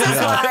 so this is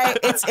why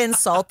it's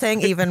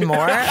insulting even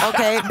more,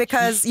 okay?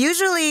 Because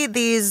usually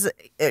these,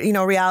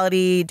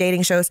 reality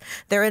dating shows,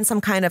 they're in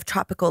some kind of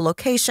tropical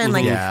location,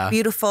 like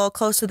beautiful,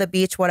 close to the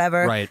beach,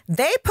 whatever. Right.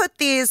 They put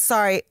these,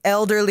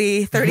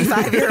 elderly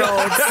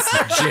 35-year-olds.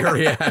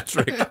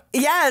 Geriatric.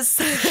 Yes.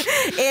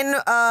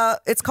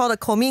 It's called a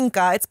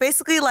kominka. It's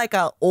basically like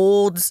a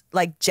old,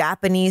 like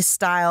Japanese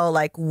style,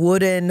 like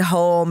wooden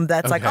home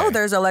that's like, oh,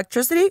 there's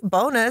electricity,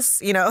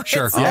 bonus,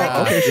 Sure. It's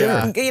like,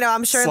 sure.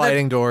 I'm sure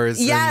Sliding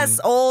doors. Yes,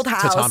 and old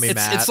house. tatami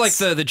mats. It's like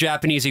the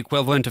Japanese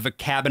equivalent of a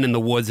cabin in the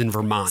woods in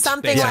Vermont.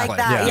 Something basically. like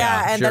that,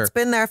 yeah. And sure. that's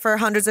been there for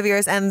hundreds of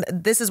years. And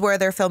this is where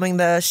they're filming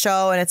the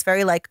show. And it's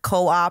very like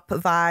co-op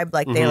vibe.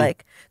 Like they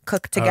like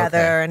cook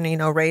together and,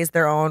 raise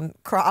their own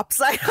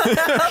crops. I don't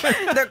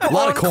know. Their A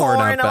lot of corn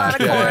out a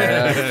lot of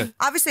back. corn.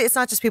 Obviously, it's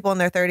not just people in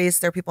their 30s.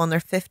 There are people in their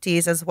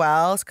 50s as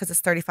well because it's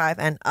 35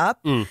 and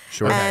up.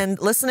 Sure. And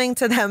listening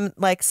to them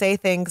like say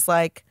things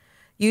like,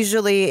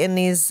 usually in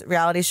these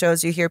reality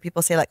shows, you hear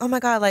people say like, oh my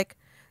God, like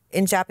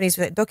in Japanese,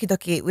 doki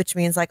doki, which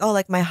means like, oh,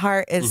 like my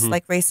heart is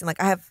like racing.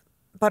 Like I have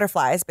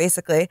butterflies,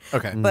 basically.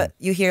 Okay. But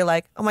you hear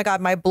like, oh my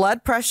God, my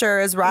blood pressure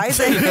is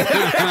rising.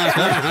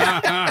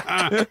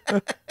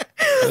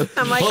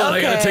 I'm like, okay.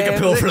 I gotta take a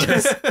pill for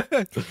this.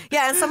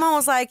 Yeah, and someone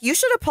was like, you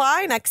should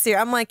apply next year.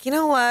 I'm like, you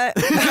know what?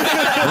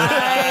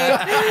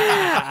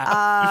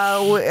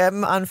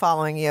 I'm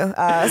unfollowing you.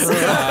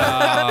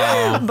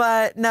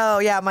 But no,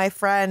 yeah, my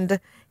friend,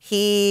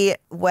 he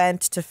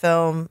went to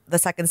film the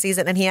second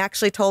season, and he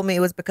actually told me it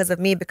was because of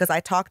me, because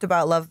I talked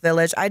about Love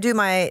Village. I do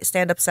my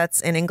stand-up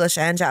sets in English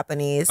and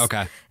Japanese.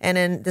 Okay.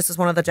 And this is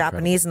one of the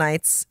Japanese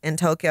nights in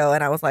Tokyo,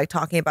 and I was like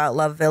talking about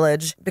Love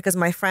Village because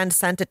my friend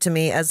sent it to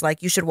me as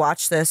like, you should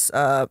watch this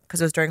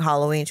because it was during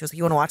Halloween. She was like,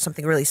 you want to watch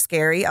something really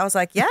scary? I was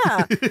like,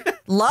 yeah,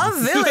 Love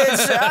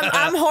Village.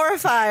 I'm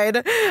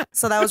horrified.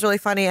 So that was really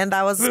funny, and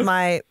that was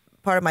my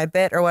part of my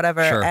bit or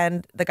whatever. Sure.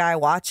 And the guy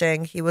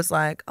watching, he was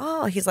like,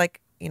 oh, he's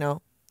like,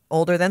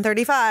 older than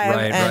 35,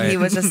 and he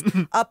was just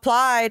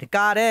applied,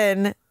 got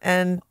in,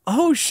 and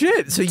oh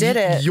shit! So did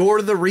it.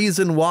 You're the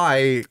reason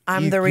why.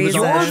 I'm the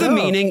reason. You're the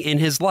meaning in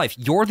his life.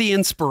 You're the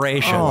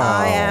inspiration.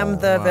 I am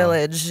the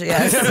village.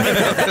 Yes.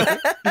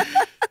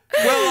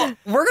 Well,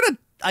 we're gonna.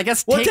 I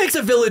guess What takes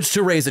a village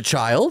to raise a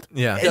child?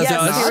 Yeah. It Yes,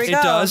 does. here we It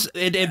go. does.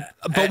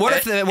 But what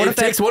if It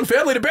takes one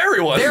family to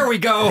bury one. There we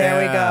go.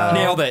 There we go.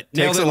 Nailed it.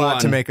 Nailed Takes it a lot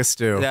one. to make a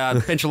stew. Yeah,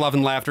 pinch of love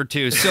and laughter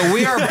too. So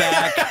we are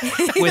back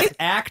with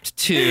Act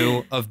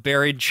 2 of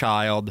Buried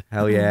Child.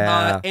 Hell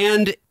yeah.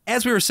 And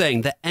as we were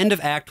saying, the end of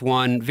Act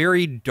 1,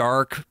 very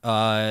dark,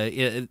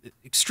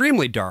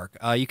 extremely dark.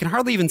 You can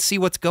hardly even see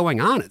what's going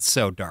on. It's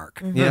so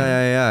dark.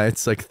 Yeah.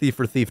 It's like Thief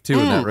for Thief 2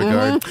 in that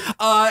regard.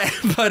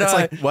 But It's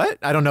like, what?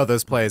 I don't know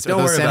those plays. Don't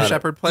Are those worry Sam about it.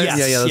 Shepard plays?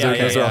 Yes.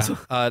 Those are also.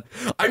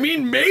 I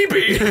mean,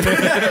 maybe. No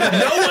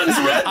one's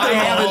read them I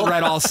haven't all.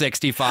 read all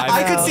 65.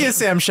 I could see a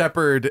Sam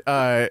Shepard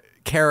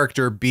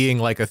character being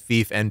like a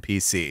thief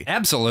NPC.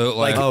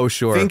 Absolutely. Like, Oh,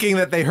 sure. Thinking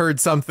that they heard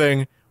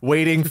something,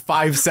 waiting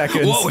 5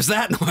 seconds. What was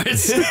that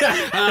noise?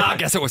 I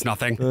guess it was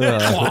nothing.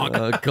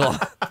 Clonk.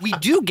 God. We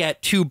do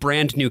get two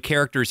brand new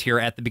characters here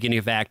at the beginning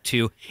of Act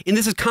 2, and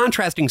this is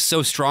contrasting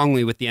so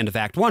strongly with the end of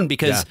Act 1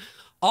 because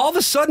all of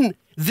a sudden,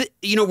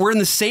 we're in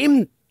the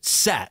same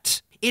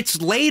set.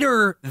 It's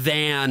later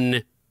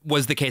than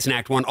was the case in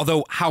Act 1,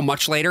 although how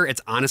much later,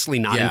 it's honestly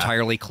not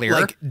entirely clear.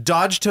 Like,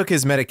 Dodge took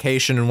his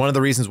medication, and one of the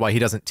reasons why he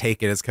doesn't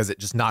take it is because it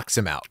just knocks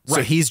him out. So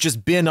Right. he's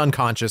just been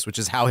unconscious, which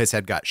is how his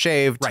head got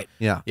shaved. Right.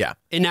 Yeah. Yeah.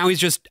 And now he's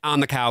just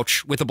on the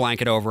couch with a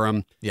blanket over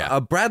him.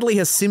 Yeah. Bradley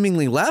has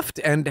seemingly left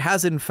and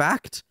has, in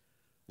fact,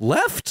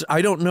 left.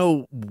 I don't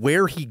know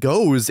where he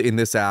goes in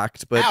this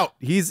act, but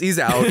he's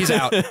out. He's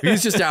out.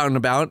 He's just out and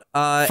about.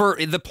 For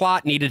the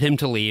plot needed him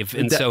to leave,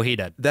 and so he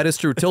did. That is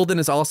true. Tilden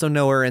is also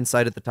nowhere in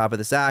sight at the top of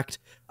this act.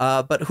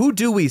 But who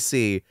do we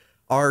see?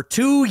 Our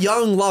two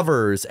young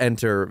lovers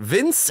enter,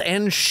 Vince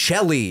and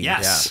Shelley.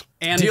 Yes. Yeah.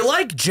 And do you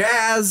like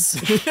jazz?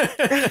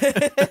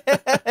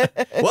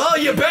 Well,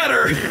 you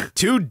better.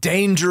 Two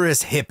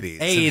dangerous hippies.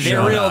 Hey,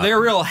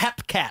 they're real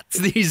hep cats,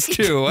 these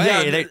two.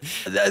 Hey,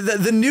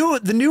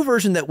 the new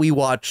version that we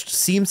watched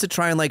seems to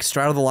try and like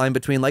straddle the line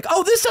between like,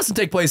 oh, this doesn't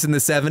take place in the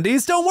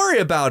 70s, don't worry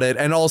about it,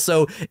 and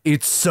also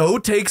it so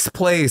takes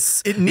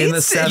place in the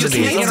 70s. You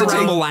can't get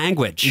around the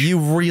language. You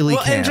really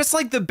can't. And just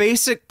like the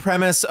basic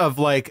premise of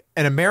like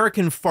an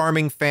American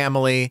farming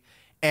family,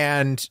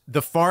 and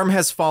the farm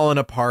has fallen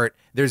apart.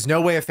 There's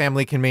no way a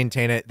family can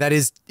maintain it. That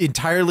is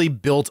entirely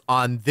built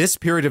on this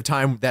period of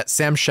time that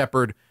Sam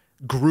Shepard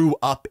grew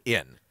up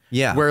in.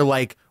 Yeah. Where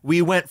like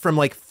we went from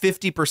like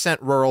 50%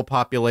 rural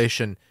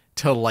population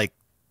to like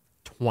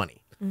 20%.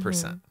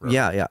 Rural.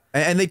 Yeah.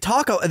 And they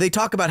talk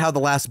about how the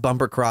last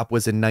bumper crop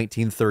was in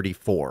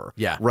 1934.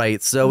 Yeah.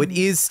 Right. So it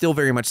is still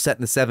very much set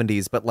in the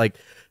 70s, but like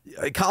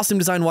costume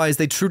design wise,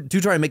 they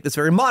do try and make this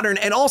very modern.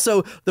 And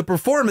also the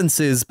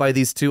performances by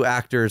these two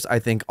actors, I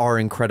think, are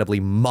incredibly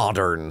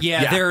modern.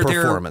 They're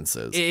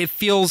performances. It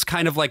feels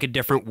kind of like a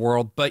different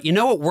world. But you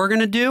know what we're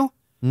going to do?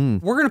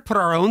 We're going to put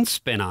our own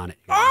spin on it.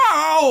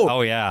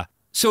 Oh, yeah.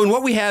 So in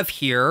what we have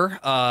here,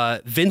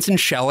 Vince and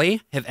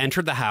Shelley have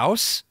entered the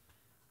house.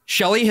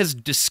 Shelley has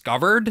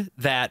discovered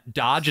that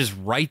Dodge is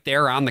right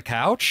there on the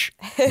couch.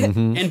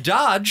 And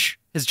Dodge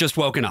has just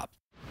woken up.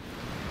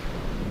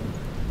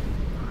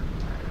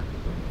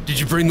 Did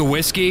you bring the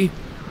whiskey?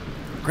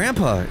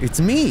 Grandpa, it's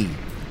me,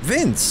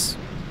 Vince.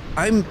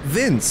 I'm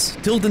Vince,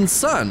 Tilden's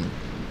son.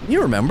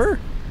 You remember?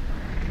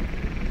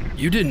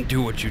 You didn't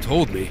do what you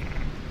told me.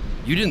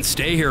 You didn't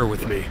stay here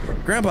with me.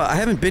 Grandpa, I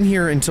haven't been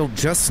here until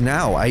just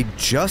now. I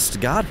just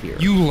got here.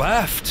 You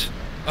left.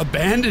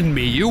 Abandoned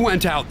me. You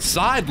went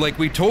outside like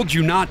we told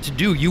you not to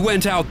do. You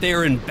went out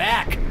there and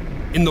back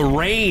in the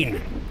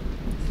rain.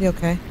 You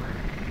okay?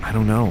 I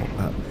don't know.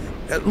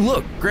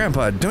 Look,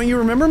 Grandpa, don't you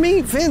remember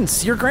me?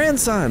 Vince, your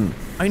grandson.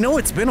 I know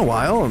it's been a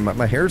while and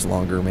my hair's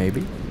longer,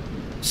 maybe.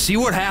 See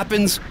what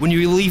happens when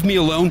you leave me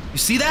alone? You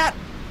see that?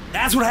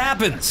 That's what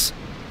happens.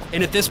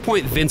 And at this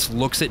point, Vince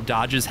looks at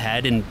Dodge's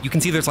head, and you can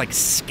see there's like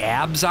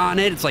scabs on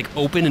it. It's like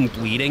open and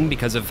bleeding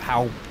because of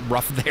how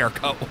rough the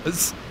haircut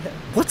was.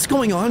 What's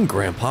going on,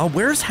 Grandpa?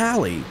 Where's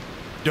Hallie?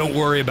 Don't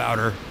worry about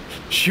her.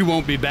 She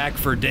won't be back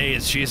for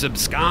days. She's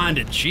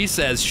absconded. She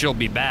says she'll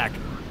be back,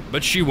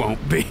 but she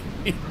won't be.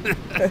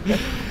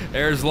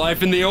 There's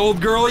life in the old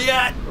girl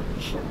yet.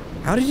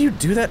 How did you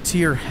do that to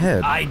your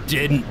head? I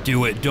didn't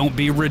do it. Don't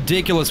be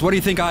ridiculous. What do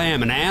you think I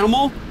am, an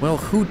animal? Well,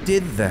 who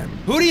did then?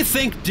 Who do you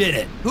think did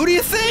it? Who do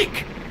you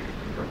think?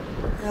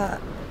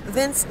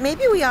 Vince,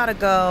 maybe we ought to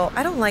go.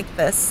 I don't like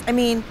this. I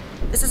mean,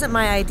 this isn't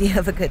my idea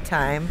of a good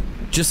time.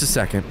 Just a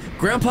second.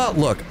 Grandpa,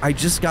 look, I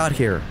just got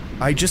here.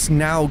 I just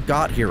now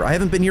got here. I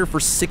haven't been here for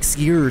 6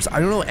 years.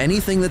 I don't know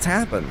anything that's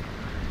happened.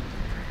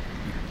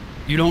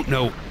 You don't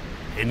know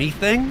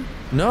anything?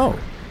 No.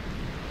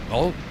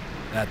 Well,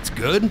 that's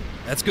good.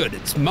 That's good.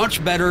 It's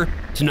much better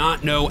to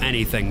not know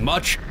anything.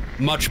 Much,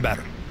 much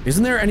better.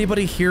 Isn't there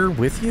anybody here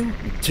with you?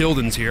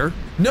 Tilden's here.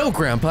 No,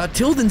 Grandpa.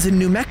 Tilden's in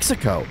New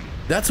Mexico.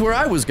 That's where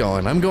I was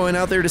going. I'm going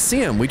out there to see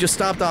him. We just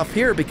stopped off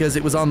here because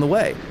it was on the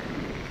way.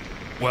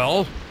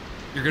 Well,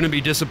 you're going to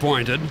be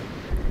disappointed.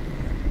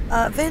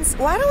 Vince,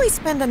 why don't we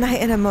spend the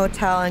night in a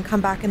motel and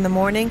come back in the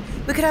morning?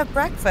 We could have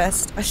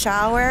breakfast, a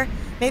shower.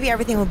 Maybe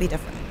everything will be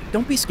different.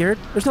 Don't be scared.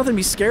 There's nothing to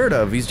be scared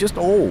of. He's just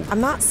old.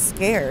 I'm not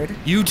scared.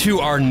 You two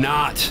are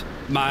not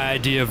my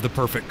idea of the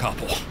perfect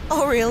couple.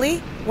 Oh, really?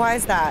 Why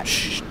is that?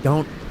 Shh,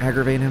 don't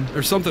aggravate him.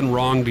 There's something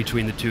wrong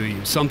between the two of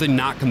you. Something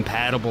not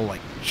compatible,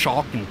 like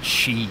chalk and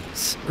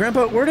cheese.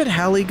 Grandpa, where did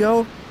Hallie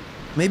go?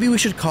 Maybe we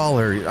should call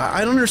her.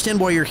 I don't understand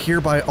why you're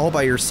here all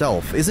by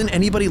yourself. Isn't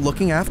anybody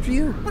looking after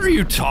you? What are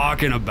you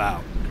talking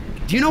about?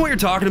 Do you know what you're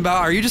talking about?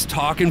 Are you just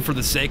talking for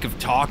the sake of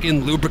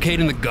talking,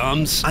 lubricating the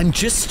gums? I'm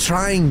just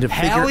trying to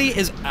figure... Hallie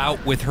is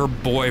out with her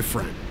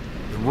boyfriend,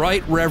 the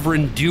Right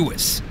Reverend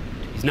Dewis.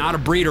 He's not a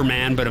breeder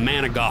man, but a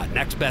man of God.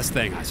 Next best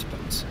thing, I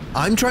suppose.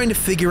 I'm trying to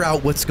figure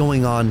out what's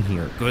going on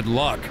here. Good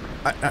luck.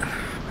 I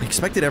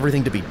expected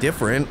everything to be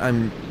different.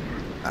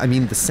 I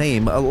mean the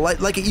same,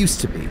 like it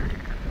used to be.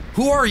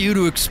 Who are you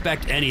to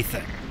expect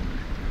anything?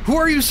 Who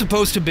are you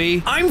supposed to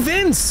be? I'm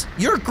Vince,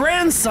 your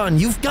grandson.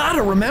 You've got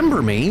to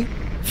remember me.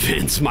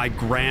 Vince, my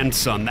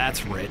grandson,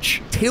 that's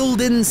rich.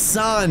 Tilden's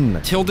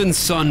son. Tilden's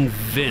son,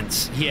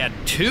 Vince. He had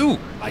two,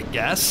 I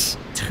guess.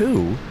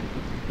 Two?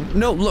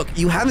 No, look,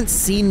 you haven't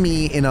seen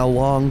me in a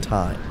long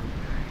time.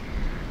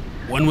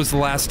 When was the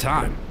last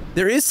time?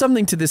 There is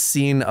something to this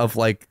scene of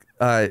like,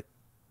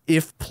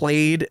 if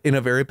played in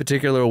a very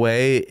particular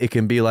way, it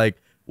can be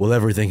like, well,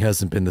 everything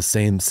hasn't been the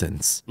same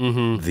since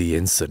the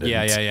incident.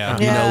 Yeah.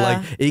 You know,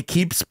 like it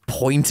keeps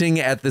pointing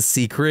at the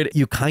secret.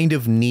 You kind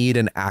of need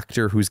an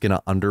actor who's going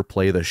to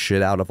underplay the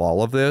shit out of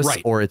all of this,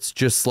 or it's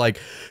just like,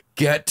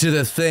 get to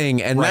the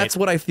thing. And that's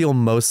what I feel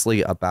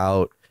mostly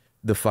about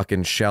the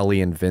fucking Shelley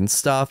and Vince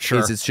stuff.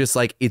 Is it's just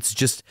like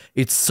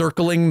it's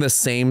circling the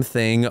same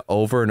thing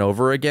over and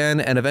over again,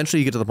 and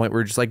eventually you get to the point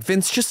where you're just like,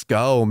 Vince, just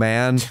go,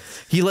 man.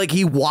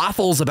 He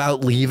waffles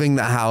about leaving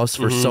the house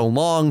for so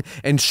long,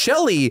 and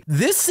Shelley,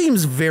 this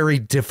seems very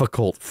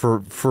difficult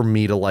for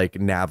me to like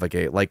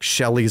navigate. Like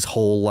Shelley's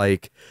whole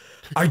like,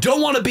 I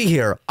don't want to be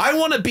here. I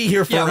want to be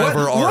here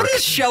forever. What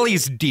is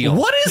Shelley's deal?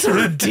 What is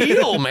her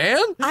deal, man?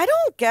 I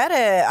don't get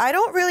it. I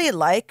don't really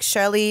like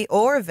Shelley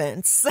or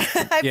Vince.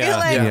 I feel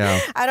like,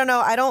 I don't know.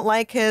 I don't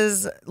like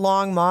his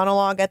long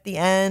monologue at the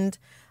end.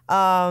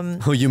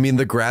 Oh, you mean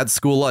the grad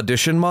school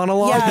audition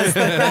monologue? Yes, the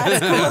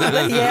grad school,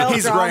 the Yale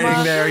He's drama.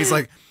 writing there. He's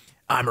like,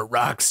 I'm a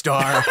rock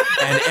star,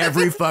 and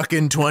every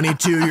fucking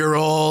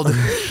 22-year-old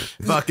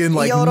fucking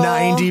like Yodel.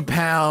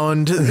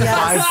 90-pound,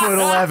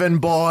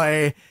 5'11"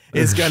 boy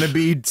is gonna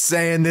be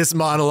saying this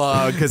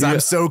monologue because I'm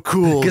so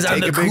cool. Because I'm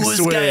the Take a big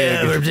coolest swig. guy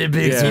ever did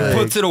big swig. He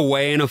puts it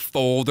away in a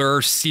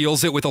folder,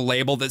 seals it with a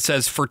label that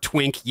says "for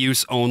twink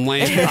use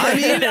only." I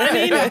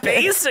mean,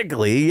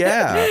 basically,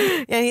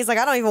 yeah. And he's like,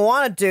 I don't even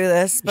want to do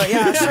this, but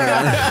yeah,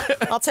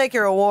 sure. I'll take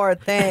your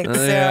award. Thanks.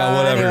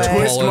 whatever. Anyway.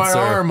 Twist my Pulitzer.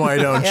 arm, why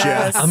don't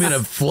Yes. you? I'm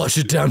gonna flush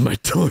it down my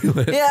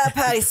toilet. Yeah,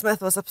 Patti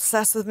Smith was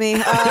obsessed with me.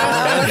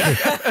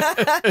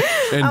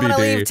 I'm gonna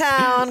leave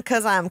town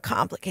because I'm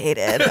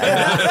complicated.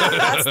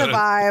 That's the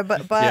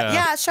vibe. But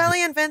yeah,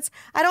 Shelley and Vince,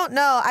 I don't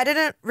know. I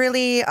didn't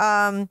really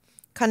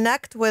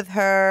connect with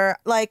her.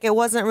 Like, it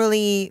wasn't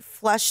really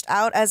fleshed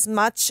out as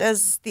much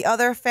as the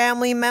other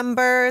family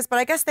members. But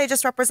I guess they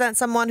just represent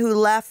someone who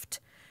left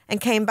and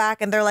came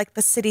back, and they're like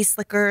the city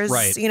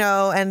slickers, you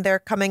know, and they're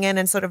coming in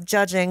and sort of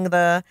judging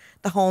the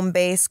home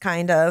base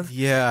kind of.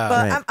 Yeah.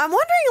 But I'm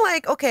wondering,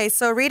 like, okay,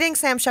 so reading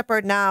Sam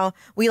Shepard now,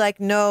 we like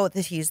know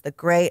that he's the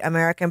great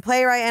American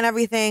playwright and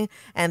everything,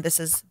 and this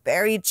is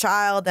Buried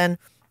Child, and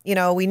you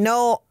know, we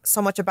know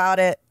so much about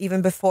it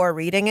even before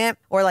reading it,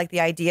 or like the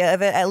idea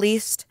of it at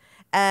least.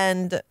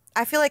 And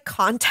I feel like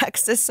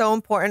context is so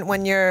important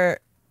when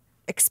you're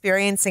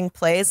experiencing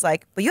plays.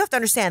 Like, but you have to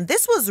understand,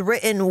 this was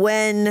written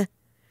when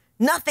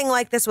nothing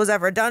like this was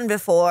ever done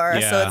before.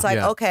 So it's like,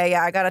 okay,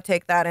 I got to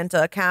take that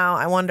into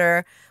account. I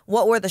wonder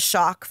what were the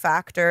shock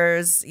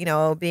factors, you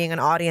know, being an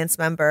audience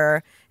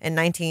member in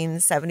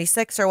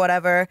 1976 or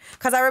whatever.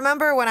 Because I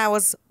remember when I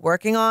was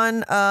working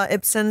on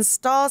Ibsen's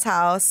Doll's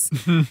House,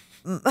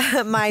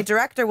 my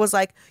director was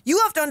like, you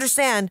have to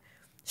understand,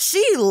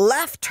 she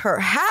left her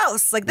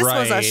house. Like, this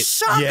was a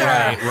shocker.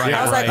 I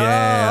was like,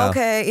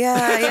 okay,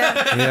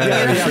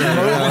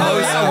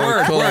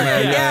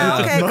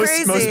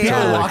 crazy. Most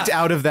people walked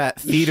out of that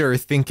theater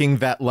thinking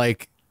that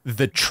like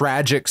the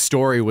tragic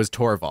story was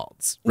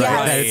Torvald's, right?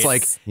 Yes. That it's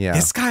like,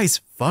 this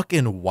guy's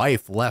fucking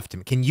wife left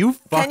him. Can you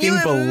fucking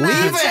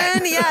believe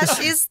it? Yeah,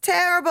 she's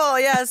terrible.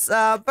 Yes,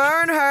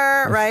 burn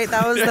her, right?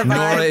 That was the vibe.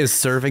 Nora is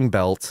serving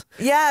belt.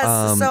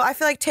 Yes, so I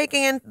feel like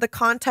taking in the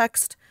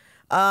context.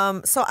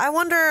 So I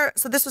wonder,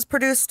 so this was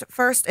produced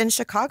first in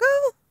Chicago?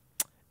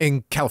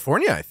 In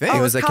California, I think. Oh,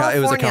 It was a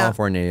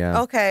California,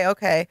 yeah. Okay.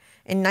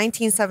 In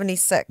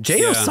 1976.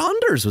 J.O.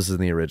 Saunders was in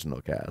the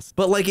original cast.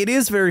 But like, it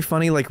is very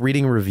funny, like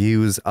reading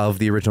reviews of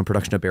the original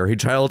production of Buried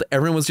Child,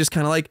 everyone was just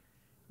kind of like,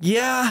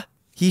 yeah,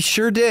 he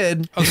sure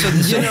did. Oh,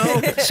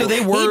 so they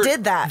were. He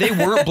did that. They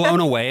weren't blown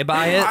away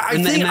by it. I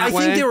in think that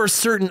way? there were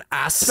certain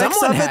aspects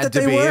Someone of it had that to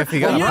they be were. if he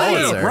got a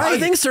Pulitzer. I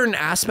think certain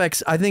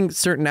aspects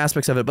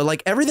of it, but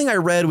like everything I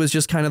read was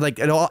just kind of like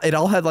it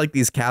all had like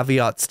these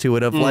caveats to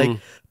it of like,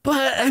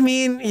 but I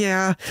mean,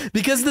 yeah,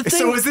 because the thing.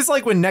 So is this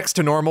like when Next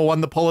to Normal won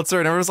the Pulitzer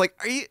and everyone's like,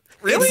 are you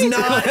really?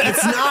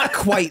 It's not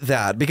quite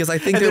that, because I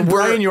think And that then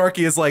Brian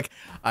Yorkie is like,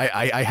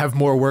 I have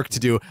more work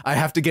to do. I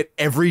have to get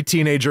every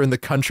teenager in the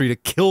country to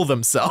kill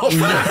themselves.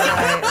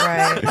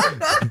 Right.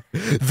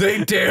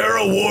 they dare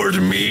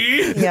award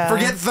me. Yeah.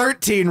 Forget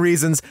 13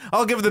 reasons.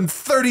 I'll give them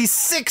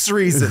 36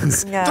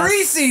 reasons. Yes.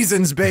 3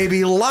 seasons,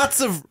 baby.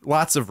 Lots of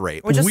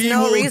rape. With just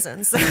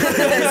reasons.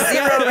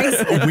 0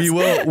 reasons. We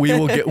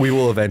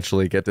will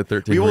eventually get to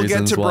 13 We will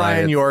reasons get to why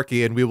Brian it's-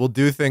 Yorkie, and we will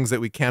do things that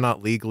we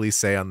cannot legally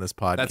say on this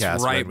podcast.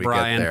 That's right, when we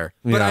Brian. get there.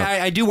 But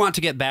I do want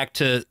to get back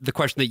to the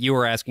question that you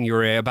were asking,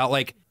 Yurié, about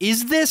like,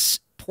 is this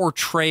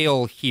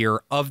portrayal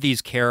here of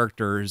these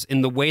characters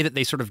in the way that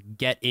they sort of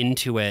get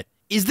into it?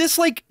 Is this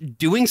like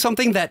doing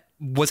something that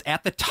was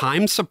at the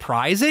time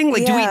surprising?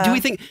 Like, do we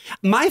think?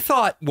 My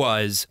thought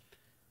was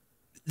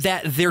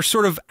that they're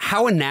sort of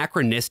how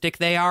anachronistic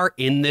they are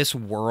in this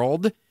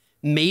world.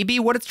 Maybe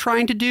what it's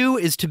trying to do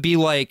is to be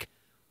like,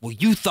 well,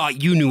 you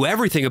thought you knew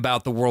everything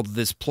about the world of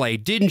this play,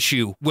 didn't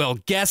you? Well,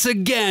 guess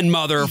again,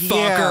 motherfucker.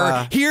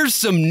 Yeah. Here's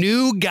some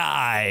new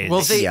guys.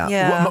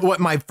 Well,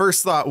 what my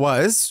first thought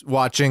was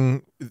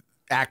watching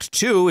Act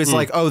 2 is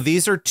like, oh,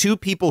 these are 2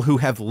 people who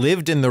have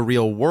lived in the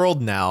real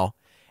world now,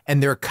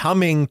 and they're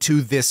coming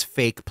to this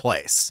fake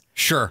place.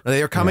 Sure.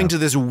 They're coming to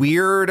this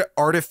weird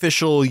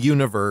artificial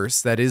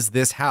universe that is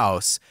this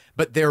house,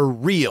 but they're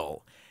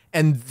real.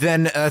 And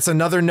then that's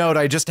another note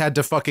I just had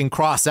to fucking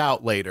cross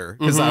out later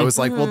because I was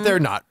like, well, they're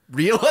not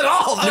real at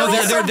all. No,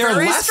 they're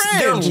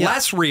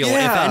less real,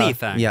 if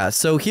anything. Yeah.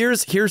 So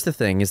here's the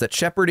thing: is that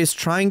Shepard is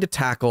trying to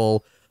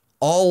tackle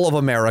all of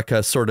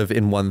America sort of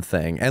in one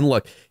thing. And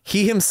look,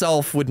 he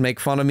himself would make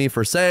fun of me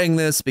for saying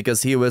this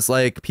because he was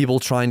like, people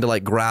trying to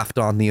like graft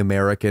on the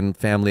American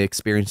family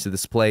experience to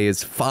this play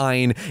is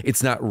fine.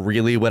 It's not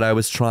really what I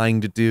was trying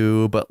to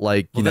do, but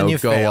like, you know,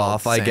 go failed,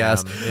 off, Sam. I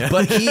guess. Yeah.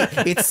 But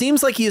it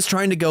seems like he is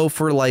trying to go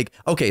for like,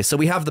 okay, so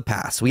we have the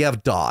past, we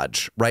have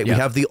Dodge, right? Yeah. We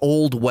have the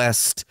Old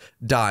West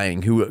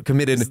dying who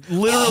committed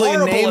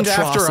literally named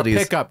atrocities. After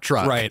a pickup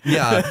truck. Right.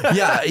 Yeah.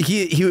 Yeah.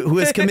 He who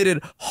has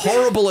committed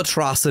horrible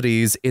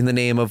atrocities in the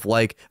name of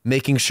like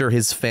making sure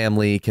his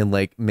family can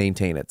like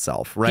maintain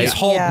itself, right? He's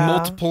hauled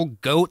multiple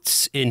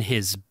goats in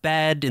his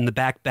bed, in the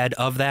back bed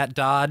of that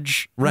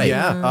Dodge. Right.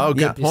 Yeah. Oh,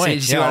 good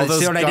point. See what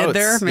I did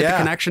there? Made the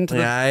connection to the...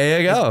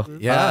 There you go.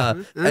 Yeah.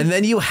 And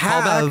then you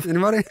have...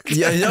 Anybody?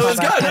 Yeah, no, it was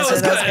good. No, it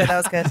was good. That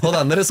was good. Hold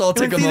on. Let us all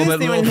take a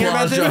moment and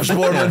applause Josh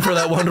Borman for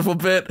that wonderful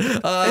bit.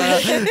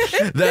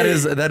 That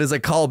is a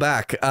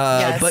callback.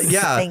 Yes, but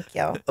yeah. Thank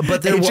you.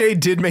 But AJ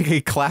did make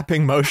a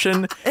clapping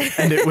motion,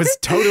 and it was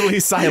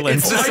totally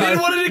silent. I didn't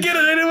want to get it.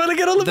 I didn't want to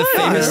get on the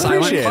famous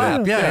silent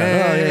clap.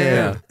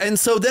 Yeah. And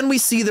so then we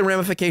see the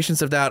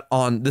ramifications of that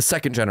on the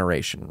second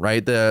generation,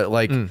 right? The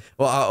like,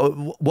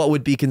 what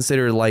would be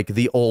considered like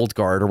the old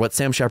guard, or what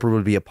Sam Shepard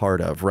would be a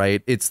part of,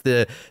 right? It's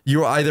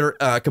you're either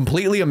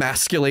completely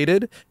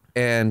emasculated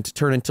and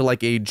turn into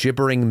like a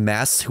gibbering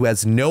mess who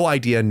has no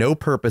idea, no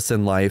purpose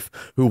in life,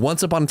 who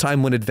once upon a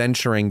time went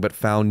adventuring but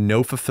found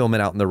no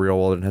fulfillment out in the real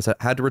world and has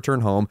had to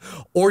return home,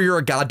 or you're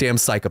a goddamn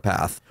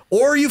psychopath,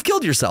 or you've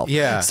killed yourself.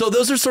 Yeah. So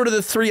those are sort of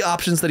the three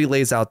options that he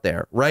lays out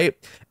there, right?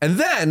 And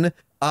then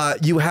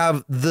you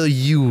have the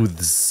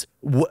youths.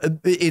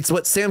 It's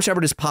what Sam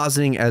Shepard is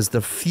positing as the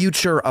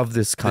future of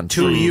this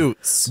country.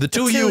 The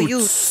two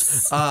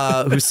youths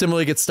who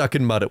similarly get stuck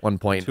in mud at one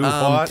point.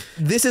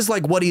 This is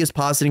like what he is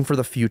positing for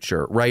the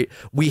future, right?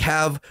 We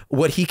have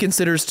what he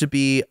considers to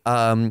be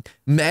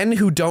men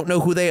who don't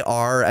know who they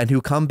are and who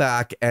come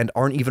back and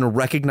aren't even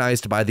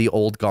recognized by the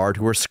old guard,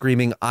 who are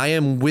screaming, I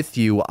am with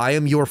you, I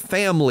am your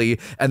family,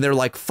 and they're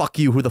like, fuck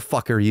you, who the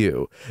fuck are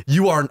you?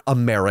 You aren't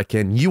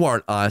American, you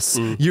aren't us,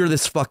 you're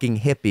this fucking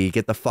hippie,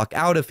 get the fuck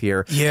out of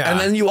here. Yeah. And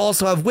then you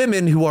also have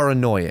women who are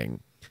annoying.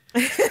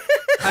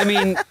 I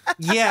mean,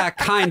 yeah,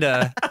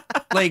 kinda.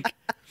 Like,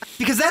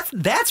 because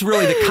that's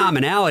really the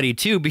commonality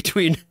too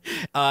between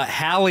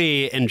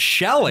Hallie and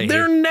Shelley.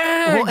 They're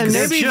nags. Well, and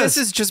maybe this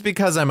is just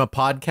because I'm a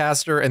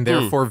podcaster and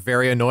therefore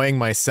very annoying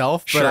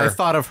myself, but I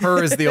thought of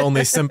her as the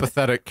only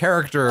sympathetic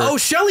character. Oh,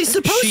 Shelley's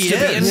supposed to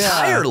be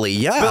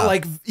entirely, But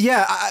like,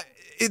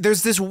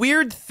 there's this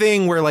weird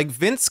thing where like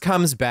Vince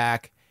comes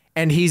back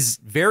and he's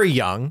very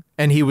young,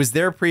 and he was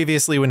there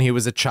previously when he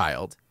was a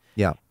child.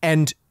 Yeah.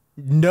 And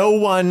no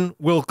one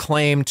will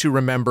claim to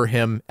remember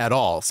him at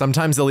all.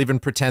 Sometimes they'll even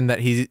pretend that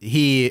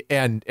he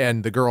and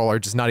the girl are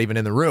just not even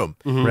in the room.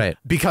 Right.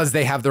 Because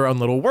they have their own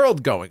little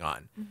world going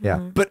on. Yeah.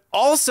 But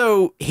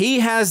also,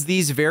 he has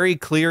these very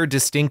clear,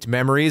 distinct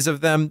memories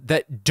of them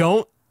that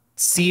don't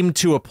seem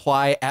to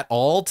apply at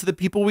all to the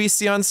people we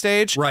see on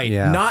stage. Right.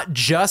 Yeah. Not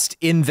just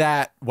in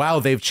that,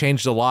 wow, they've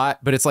changed a lot,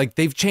 but it's like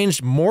they've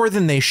changed more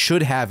than they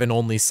should have in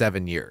only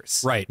 7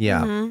 years. Right.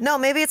 Yeah. No,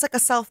 maybe it's like a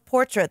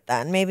self-portrait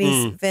then.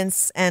 Maybe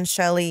Vince and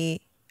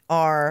Shelley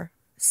are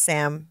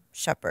Sam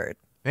Shepard.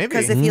 Maybe.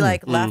 Because if he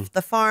like left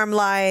the farm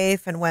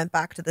life and went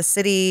back to the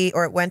city,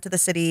 or went to the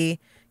city,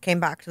 came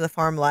back to the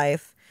farm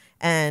life,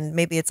 and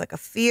maybe it's like a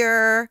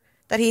fear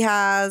that he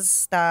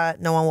has that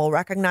no one will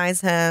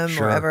recognize him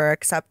or ever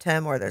accept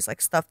him, or there's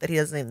like stuff that he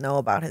doesn't even know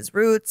about his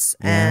roots.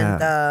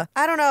 And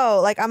I don't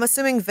know, like I'm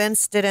assuming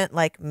Vince didn't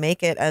like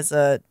make it as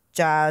a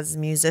jazz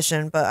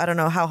musician, but I don't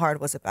know, how hard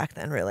was it back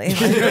then, really?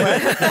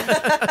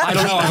 I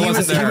don't know. I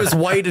wasn't there. He was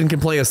white and can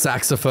play a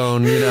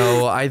saxophone. You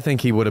know, I think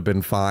he would have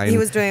been fine. He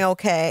was doing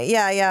okay.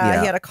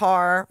 Yeah. He had a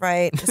car,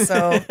 right?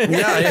 So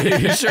yeah,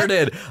 he sure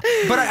did.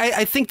 But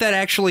I think that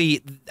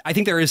actually, I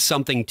think there is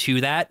something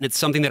to that, and it's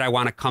something that I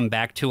want to come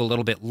back to a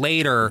little bit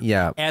later.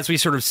 Yeah. As we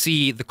sort of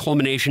see the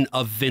culmination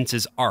of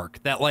Vince's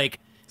arc, that like,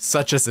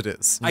 such as it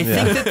is. I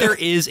think that there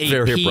is a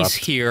Very piece abrupt.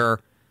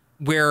 here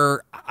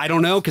where I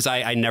don't know, because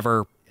I'd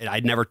never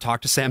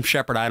talked to Sam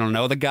Shepard. I don't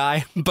know the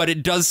guy, but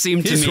it does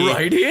seem to me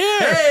right here.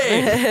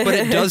 Hey! But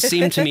it does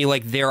seem to me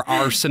like there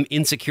are some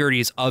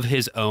insecurities of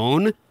his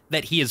own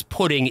that he is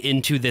putting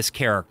into this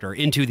character,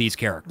 into these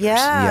characters.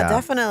 yeah,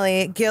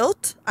 definitely.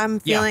 Guilt. I'm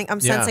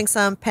sensing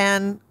some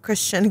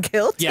pan-Christian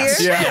guilt here.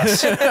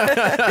 Yes.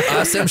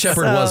 Sam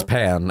Shepard was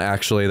Pan,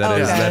 actually.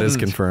 That is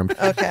confirmed.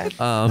 Okay.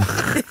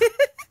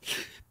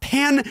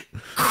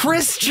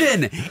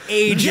 Christian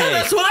AJ. Yeah,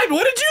 that's what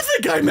did you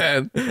think I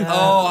meant?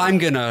 Oh, I'm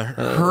gonna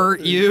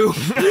hurt you.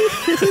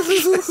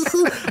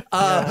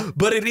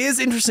 But it is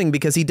interesting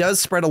because he does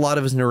spread a lot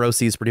of his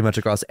neuroses pretty much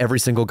across every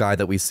single guy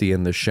that we see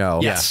in the show.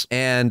 Yes.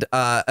 And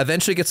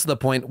eventually gets to the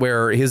point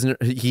where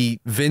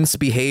Vince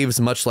behaves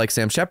much like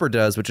Sam Shepard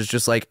does, which is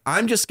just like,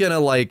 I'm just gonna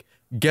like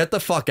get the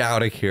fuck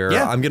out of here.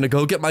 Yeah. I'm gonna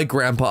go get my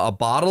grandpa a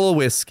bottle of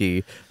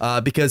whiskey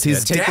because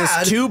his take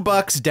dad... this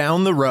 $2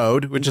 down the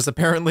road, which is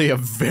apparently a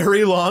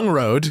very long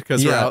road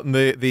because we're out in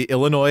the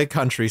Illinois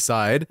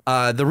countryside.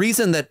 The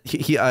reason that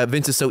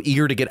Vince is so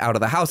eager to get out of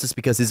the house is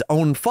because his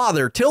own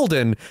father,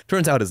 Tilden,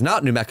 turns out is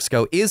not New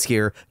Mexico, is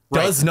here,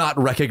 does not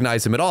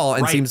recognize him at all,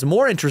 and seems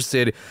more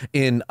interested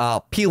in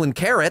peeling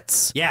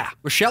carrots. Yeah,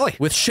 with Shelly.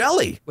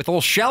 With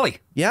old Shelly.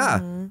 Yeah.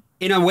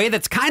 In a way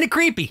that's kind of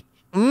creepy.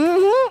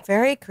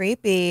 Very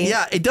creepy.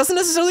 Yeah, it doesn't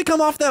necessarily come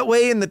off that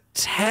way in the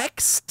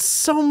text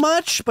so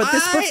much, but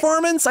this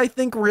performance, I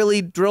think,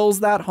 really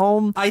drills that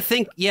home. I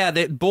think,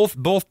 that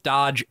both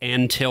Dodge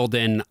and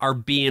Tilden are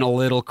being a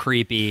little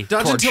creepy.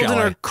 Dodge and Tilden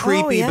Shelley. are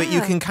creepy, but you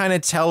can kind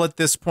of tell at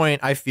this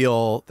point, I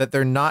feel, that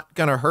they're not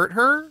going to hurt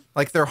her.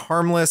 Like, they're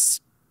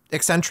harmless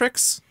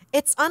eccentrics.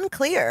 It's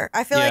unclear.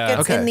 I feel like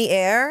it's in the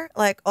air.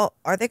 Like, oh,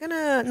 are they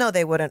gonna? No,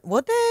 they wouldn't.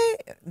 Would they?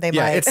 They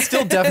might. It's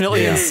still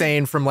definitely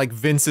insane from like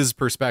Vince's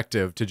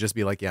perspective to just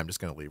be like, I'm just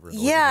gonna leave her.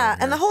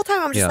 And the whole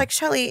time I'm just like,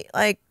 Shelly,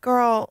 like,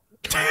 girl.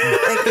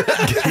 Like,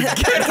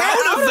 get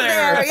out of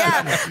there.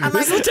 Yeah. I'm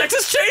This is the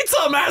Texas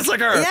Chainsaw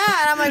Massacre.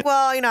 Yeah, and I'm like,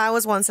 well, I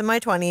was once in my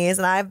 20s,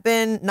 and I've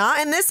been not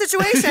in this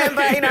situation,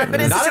 but I've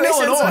been in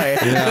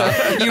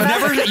situations.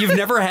 You've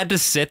never had to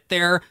sit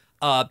there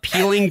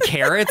peeling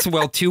carrots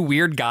while two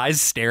weird guys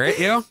stare at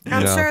you?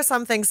 I'm sure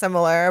something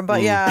similar, but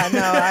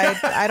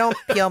I don't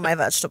peel my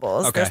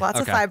vegetables. Okay, There's lots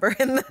of fiber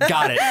in the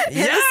Got it.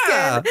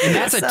 And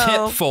that's a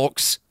tip,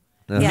 folks.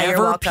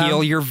 Never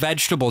peel your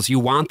vegetables. You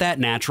want that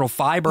natural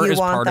fiber as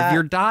part of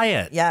your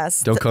diet.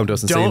 Yes. Don't come to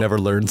us and say you never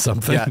learned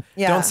something.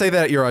 Yeah. Don't say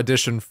that at your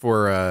audition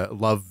for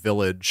Love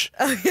Village.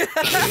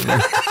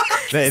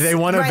 They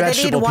want a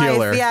vegetable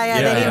peeler.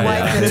 They need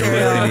wife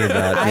material. Really need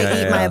that.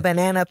 I eat my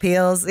banana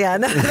peels. Yeah,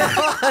 no.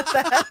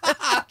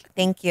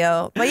 Thank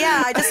you. But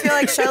I just feel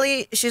like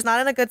Shelly, she's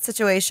not in a good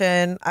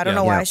situation. I don't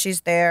know why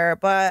she's there,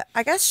 but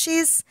I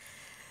guess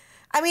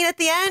at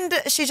the end,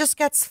 she just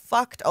gets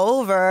fucked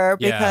over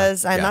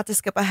because, not to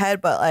skip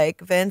ahead, but like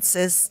Vince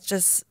is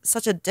just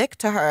such a dick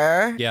to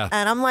her. Yeah.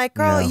 And I'm like,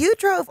 girl, you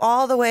drove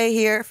all the way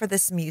here for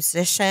this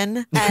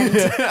musician and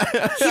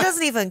he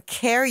doesn't even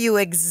care you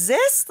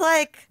exist.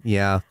 Like,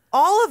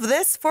 all of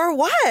this for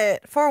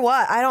what? For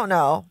what? I don't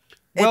know.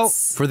 Well,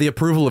 for the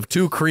approval of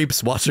two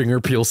creeps watching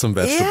her peel some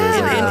vegetables.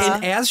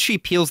 And as she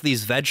peels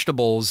these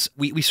vegetables,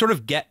 we sort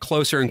of get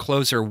closer and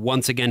closer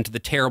once again to the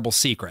terrible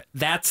secret.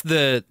 That's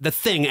the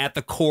thing at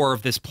the core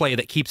of this play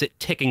that keeps it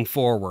ticking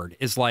forward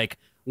is like,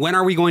 when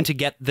are we going to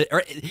get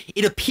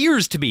it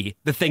appears to be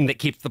the thing that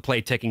keeps the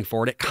play ticking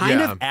forward. It kind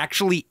of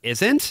actually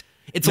isn't.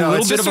 It's a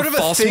little bit of a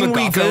false thing MacGuffin,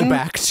 we go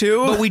back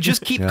to. But we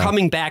just keep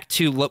coming back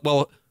to,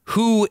 well,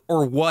 who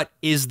or what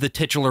is the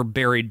titular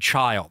buried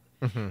child?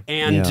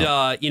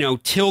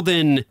 And,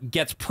 Tilden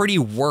gets pretty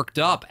worked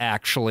up,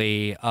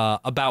 actually,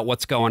 about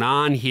what's going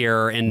on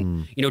here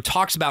and,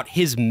 talks about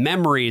his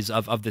memories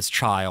of this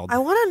child. I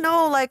want to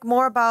know, like,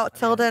 more about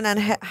Tilden and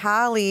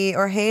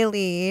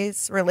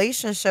Haley's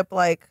relationship.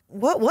 Like,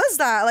 what was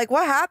that? Like,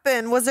 what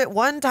happened? Was it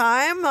one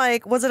time?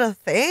 Like, was it a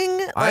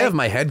thing? I have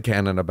my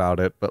headcanon about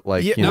it, but,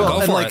 like,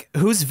 go for it.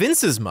 Who's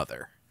Vince's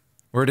mother?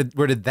 Where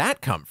did that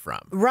come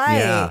from?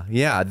 Right.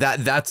 Yeah.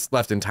 That's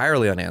left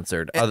entirely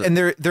unanswered. And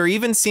there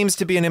even seems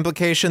to be an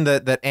implication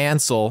that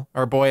Ansel,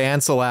 our boy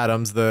Ansel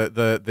Adams,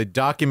 the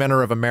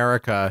documenter of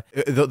America,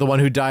 the one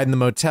who died in the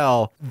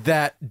motel,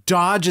 that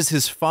Dodge is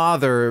his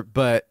father,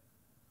 but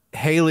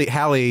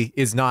Haley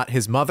is not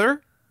his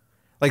mother.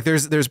 Like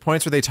there's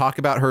points where they talk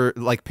about her,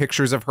 like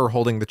pictures of her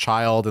holding the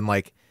child and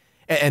like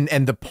and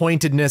the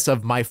pointedness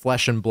of My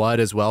Flesh and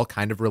Blood as well,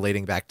 kind of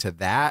relating back to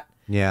that.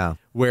 Yeah.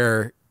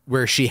 Where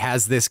she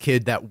has this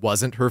kid that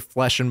wasn't her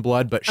flesh and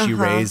blood, but she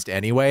raised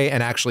anyway.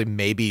 And actually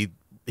maybe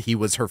he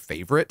was her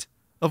favorite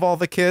of all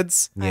the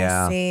kids.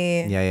 Yeah. I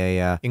see.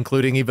 Yeah.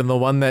 Including even the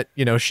one that,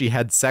 she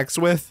had sex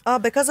with. Oh,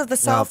 because of the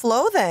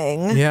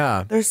self-loathing.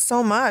 Yeah. There's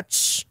so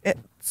much.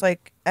 It's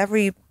like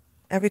every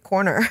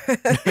corner.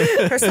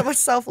 There's so much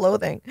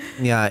self-loathing.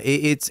 Yeah.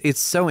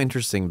 It's so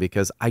interesting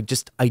because I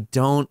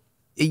don't,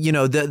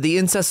 the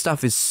incest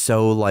stuff is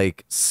so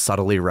like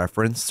subtly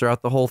referenced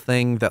throughout the whole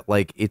thing that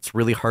like it's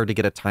really hard to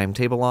get a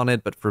timetable on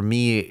it. But for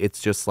me, it's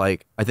just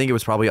like I think it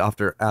was probably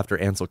after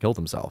Ansel killed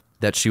himself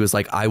that she was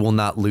like, I will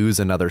not lose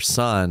another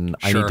son.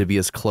 I need to be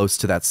as close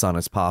to that son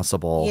as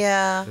possible.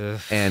 Yeah.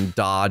 And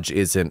Dodge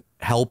isn't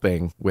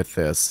helping with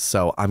this,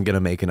 so I'm gonna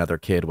make another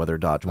kid whether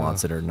Dodge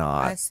wants it or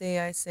not. I see.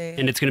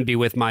 And it's going to be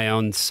with my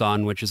own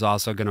son, which is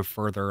also going to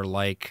further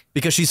like...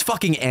 Because she's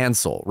fucking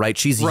Ansel, right?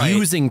 She's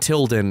using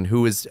Tilden,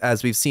 who is,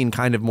 as we've seen,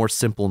 kind of more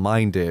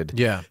simple-minded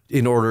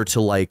in order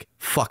to, like,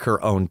 fuck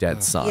her own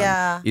dead son.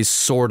 Yeah. Is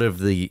sort of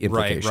the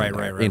implication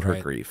in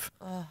her grief.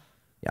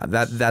 Yeah,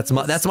 that's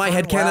my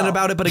headcanon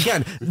about it. But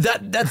again,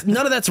 that's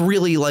none of that's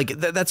really like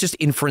that's just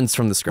inference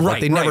from the script. Right,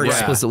 like, they never right,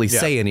 explicitly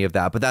say any of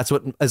that, but that's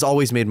what has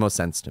always made most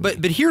sense to me.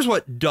 But here's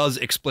what does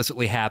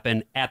explicitly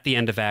happen at the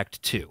end of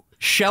Act 2.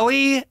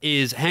 Shelley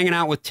is hanging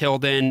out with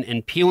Tilden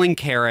and peeling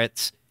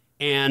carrots,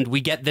 and we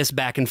get this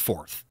back and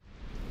forth.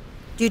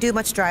 Do you do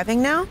much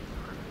driving now?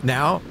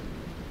 Now?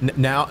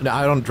 Now?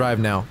 I don't drive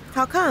now.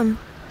 How come?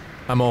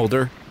 I'm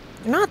older.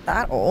 You're not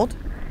that old.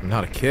 I'm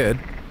not a kid.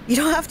 You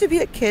don't have to be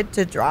a kid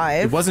to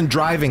drive. It wasn't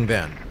driving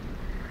then.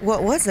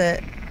 What was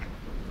it?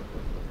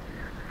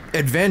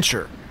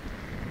 Adventure.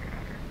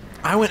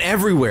 I went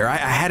everywhere. I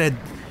had a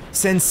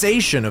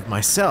sensation of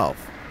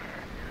myself.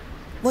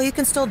 Well, you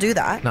can still do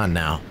that. Not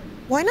now.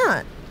 Why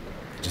not?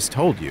 I just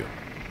told you.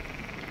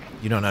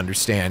 You don't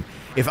understand.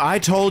 If I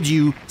told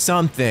you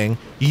something,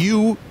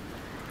 you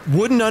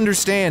wouldn't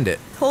understand it.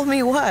 Told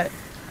me what?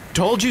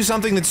 Told you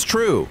something that's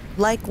true.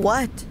 Like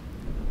what?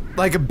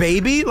 Like a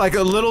baby? Like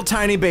a little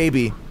tiny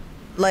baby.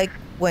 Like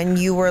when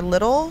you were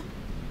little?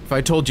 If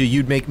I told you,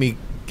 you'd make me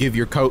give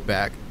your coat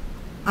back.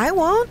 I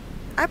won't.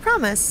 I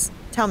promise.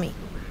 Tell me.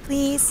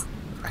 Please.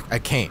 I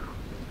can't.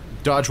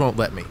 Dodge won't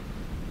let me.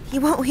 He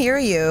won't hear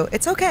you.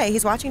 It's okay.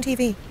 He's watching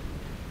TV.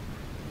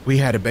 We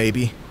had a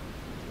baby.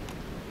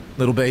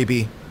 Little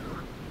baby.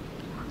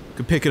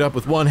 Could pick it up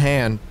with one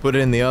hand, put it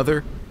in the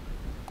other.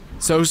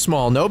 So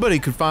small, nobody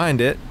could find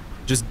it.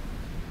 Just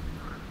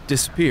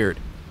disappeared.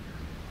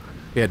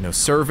 We had no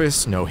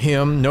service, no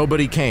him,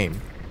 nobody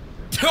came.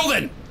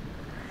 Tilden!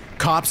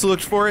 Cops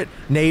looked for it,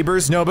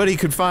 neighbors, nobody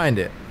could find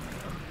it.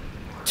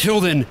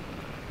 Tilden,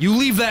 you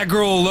leave that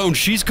girl alone.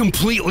 She's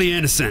completely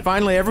innocent.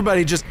 Finally,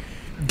 everybody just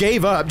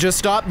gave up, just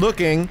stopped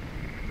looking.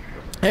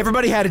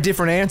 Everybody had a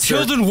different answer.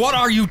 Tilden, what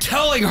are you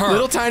telling her?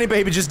 Little tiny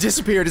baby just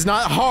disappeared. It's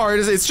not hard.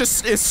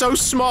 It's so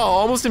small,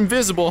 almost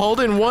invisible. Hold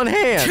it in one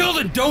hand.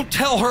 Tilden, don't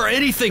tell her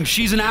anything.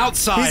 She's an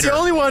outsider. He's the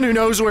only one who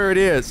knows where it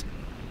is.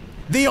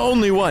 The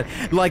only one.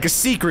 Like a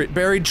secret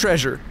buried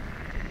treasure.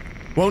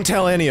 Won't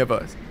tell any of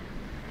us.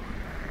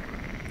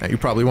 Now, you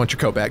probably want your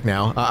coat back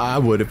now. I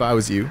would if I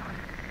was you.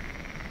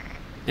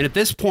 And at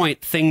this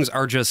point, things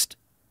are just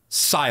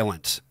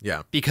silent.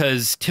 Yeah.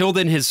 Because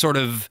Tilden has sort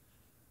of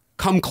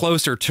come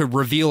closer to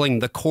revealing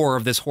the core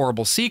of this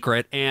horrible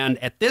secret. And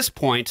at this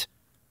point,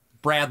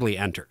 Bradley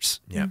enters.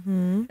 Yeah.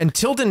 And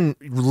Tilden,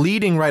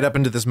 leading right up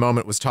into this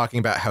moment, was talking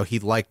about how he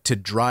liked to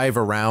drive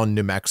around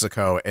New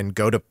Mexico and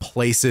go to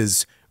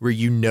places where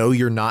you know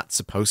you're not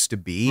supposed to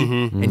be,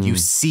 and you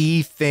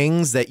see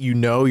things that you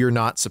know you're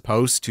not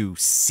supposed to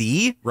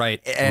see.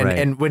 Right.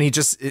 And when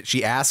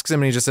she asks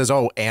him, and he just says,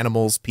 "Oh,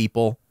 animals,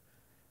 people."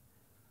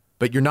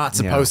 But you're not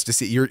supposed to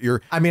see.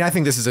 You're. I mean, I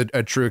think this is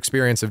a true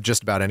experience of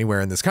just about anywhere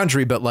in this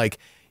country. But like,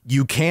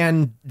 you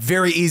can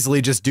very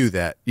easily just do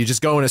that. You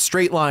just go in a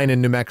straight line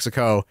in New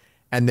Mexico,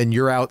 and then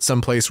you're out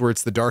someplace where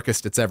it's the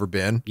darkest it's ever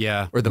been.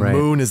 Yeah. Or the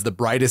moon is the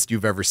brightest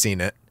you've ever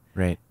seen it.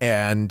 Right.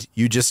 And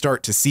you just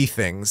start to see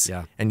things.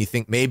 Yeah. And you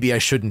think, maybe I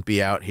shouldn't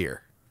be out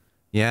here.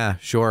 Yeah,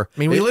 sure. I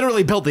mean, we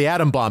literally built the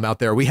atom bomb out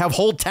there. We have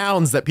whole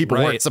towns that people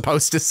Right. weren't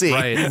supposed to see.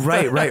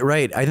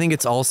 Right. I think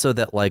it's also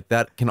that like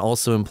that can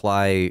also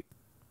imply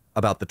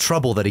about the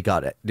trouble that he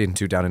got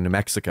into down in New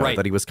Mexico, Right.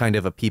 that he was kind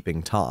of a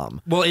peeping Tom.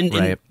 Well,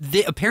 right?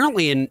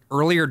 apparently in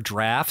earlier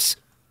drafts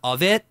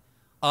of it,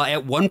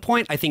 at one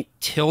point, I think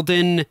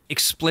Tilden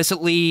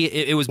explicitly,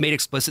 it was made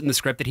explicit in the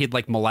script that he had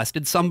like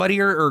molested somebody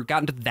or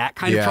gotten into that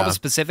kind of trouble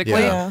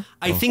specifically. Yeah.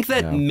 I think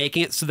that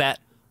making it so that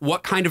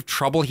what kind of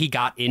trouble he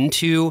got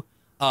into,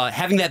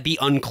 having that be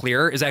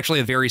unclear is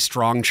actually a very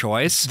strong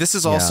choice. This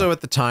is also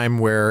at the time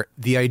where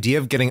the idea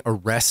of getting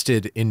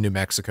arrested in New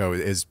Mexico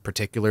is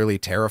particularly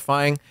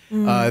terrifying.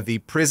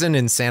 The prison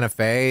in Santa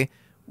Fe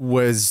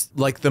was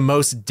like the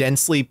most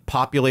densely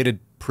populated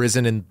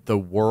prison in the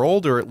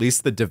world, or at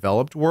least the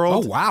developed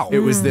world. Oh, wow. It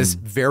was this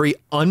very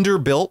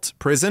underbuilt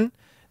prison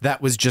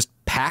that was just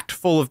packed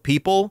full of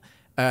people.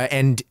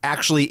 And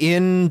actually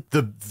in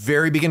the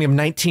very beginning of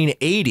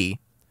 1980,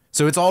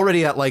 so it's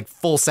already at like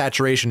full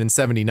saturation in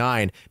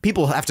 79.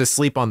 People have to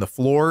sleep on the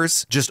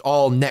floors, just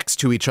all next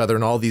to each other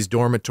in all these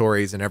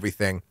dormitories and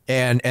everything.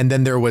 And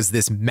then there was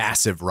this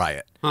massive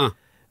riot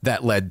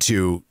that led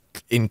to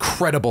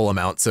incredible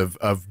amounts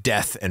of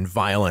death and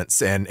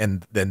violence,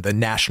 and then the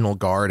National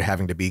Guard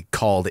having to be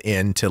called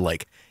in to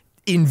like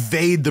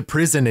invade the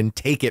prison and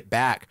take it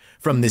back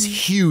from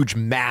this huge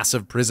mass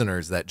of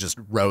prisoners that just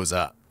rose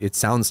up. It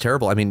sounds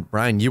terrible. I mean,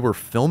 Brian, you were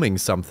filming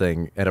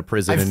something at a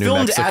prison in New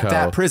Mexico. I filmed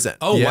at that prison.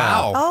 Oh,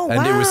 wow. Oh,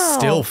 And it was wow.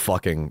 still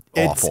fucking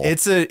awful.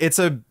 It's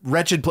a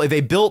wretched place.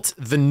 They built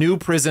the new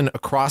prison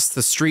across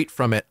the street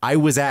from it. I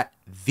was at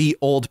the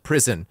old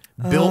prison,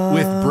 built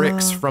with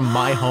bricks from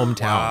my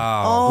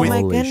hometown. Oh, my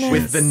Holy goodness. shit.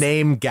 With the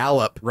name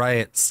Gallup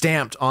Right.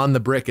 stamped on the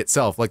brick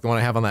itself, like the one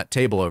I have on that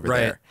table over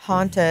there.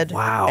 Haunted.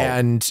 wow.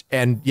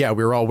 And yeah,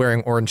 we were all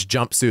wearing orange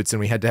jumpsuits, and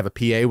we had to have a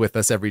PA with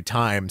us every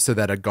time so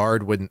that a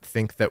guard wouldn't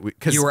think that we,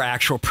 You were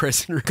actual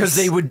prisoners. because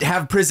they would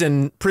have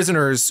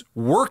prisoners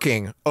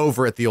working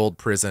over at the old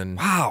prison.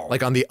 Wow.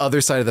 Like on the other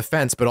side of the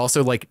fence, but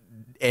also like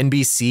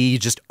NBC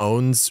just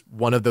owns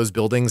one of those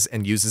buildings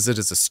and uses it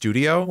as a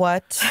studio.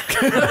 What?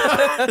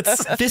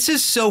 This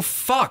is so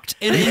fucked.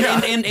 And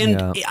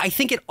I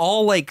think it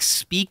all like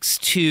speaks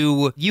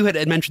to, you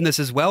had mentioned this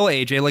as well,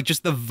 AJ, like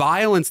just the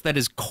violence that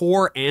is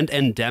core and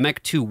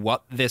endemic to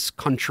what this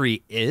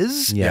country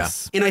is.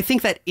 Yes. And I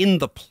think that in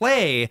the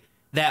play,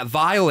 that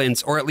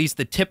violence, or at least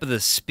the tip of the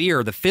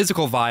spear, the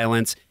physical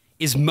violence,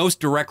 is most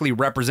directly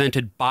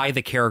represented by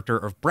the character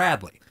of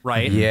Bradley,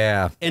 right?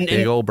 Yeah,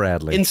 big old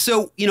Bradley. And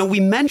so, you know, we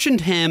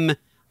mentioned him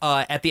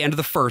at the end of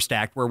the first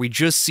act where we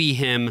just see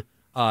him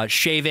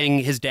shaving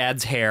his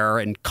dad's hair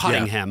and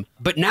cutting him.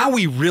 But now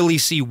we really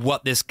see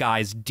what this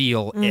guy's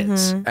deal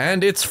is.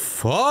 And it's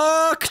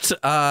fucked.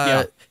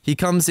 He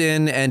comes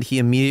in and he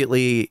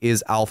immediately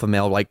is alpha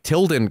male. Like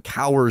Tilden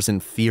cowers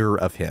in fear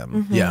of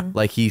him. Yeah.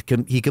 Like he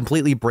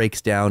completely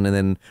breaks down and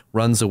then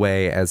runs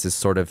away as is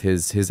sort of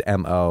his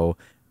MO.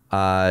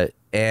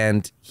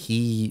 And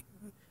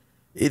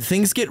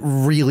things get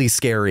really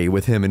scary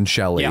with him and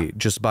Shelley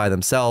just by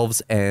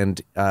themselves.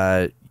 And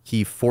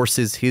he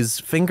forces his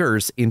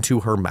fingers into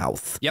her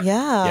mouth. Yep.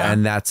 Yeah.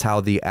 And that's how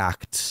the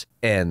act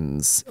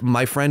ends.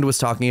 My friend was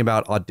talking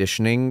about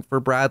auditioning for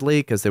Bradley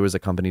because there was a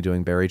company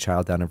doing Barry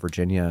Child down in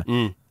Virginia.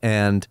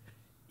 And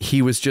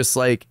he was just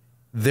like,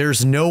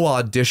 there's no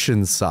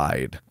audition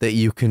side that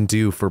you can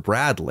do for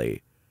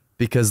Bradley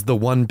because the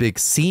one big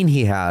scene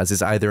he has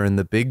is either in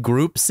the big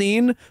group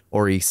scene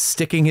or he's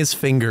sticking his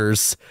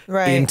fingers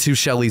into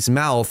Shelley's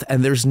mouth.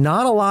 And there's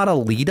not a lot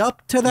of lead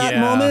up to that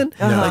moment.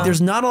 Like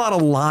there's not a lot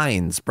of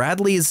lines.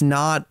 Bradley is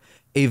not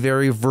a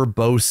very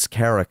verbose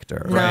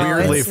character. No,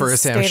 weirdly for a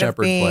Sam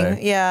Shepard play.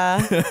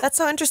 Yeah. That's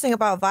so interesting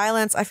about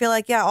violence. I feel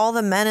like, all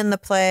the men in the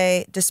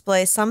play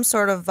display some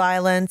sort of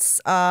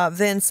violence.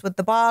 Vince with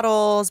the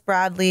bottles,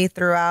 Bradley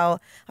throughout.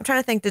 I'm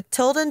trying to think, did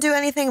Tilden do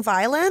anything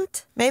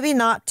violent? Maybe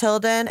not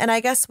Tilden. And I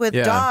guess with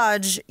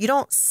Dodge, you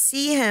don't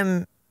see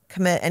him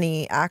commit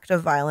any act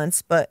of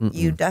violence, but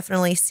you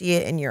definitely see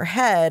it in your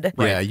head.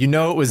 Yeah, you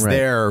know it was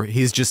there.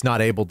 He's just not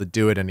able to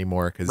do it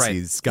anymore because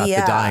he's got the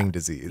dying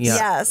disease.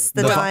 Yes,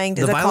 the dying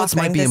disease. The violence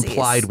might be disease.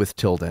 implied with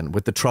Tilden,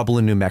 with the trouble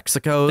in New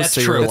Mexico. That's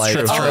so true. You're That's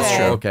like, true.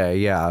 oh, Okay. okay,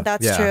 yeah.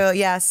 That's true.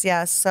 Yes,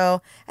 yes.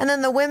 So, and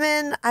then the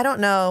women, I don't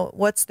know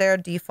what's their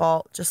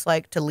default, just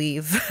like to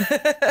leave.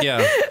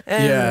 Yeah.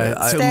 And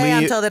stay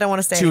until they don't want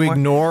to stay to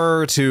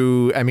anymore.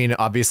 ignore, I mean,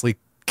 obviously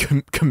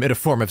commit a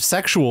form of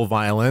sexual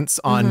violence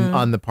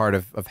on the part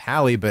of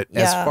Hallie, but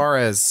as far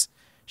as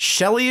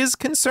Shelley is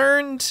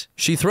concerned,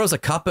 she throws a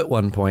cup at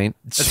one point.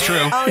 That's true.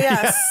 Oh,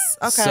 yes.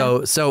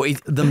 Okay. So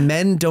the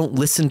men don't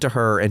listen to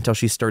her until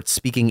she starts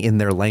speaking in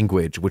their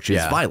language, which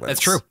is violence. That's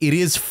true. It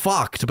is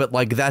fucked, but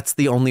like that's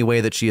the only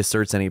way that she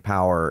asserts any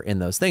power in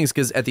those things.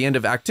 Because at the end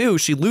of Act 2,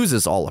 she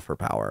loses all of her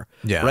power.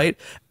 Yeah. Right.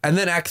 And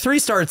then Act 3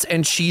 starts,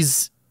 and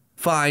she's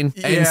fine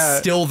and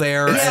still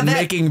there and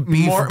making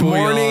beef bouillon.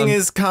 Morning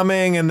is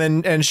coming,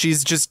 and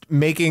she's just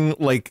making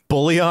like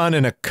bouillon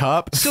in a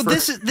cup. So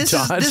this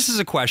is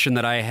a question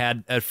that I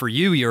had for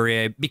you,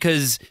 Yurié,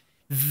 because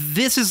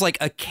this is like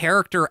a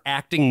character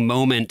acting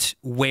moment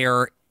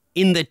where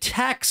in the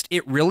text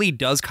it really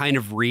does kind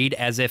of read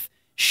as if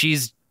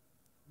she's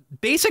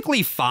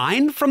basically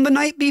fine from the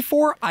night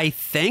before, I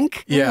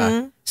think.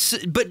 Yeah. So,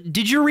 but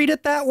did you read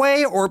it that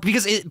way? Or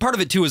because part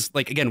of it too is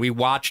like, again, we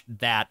watched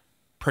that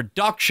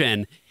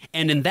production,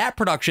 and in that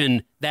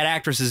production that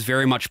actress is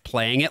very much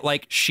playing it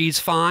like she's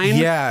fine.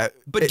 Yeah.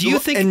 But do you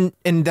think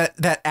and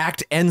that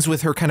act ends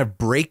with her kind of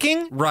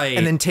breaking, right,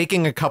 and then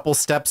taking a couple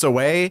steps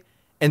away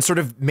and sort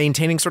of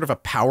maintaining sort of a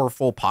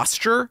powerful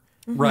posture,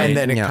 right, and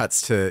then it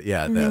cuts to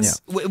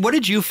this. What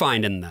did you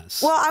find in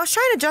this? Well, I was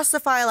trying to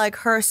justify like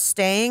her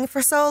staying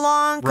for so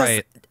long,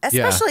 right,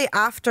 especially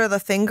after the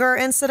finger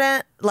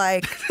incident.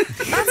 Like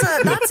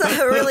that's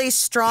a really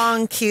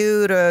strong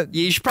cue to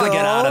you should probably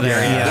get out of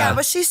there. Yeah,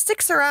 but she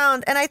sticks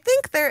around, and I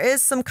think there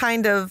is some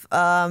kind of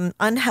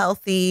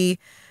unhealthy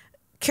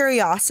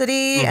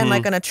curiosity and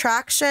like an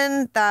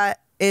attraction that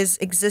is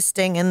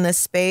existing in this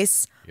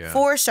space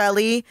for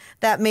Shelley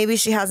that maybe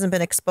she hasn't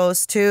been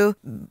exposed to,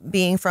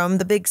 being from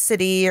the big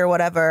city or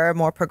whatever,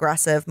 more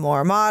progressive,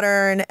 more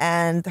modern,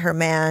 and her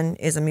man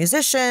is a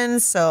musician,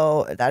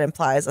 so that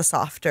implies a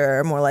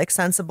softer, more like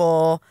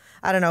sensible,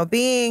 I don't know,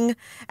 being.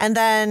 And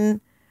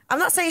then I'm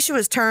not saying she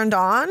was turned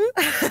on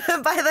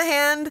by the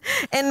hand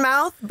and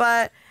mouth,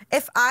 but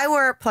if I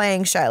were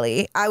playing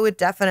Shelley, I would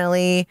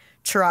definitely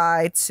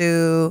try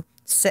to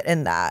sit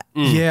in that.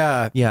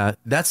 Yeah,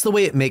 that's the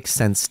way it makes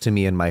sense to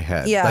me in my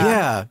head.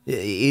 Like,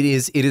 it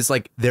is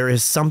like there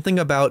is something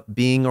about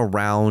being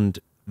around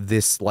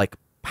this like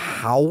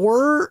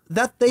power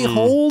that they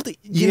hold,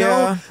 you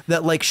know,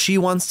 that like she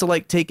wants to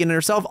like take in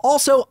herself.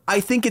 Also, I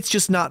think it's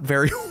just not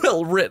very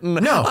well written.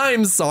 No,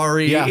 I'm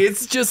sorry.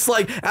 It's just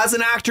like as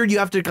an actor, you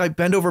have to like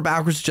bend over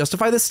backwards to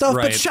justify this stuff.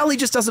 But Shelley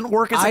just doesn't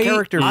work as a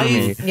character for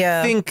me.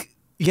 I think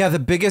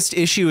the biggest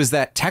issue is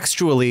that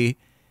textually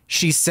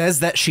she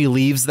says that she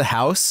leaves the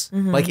house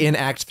like in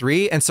Act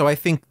 3. And so I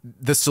think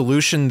the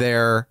solution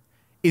there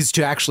is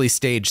to actually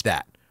stage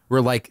that.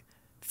 Where like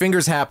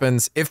Fingers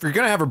happens. If you're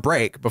gonna have her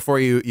break before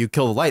you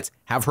kill the lights,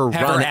 have her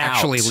Have run her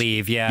actually out.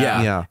 leave.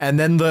 Yeah. And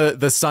then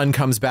the sun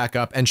comes back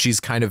up, and she's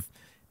kind of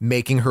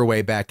making her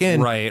way back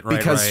in. Right.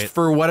 Because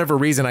for whatever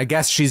reason, I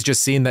guess she's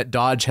just seen that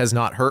Dodge has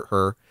not hurt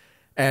her,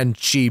 and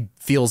she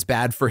feels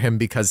bad for him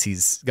because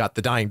he's got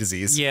the dying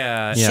disease.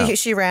 Yeah.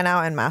 She ran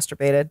out and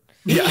masturbated.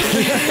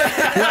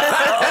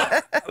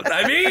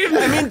 I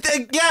mean,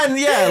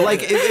 again, like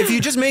if you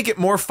just make it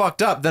more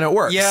fucked up, then it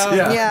works.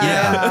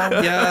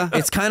 Yeah.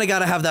 It's kind of got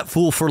to have that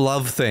fool for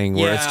love thing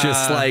where it's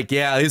just like,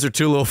 these are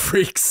two little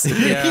freaks.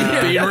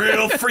 Being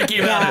real freaky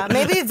about it.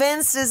 Maybe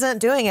Vince isn't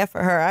doing it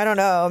for her. I don't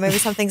know. Maybe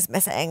something's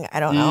missing.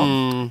 I don't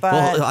know. But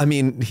well, I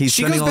mean, he's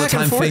spending all the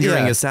time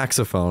fingering his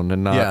saxophone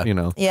and not,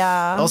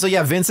 Yeah. Also,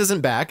 Vince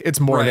isn't back. It's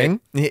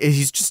morning.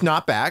 He's just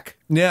not back.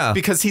 Yeah.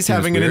 Because he's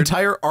having an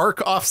entire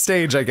arc off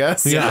stage, I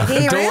guess. Yeah.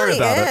 He really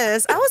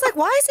is. I was like,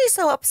 why is he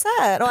so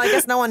upset? Well, I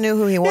guess no one knew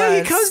who he was. Yeah,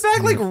 he comes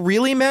back like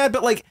really mad,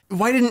 but like,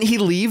 why didn't he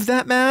leave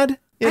that mad?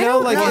 You know,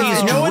 like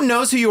if no one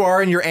knows who you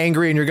are and you're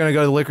angry and you're going to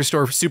go to the liquor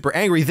store super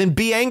angry, then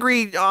be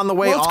angry on the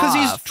way off. Well, it's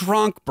because he's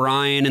drunk,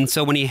 Brian, and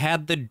so when he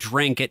had the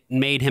drink, it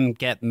made him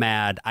get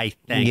mad, I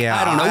think.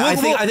 Yeah. I don't know.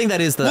 I think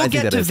that is the... We'll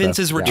get to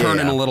Vince's return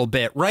in a little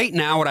bit. Right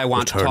now, what I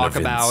want to talk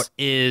about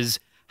is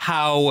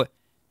how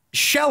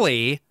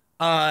Shelley,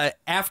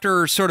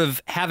 after sort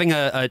of having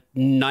a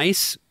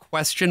nice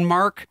question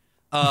mark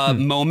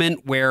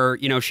moment where,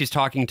 she's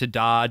talking to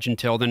Dodge and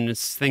Tilden,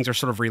 things are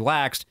sort of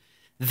relaxed,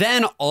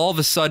 then all of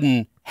a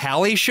sudden,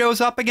 Hallie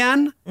shows up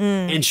again,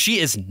 and she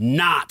is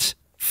not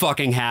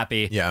fucking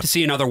happy to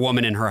see another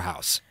woman in her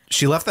house.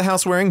 She left the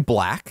house wearing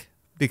black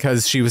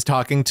because she was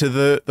talking to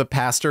the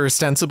pastor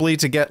ostensibly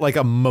to get like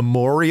a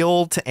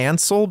memorial to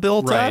Ansel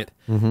built up.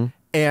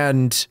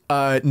 And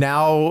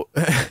now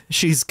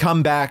she's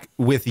come back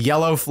with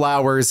yellow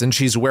flowers, and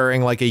she's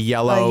wearing like a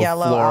yellow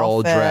floral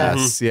outfit.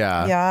 dress.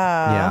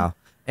 Yeah.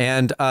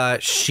 And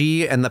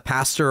she and the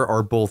pastor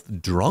are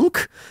both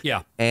drunk.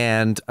 Yeah.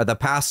 And the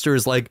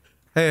pastor's like,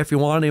 hey, if you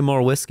want any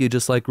more whiskey,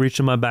 just like reach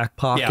in my back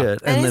pocket.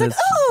 And he's like,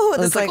 oh,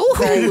 it's like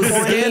very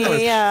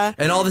corny,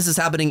 And all this is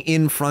happening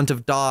in front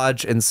of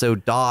Dodge. And so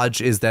Dodge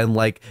is then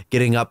like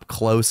getting up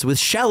close with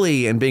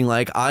Shelley and being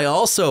like, I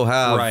also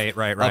have a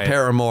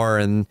paramour.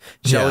 And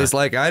Shelley's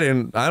like, I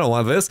don't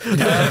want this.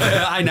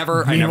 I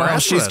never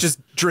asked she's this.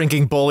 just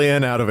drinking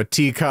bullion out of a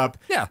teacup.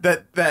 Yeah.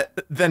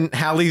 That then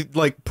Hallie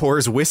like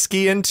pours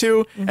whiskey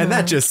into, and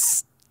that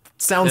just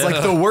sounds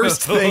like the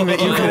worst thing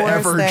that you could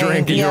ever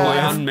drink in your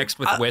life. Mixed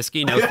with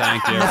whiskey? No,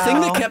 thank you. The thing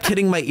that kept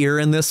hitting my ear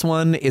in this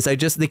one is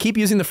they keep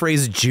using the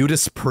phrase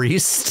Judas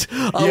Priest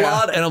a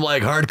lot, and I'm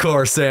like,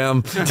 hardcore,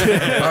 Sam.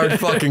 Hard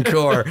fucking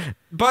core.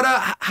 But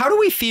how do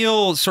we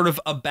feel sort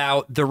of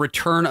about the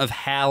return of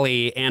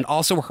Hallie and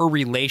also her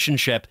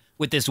relationship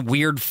with this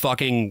weird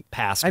fucking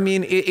pastor? I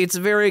mean, it's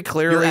very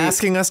clearly... You're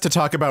asking us to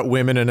talk about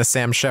women in a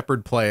Sam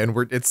Shepard play, and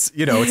it's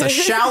a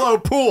shallow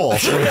pool.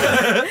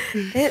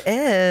 It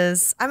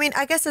is. I mean,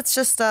 I guess it's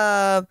just,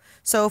 so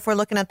if we're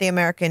looking at the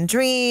American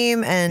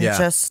dream and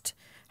just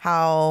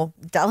how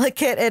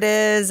delicate it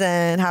is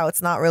and how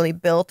it's not really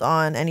built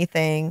on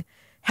anything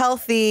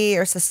healthy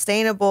or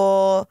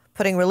sustainable,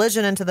 putting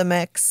religion into the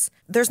mix,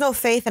 there's no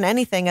faith in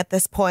anything at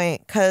this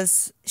point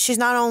because she's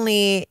not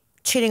only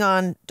cheating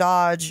on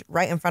Dodge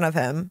right in front of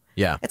him.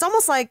 Yeah. It's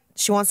almost like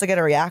she wants to get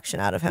a reaction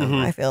out of him,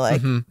 I feel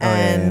like.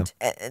 And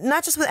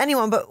not just with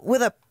anyone, but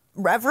with a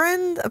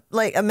reverend,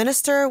 like a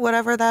minister,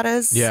 whatever that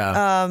is.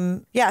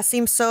 Yeah.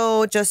 Seems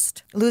so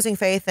just losing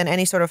faith in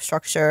any sort of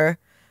structure.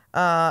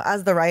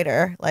 As the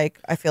writer, like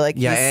I feel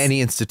like any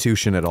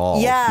institution at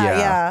all.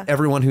 Yeah.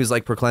 Everyone who's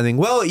like proclaiming,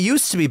 well, it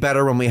used to be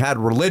better when we had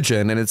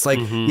religion, and it's like,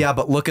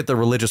 but look at the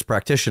religious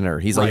practitioner.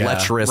 He's a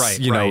lecherous,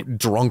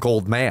 drunk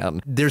old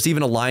man. There's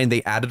even a line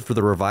they added for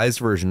the revised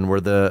version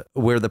where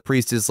the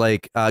priest is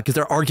like, because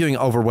they're arguing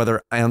over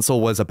whether Ansel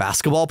was a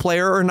basketball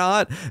player or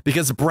not,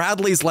 because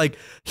Bradley's like,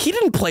 he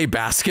didn't play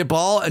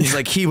basketball, and he's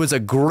like, he was a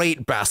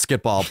great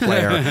basketball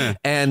player,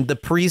 and the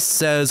priest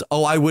says,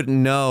 oh, I wouldn't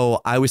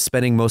know. I was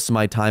spending most of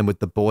my time with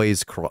the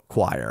boys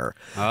choir.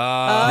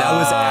 That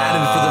was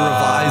added for the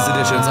revised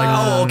edition. It's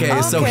like,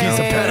 okay, so he's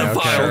a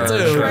pedophile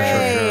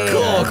too.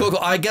 Cool.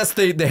 I guess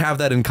they have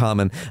that in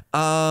common. He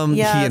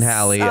and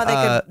Hallie.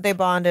 They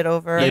bonded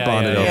over.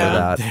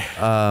 That.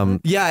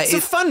 It's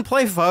a fun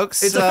play,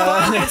 folks. It's a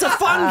fun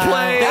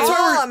play. That's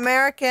why we're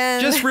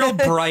American. Just real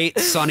bright,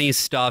 sunny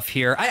stuff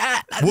here.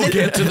 We'll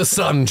get to the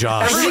sun,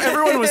 Josh.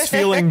 Everyone was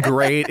feeling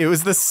great. It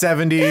was the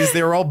 70s.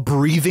 They were all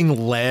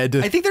breathing lead.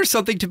 I think there's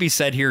something to be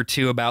said here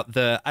too about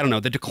the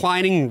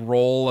declining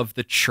role of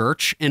the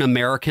church in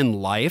American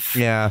life.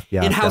 Yeah.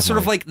 And how sort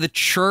of like the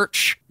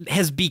church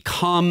has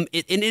become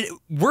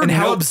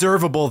how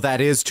observable that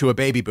is to a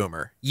baby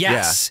boomer.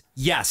 Yes,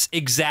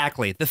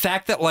 exactly. The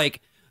fact that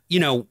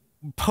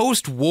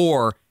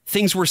post-war,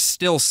 things were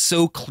still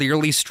so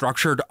clearly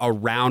structured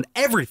around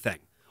everything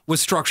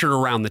was structured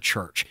around the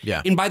church.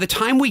 Yeah. And by the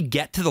time we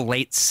get to the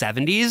late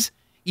 70s,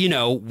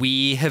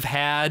 we have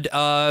had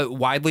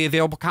widely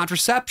available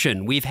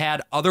contraception. We've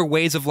had other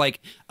ways of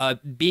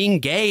being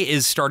gay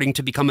is starting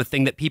to become a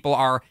thing that people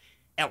are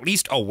at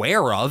least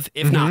aware of,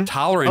 if not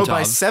tolerant of.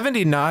 By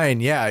 79,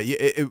 yeah,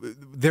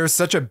 there's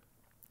such a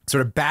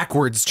sort of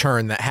backwards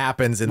turn that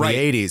happens in the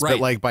 80s, but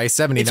like by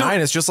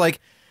 79, it's just like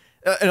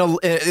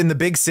in the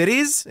big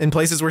cities, in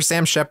places where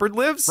Sam Shepard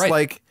lives,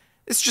 like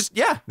it's just,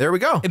 there we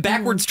go. A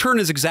backwards turn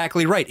is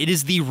exactly right. It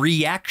is the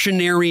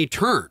reactionary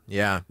turn.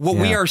 Yeah. What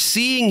we are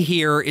seeing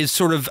here is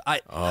sort of...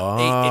 I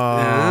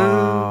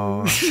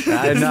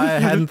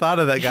hadn't thought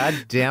of that. God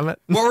damn it.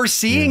 What we're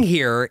seeing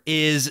here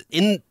is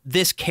in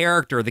this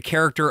character, the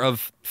character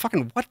of...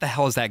 Fucking, what the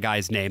hell is that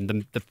guy's name?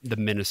 The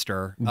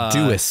minister.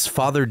 Dewis.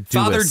 Father Dewis.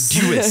 Father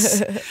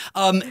Dewis.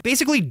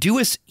 Basically,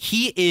 Dewis,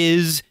 he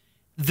is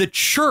the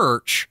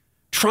church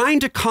trying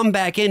to come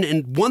back in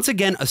and once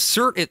again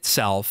assert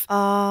itself.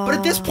 But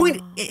at this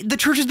point, the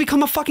church has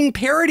become a fucking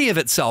parody of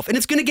itself, and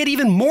it's going to get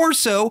even more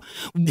so.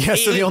 Yeah,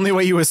 so the only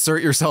way you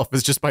assert yourself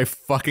is just by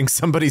fucking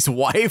somebody's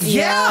wife?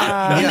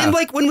 Yeah. And then,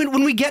 like,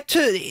 when we get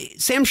to...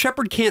 Sam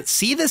Shepard can't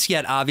see this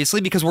yet, obviously,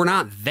 because we're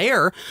not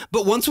there,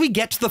 but once we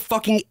get to the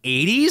fucking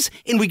 80s,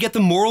 and we get the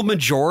moral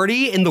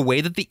majority in the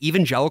way that the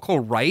evangelical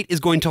right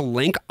is going to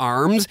link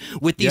arms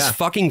with these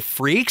fucking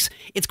freaks,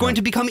 it's going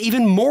to become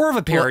even more of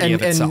a parody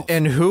of itself.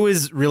 And who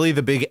is really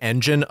the big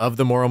engine of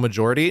the moral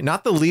majority?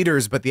 Not the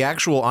leaders, but the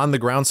actual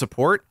on-the-ground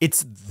support.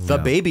 It's the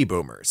baby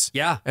boomers.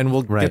 Yeah. And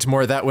we'll get to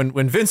more of that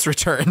when Vince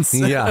returns.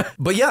 Yeah.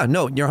 But yeah,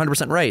 no, you're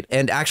 100% right.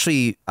 And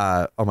actually,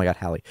 oh my God,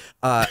 Hallie.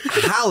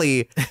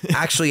 Hallie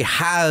actually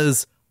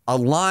has a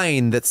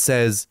line that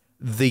says,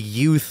 the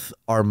youth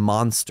are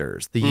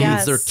monsters. The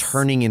youths are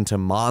turning into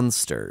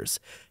monsters.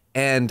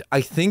 And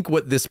I think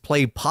what this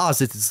play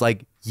posits is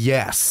like,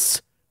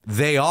 yes,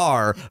 they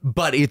are,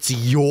 but it's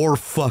your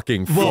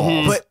fucking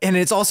fault. And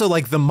it's also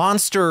like the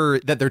monster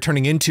that they're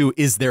turning into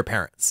is their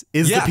parents,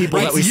 is the people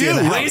that we see in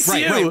the house.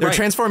 They're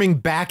transforming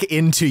back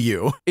into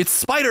you. It's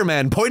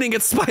Spider-Man pointing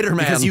at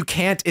Spider-Man. Because you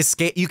can't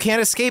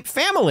escape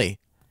family.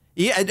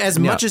 Yeah, as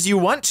much as you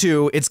want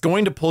to, it's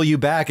going to pull you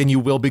back and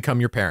you will become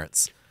your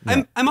parents.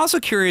 I'm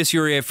also curious,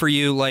 Yurié, for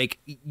you, like,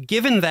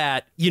 given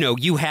that, you know,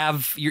 you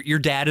have your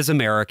dad is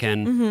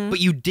American, but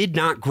you did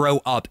not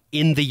grow up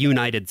in the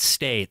United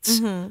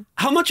States.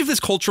 How much of this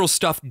cultural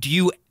stuff do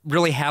you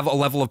really have a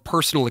level of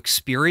personal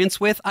experience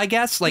with, I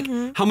guess? Like,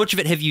 how much of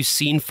it have you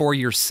seen for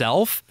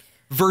yourself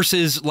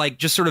versus, like,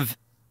 just sort of,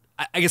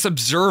 I guess,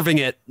 observing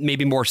it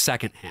maybe more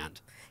secondhand?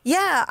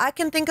 Yeah, I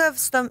can think of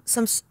some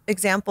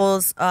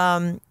examples.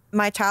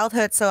 My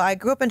childhood, so I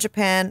grew up in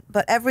Japan,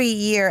 but every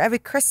year, every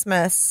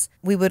Christmas,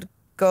 we would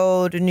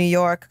go to New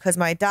York because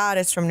my dad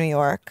is from New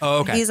York. Oh,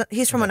 okay.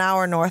 He's from an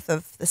hour north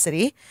of the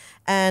city,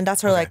 and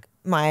that's where like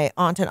my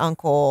aunt and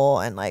uncle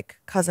and like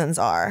cousins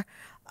are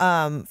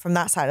from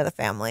that side of the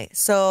family.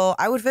 So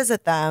I would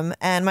visit them,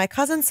 and my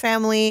cousin's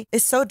family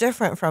is so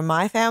different from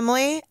my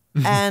family.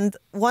 And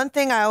one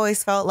thing I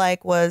always felt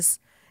like was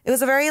it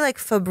was a very like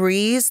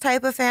Febreze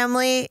type of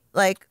family.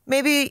 Like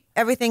maybe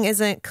everything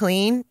isn't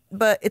clean,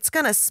 but it's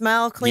gonna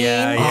smell clean.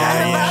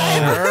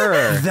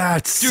 Sure.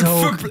 That's Dude,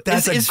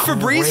 is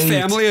Febreze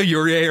family a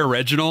Yurié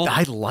original?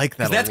 I like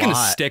that. That's gonna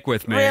stick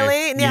with me.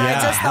 Really? Yeah,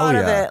 I just thought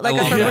of it. Like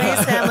a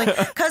Febreze family.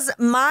 Because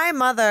my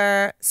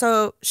mother,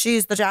 so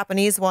she's the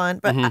Japanese one,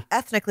 but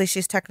ethnically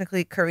she's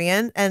technically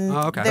Korean, and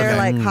they're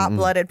like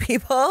hot-blooded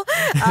people.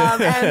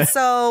 And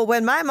so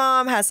when my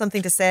mom has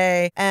something to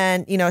say,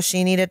 and you know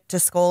she needed to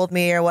scold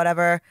me or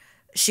whatever,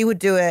 she would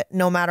do it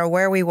no matter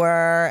where we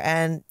were,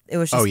 and it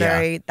was just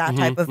very that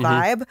type of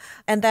vibe.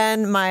 And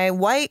then my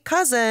white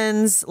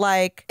cousins,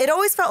 like it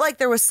always felt like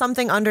there was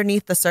something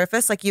underneath the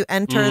surface. Like you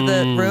enter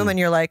the room and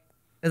you're like,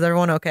 is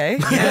everyone okay?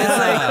 And it's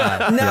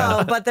like,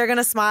 no, but they're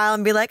gonna smile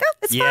and be like, oh,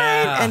 it's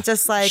fine. And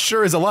just like,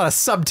 sure is a lot of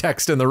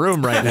subtext in the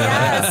room right now.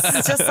 Yes,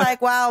 it's just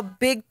like, wow,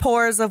 big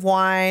pours of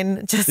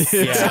wine, just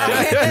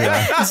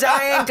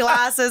giant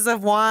glasses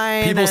of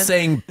wine. People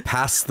saying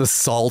pass the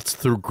salt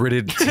through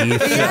gritted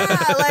teeth.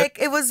 Yeah, like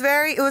it was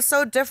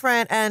so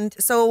different. And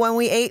so when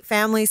we ate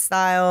family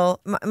style,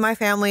 my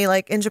family,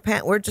 like in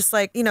Japan, we're just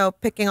like, you know,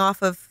 picking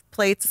off of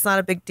plates. It's not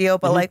a big deal.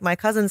 But like my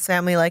cousin's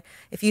family, like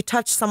if you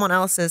touch someone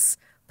else's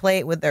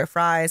plate with their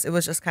fries, it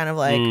was just kind of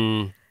like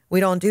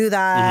we don't do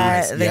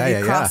that. They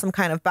cross some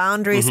kind of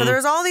boundary. So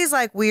there's all these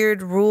like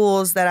weird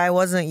rules that I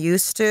wasn't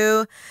used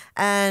to.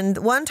 And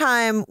one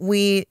time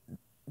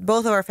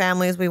both of our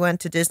families, we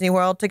went to Disney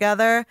World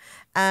together,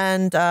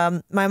 and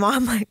my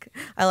mom, like,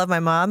 I love my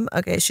mom.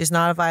 Okay, she's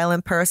not a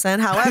violent person.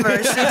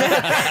 However, she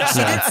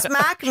did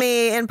smack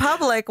me in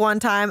public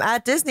one time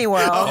at Disney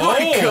World. Oh my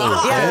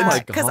God. Yeah,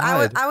 because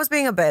I was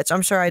being a bitch.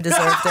 I'm sure I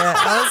deserved it.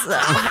 I was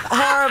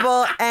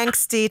horrible,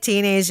 angsty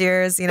teenage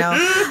years, you know,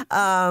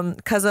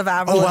 because of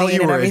Avril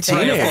and everything.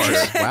 Wow.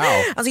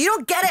 I was like, you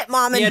don't get it,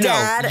 Mom and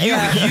Dad.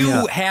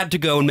 You had to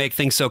go and make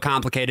things so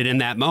complicated in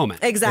that moment.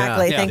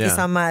 Exactly. Thank you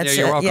so much. Yeah,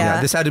 you're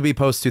welcome. This had to be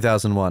post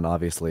 2001,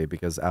 obviously,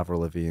 because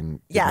Avril Lavigne.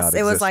 Yes,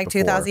 it was like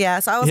 2000.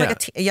 Yeah, so I was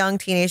like a young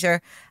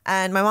teenager,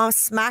 and my mom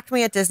smacked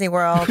me at Disney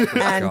World,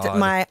 and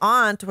my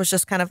aunt was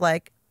just kind of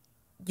like,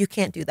 you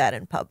can't do that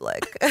in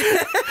public.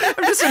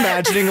 I'm just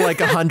imagining like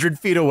 100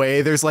 feet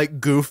away, there's like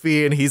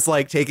Goofy and he's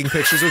like taking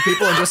pictures with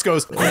people and just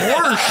goes,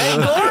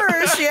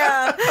 Gorsh,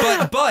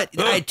 yeah. But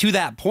to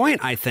that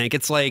point, I think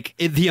it's like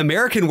the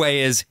American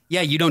way is,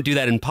 yeah, you don't do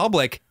that in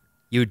public.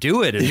 You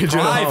do it in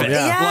private.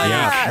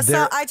 Yeah.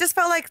 So I just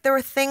felt like there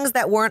were things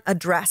that weren't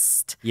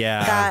addressed.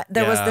 Yeah. That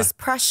there was this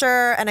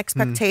pressure and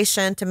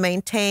expectation to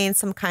maintain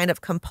some kind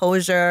of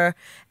composure.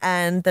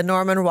 And the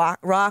Norman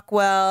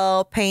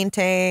Rockwell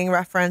painting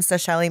reference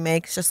that Shelley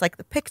makes, just like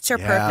the picture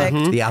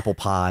perfect. The apple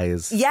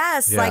pies.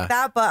 Yes, like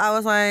that. But I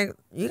was like,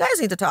 you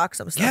guys need to talk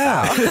some stuff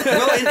out.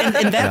 Well,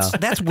 and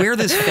that's where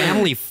this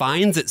family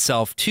finds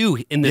itself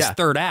too in this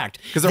third act.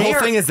 Because the whole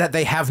thing is that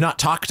they have not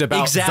talked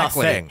about the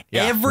thing.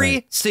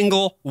 Every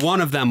single one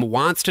of them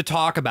wants to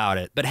talk about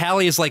it, but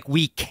Hallie is like,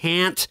 we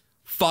can't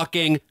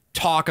fucking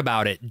talk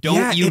about it.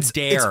 Don't you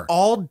dare. It's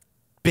all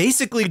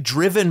basically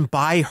driven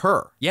by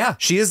her. Yeah.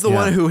 She is the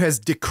one who has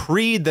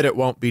decreed that it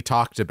won't be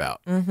talked about.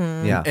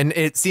 Yeah. And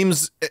it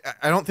seems,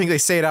 I don't think they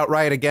say it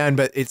outright again,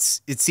 but it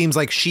seems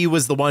like she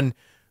was the one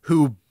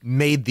who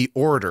made the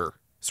order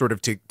sort of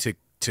to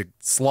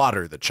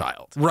slaughter the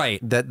child. Right.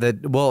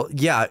 Well,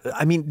 yeah.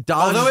 I mean,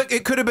 Dodge. Although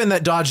it could have been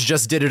that Dodge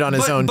just did it on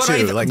his own too.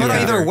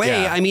 Either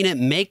way, I mean, it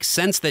makes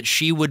sense that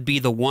she would be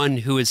the one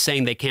who is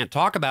saying they can't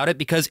talk about it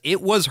because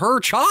it was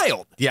her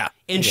child. Yeah.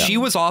 And she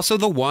was also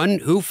the one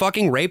who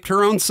fucking raped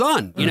her own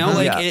son. You know,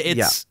 like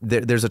it's.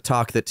 There's a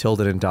talk that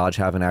Tilden and Dodge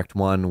have in Act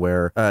 1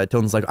 where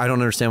Tilden's like, I don't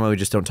understand why we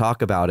just don't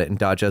talk about it. And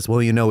Dodge says,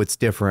 well, you know, it's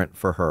different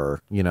for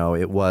her. You know,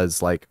 it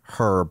was like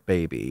her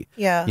baby.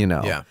 Yeah. You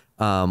know.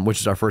 Which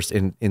is our first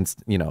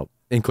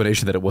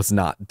inclination that it was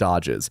not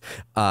Dodge's.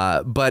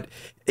 But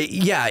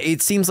yeah,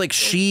 it seems like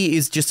she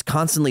is just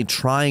constantly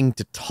trying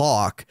to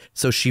talk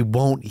so she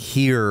won't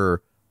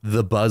hear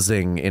the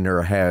buzzing in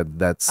her head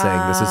that's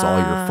saying this is all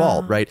your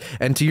fault, right?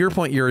 And to your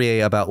point,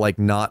 Yurié, about like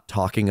not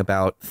talking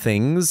about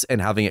things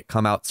and having it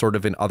come out sort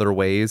of in other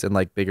ways and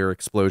like bigger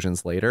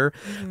explosions later,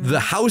 the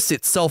house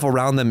itself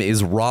around them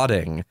is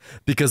rotting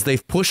because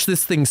they've pushed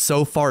this thing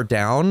so far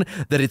down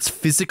that it's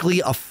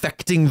physically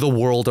affecting the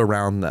world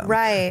around them.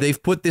 Right.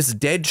 They've put this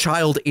dead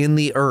child in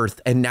the earth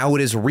and now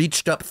it has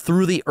reached up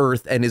through the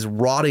earth and is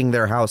rotting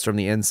their house from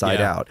the inside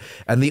out.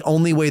 And the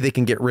only way they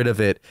can get rid of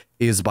it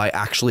is by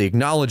actually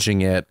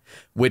acknowledging it,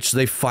 which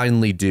they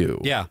finally do.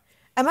 Yeah.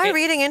 Am I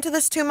reading into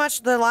this too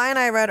much? The line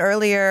I read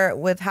earlier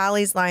with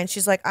Hallie's line,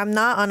 she's like, I'm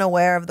not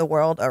unaware of the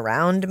world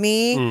around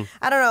me.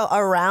 I don't know,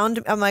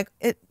 around. I'm like,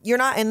 you're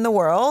not in the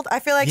world. I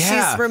feel like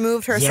she's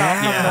removed herself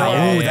from the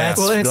world.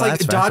 Well, and it's like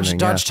that's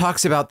Dodge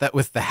talks about that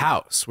with the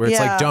house, where it's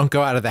like, don't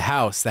go out of the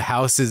house. The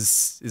house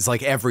is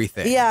like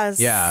everything. Yes.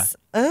 Yeah.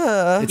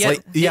 It's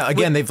like,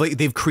 again,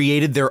 they've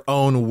created their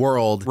own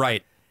world.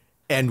 Right.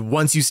 And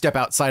once you step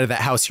outside of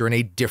that house, you're on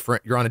a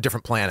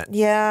different planet.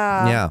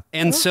 Yeah. Yeah.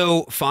 And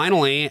so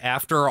finally,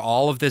 after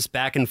all of this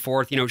back and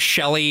forth, you know,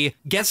 Shelley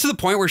gets to the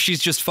point where she's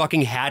just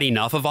fucking had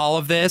enough of all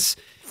of this.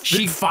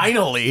 She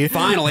finally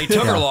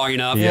took her long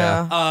enough.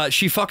 Yeah.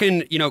 She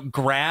fucking, you know,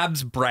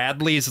 grabs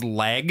Bradley's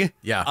leg.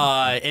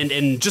 Yeah.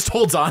 And just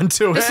holds on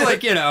to it. It's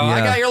like, you know, I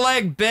got your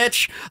leg,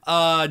 bitch.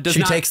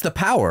 She takes the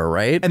power,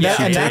 right? And,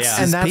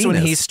 that's when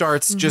he penis.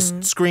 starts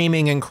just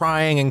screaming and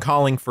crying and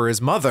calling for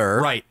his mother.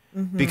 Right.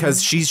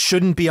 Because she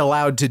shouldn't be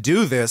allowed to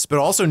do this, but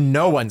also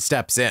no one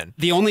steps in.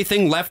 The only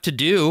thing left to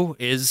do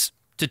is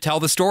to tell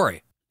the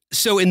story.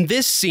 So in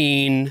this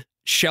scene,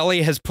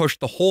 Shelley has pushed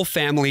the whole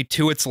family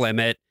to its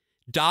limit.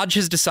 Dodge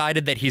has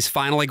decided that he's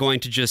finally going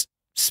to just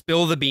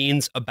spill the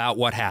beans about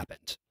what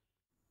happened.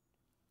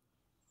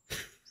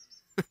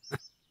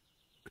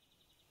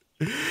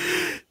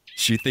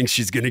 She thinks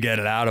she's going to get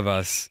it out of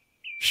us.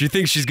 She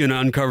thinks she's going to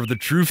uncover the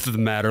truth of the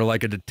matter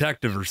like a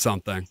detective or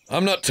something.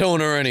 I'm not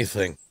telling her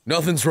anything.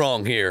 Nothing's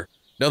wrong here.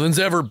 Nothing's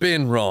ever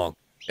been wrong.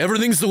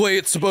 Everything's the way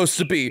it's supposed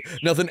to be.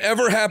 Nothing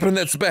ever happened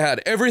that's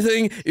bad.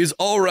 Everything is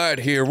all right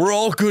here. We're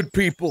all good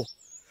people.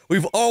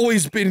 We've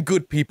always been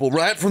good people,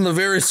 right from the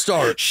very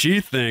start. She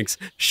thinks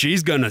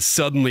she's gonna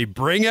suddenly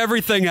bring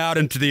everything out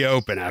into the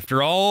open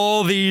after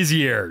all these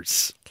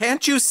years.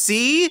 Can't you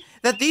see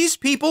that these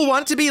people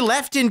want to be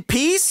left in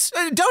peace?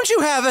 Don't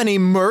you have any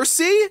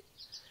mercy?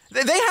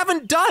 They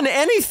haven't done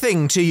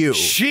anything to you.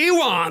 She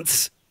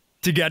wants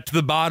to get to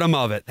the bottom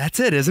of it.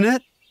 That's it, isn't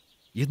it?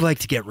 You'd like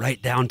to get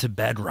right down to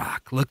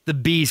bedrock. Look the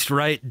beast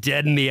right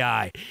dead in the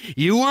eye.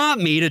 You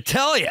want me to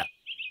tell you.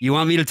 You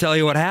want me to tell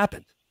you what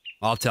happened?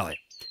 I'll tell you.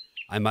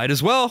 I might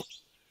as well.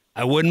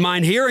 I wouldn't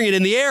mind hearing it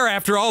in the air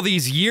after all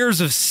these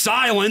years of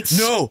silence.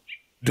 No,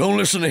 don't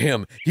listen to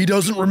him. He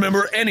doesn't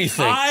remember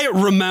anything. I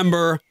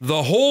remember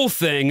the whole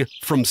thing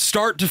from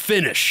start to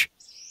finish.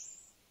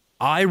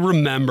 I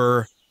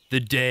remember the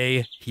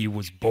day he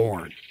was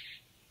born.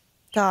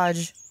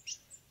 Dodge,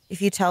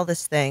 if you tell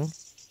this,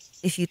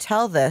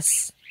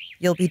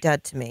 you'll be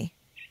dead to me.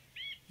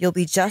 You'll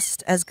be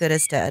just as good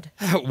as dead.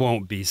 That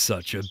won't be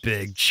such a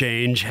big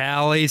change,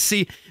 Hallie.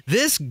 See,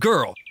 this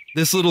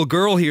little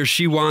girl here,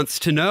 she wants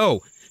to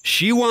know.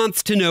 She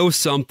wants to know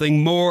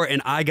something more,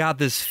 and I got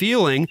this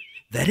feeling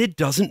that it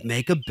doesn't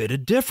make a bit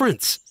of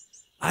difference.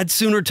 I'd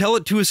sooner tell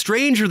it to a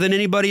stranger than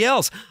anybody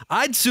else.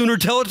 I'd sooner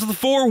tell it to the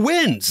four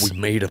winds. We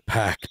made a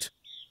pact.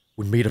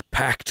 We made a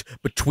pact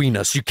between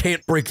us. You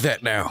can't break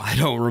that now. I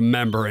don't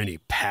remember any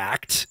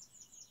pact.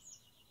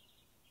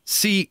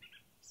 See,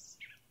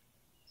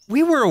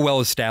 we were a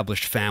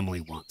well-established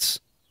family once.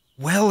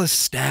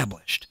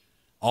 Well-established.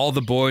 All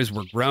the boys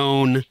were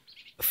grown.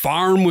 The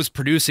farm was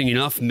producing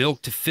enough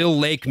milk to fill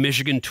Lake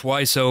Michigan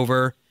twice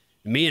over.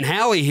 Me and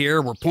Hallie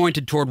here were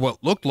pointed toward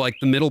what looked like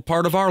the middle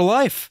part of our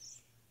life.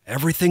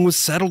 Everything was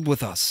settled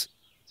with us.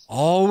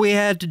 All we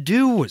had to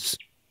do was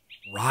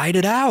ride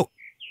it out.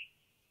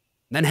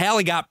 Then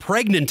Hallie got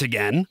pregnant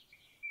again.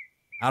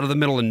 Out of the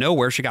middle of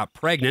nowhere, she got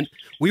pregnant.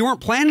 We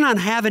weren't planning on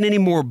having any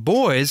more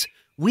boys.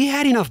 We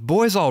had enough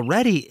boys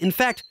already. In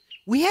fact,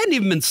 we hadn't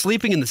even been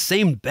sleeping in the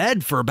same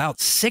bed for about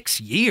 6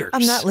 years.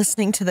 I'm not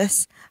listening to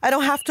this. I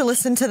don't have to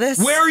listen to this.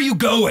 Where are you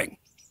going?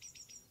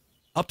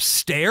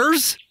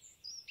 Upstairs?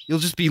 You'll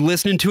just be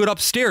listening to it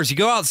upstairs. You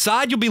go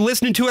outside, you'll be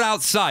listening to it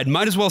outside.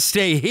 Might as well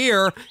stay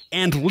here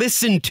and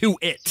listen to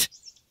it.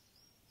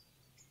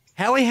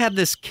 Hallie had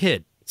this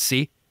kid,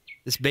 see?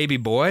 This baby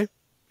boy.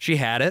 She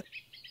had it.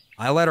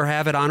 I let her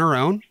have it on her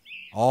own.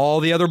 All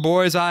the other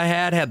boys I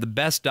had the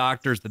best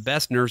doctors, the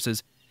best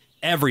nurses,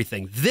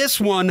 everything. This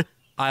one,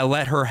 I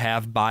let her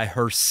have by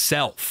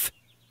herself.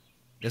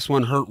 This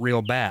one hurt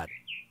real bad.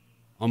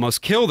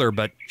 Almost killed her,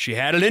 but she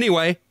had it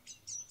anyway.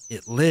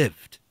 It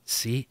lived.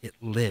 See, it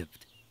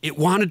lived. It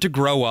wanted to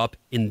grow up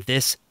in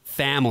this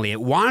family.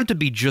 It wanted to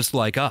be just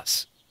like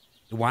us.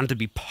 It wanted to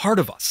be part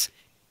of us.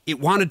 It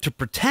wanted to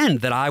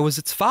pretend that I was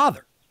its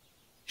father.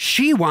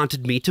 She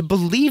wanted me to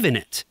believe in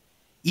it.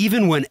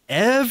 Even when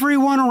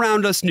everyone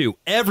around us knew,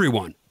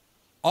 everyone,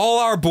 all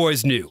our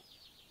boys knew.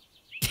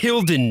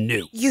 Tilden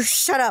knew. You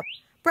shut up.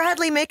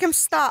 Bradley, make him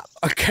stop.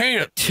 I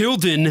can't.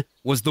 Tilden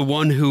was the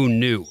one who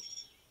knew.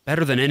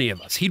 Better than any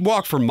of us. He'd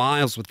walk for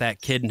miles with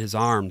that kid in his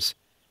arms.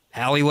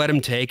 Hallie let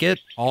him take it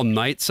all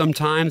night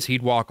sometimes.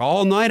 He'd walk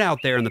all night out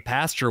there in the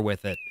pasture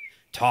with it,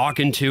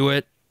 talking to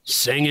it,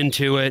 singing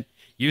to it.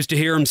 Used to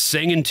hear him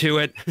singing to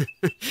it.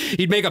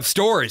 He'd make up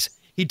stories.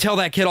 He'd tell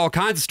that kid all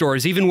kinds of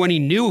stories, even when he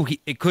knew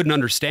it couldn't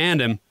understand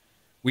him.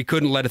 We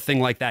couldn't let a thing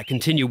like that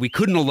continue. We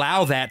couldn't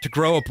allow that to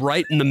grow up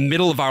right in the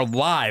middle of our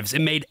lives. It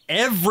made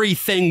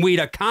everything we'd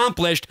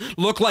accomplished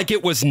look like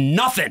it was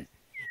nothing.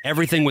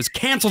 Everything was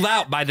canceled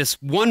out by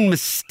this one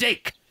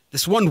mistake,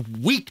 this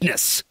one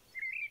weakness.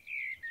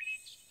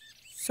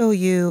 So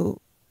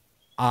you...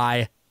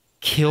 I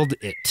killed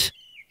it.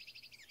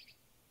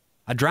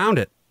 I drowned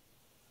it.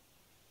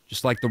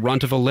 Just like the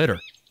runt of a litter.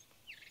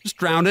 Just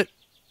drowned it.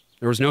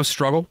 There was no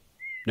struggle,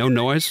 no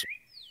noise.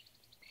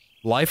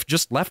 Life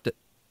just left it.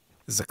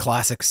 This is a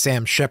classic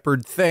Sam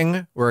Shepard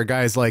thing where a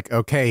guy's like,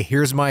 okay,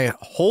 here's my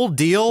whole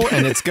deal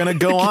and it's going to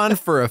go on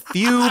for a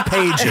few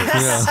pages.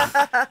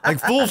 Yeah. Like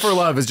Fool for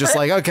Love is just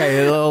like,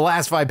 okay, the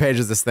last 5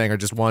 pages of this thing are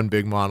just one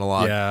big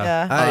monologue.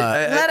 Yeah.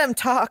 Let him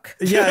talk.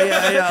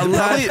 Yeah.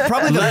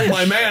 Probably let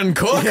my man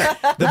cook. Yeah.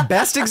 The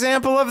best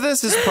example of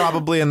this is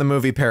probably in the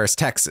movie Paris,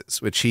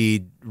 Texas, which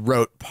he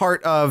wrote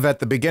part of at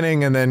the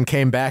beginning and then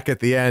came back at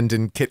the end,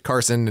 and Kit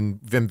Carson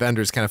and Wim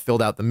Wenders kind of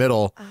filled out the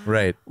middle.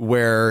 Right.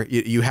 Where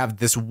you have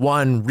this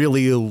one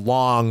really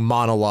long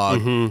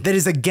monologue that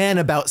is again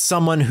about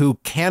someone who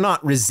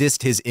cannot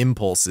resist his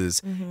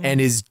impulses and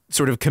is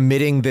sort of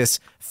committing this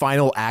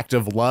final act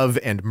of love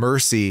and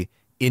mercy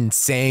in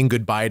saying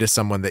goodbye to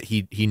someone that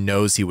he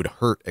knows he would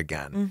hurt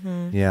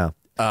again. Yeah.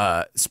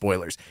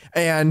 Spoilers.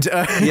 And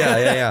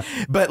yeah.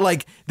 But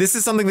like, this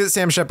is something that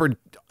Sam Shepard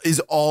is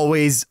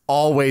always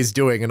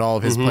doing in all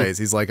of his plays.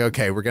 He's like,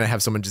 okay, we're going to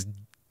have someone just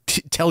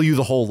tell you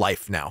the whole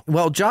life now.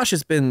 Well, Josh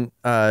has been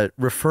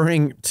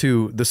referring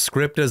to the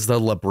script as the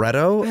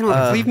libretto.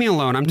 Leave me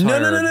alone. I'm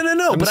tired.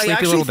 No. I'm But a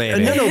sleepy little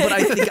baby.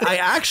 But I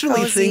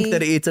actually think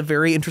that it's a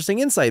very interesting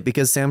insight,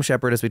 because Sam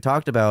Shepard, as we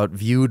talked about,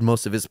 viewed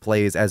most of his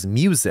plays as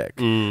music,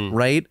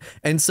 right?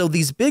 And so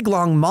these big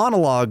long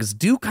monologues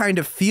do kind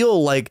of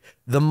feel like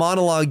the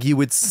monologue you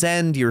would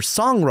send your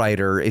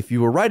songwriter if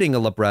you were writing a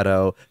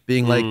libretto,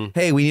 being like,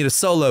 hey, we need a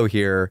solo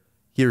here.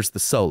 Here's the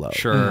solo.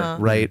 Sure.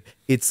 Right?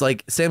 It's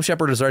like Sam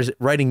Shepard is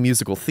writing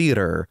musical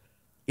theater.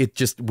 It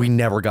just, we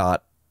never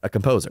got a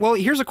composer. Well,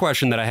 here's a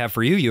question that I have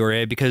for you,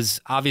 Yurié, because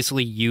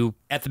obviously you,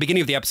 at the beginning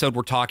of the episode,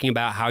 were talking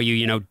about how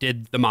you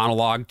did the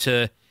monologue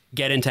to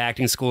get into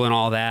acting school and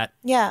all that.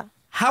 Yeah.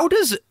 How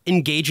does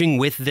engaging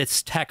with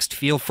this text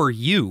feel for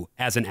you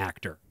as an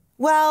actor?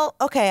 Well,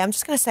 okay, I'm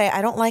just going to say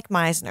I don't like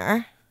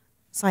Meisner,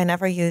 so I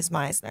never use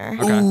Meisner.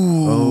 Okay.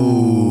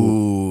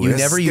 Ooh. You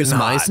never use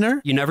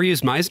Meisner? You never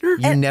use Meisner?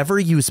 You never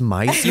use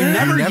Meisner? You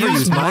never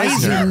use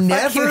Meisner? You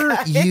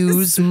never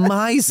use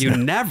Meisner. You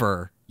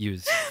never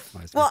use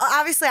Meisner. Well,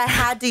 obviously I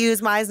had to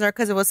use Meisner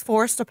because it was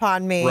forced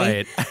upon me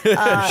right.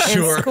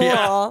 in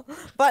school.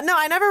 But no,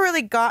 I never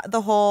really got the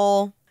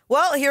whole,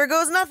 well, here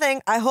goes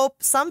nothing. I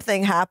hope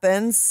something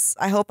happens.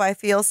 I hope I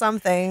feel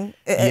something.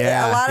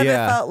 A lot of it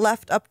felt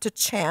left up to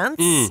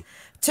chance.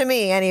 to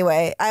me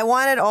anyway, I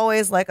wanted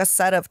always like a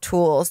set of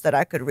tools that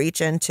I could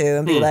reach into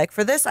and be like,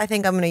 for this, I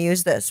think I'm going to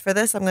use this. For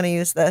this, I'm going to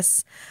use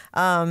this.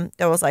 That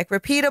was like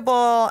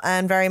repeatable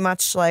and very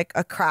much like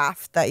a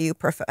craft that you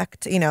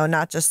perfect, you know,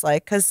 not just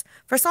like, because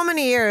for so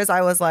many years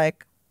I was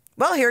like,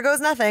 well, here goes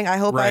nothing. I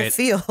hope I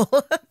feel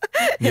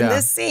in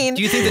this scene.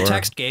 Do you think the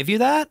text gave you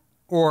that?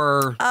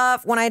 Or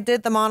when I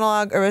did the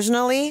monologue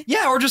originally?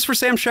 Yeah, or just for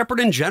Sam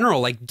Shepard in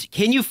general. Like,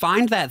 can you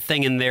find that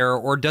thing in there,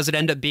 or does it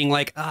end up being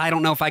like, I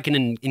don't know if I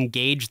can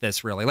engage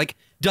this really? Like,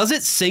 does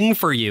it sing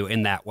for you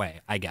in that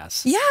way, I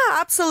guess? Yeah,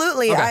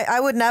 absolutely. Okay.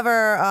 I would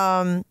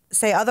never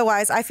say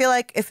otherwise. I feel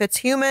like if it's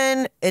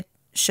human, it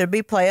should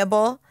be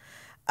playable.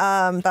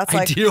 That's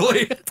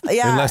ideally.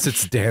 Yeah. Unless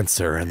it's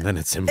Dancer, and then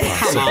it's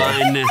impossible.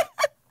 Come on.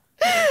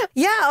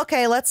 Yeah,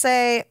 okay, let's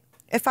say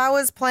if I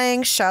was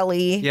playing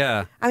Shelley,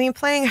 yeah. I mean,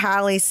 playing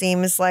Hallie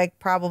seems like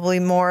probably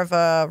more of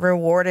a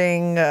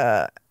rewarding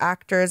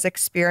actor's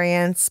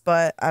experience,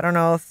 but I don't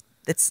know if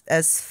it's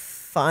as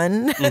fun.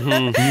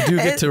 You do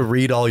get to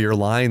read all your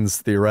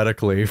lines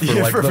theoretically for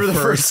like for the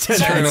first 10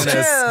 minutes.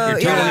 True.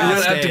 You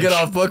don't have to get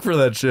off book for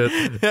that shit.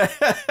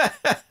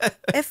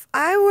 If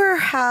I were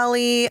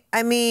Hallie,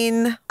 I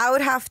mean, I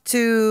would have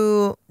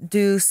to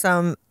do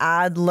some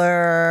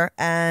Adler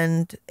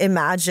and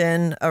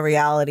imagine a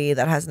reality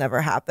that has never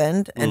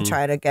happened and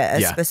try to get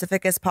as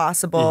specific as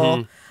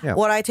possible. Yeah.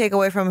 What I take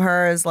away from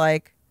her is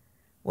like,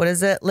 what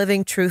is it?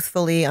 Living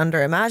truthfully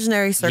under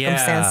imaginary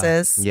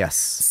circumstances. Yes.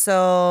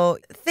 So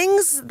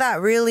things that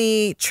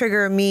really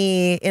trigger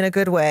me in a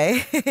good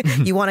way,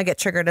 you want to get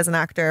triggered as an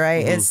actor,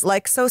 right? It's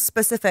like so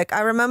specific.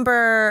 I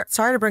remember,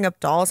 sorry to bring up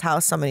Doll's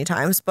House so many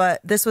times,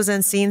 but this was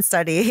in Scene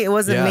Study. It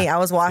wasn't me. I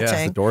was watching.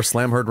 Yeah, the door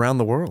slam heard round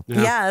the world.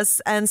 Yeah. Yes.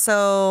 And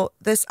so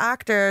this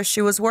actor,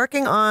 she was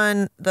working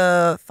on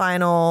the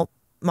final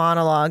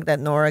monologue that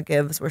Nora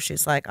gives where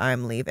she's like,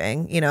 I'm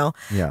leaving, you know?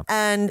 Yeah.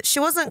 And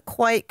she wasn't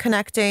quite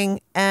connecting.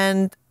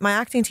 And my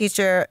acting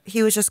teacher,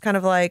 he was just kind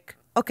of like,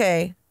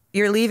 okay,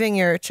 you're leaving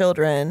your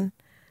children.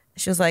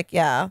 She was like,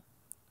 yeah.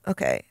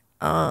 Okay.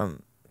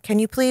 Can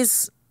you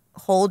please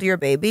hold your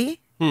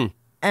baby?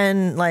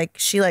 And like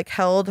she like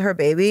held her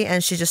baby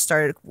and she just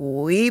started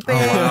weeping. Oh,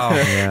 wow.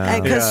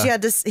 And because she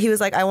had to, he was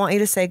like, I want you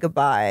to say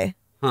goodbye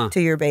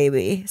to your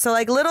baby. So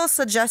like little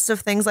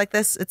suggestive things like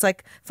this, it's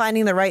like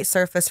finding the right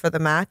surface for the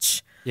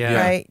match,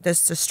 right?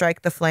 Just to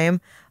strike the flame.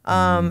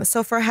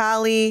 So for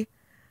Hallie,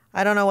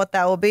 I don't know what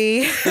that will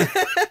be,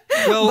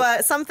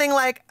 but something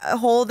like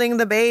holding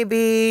the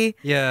baby,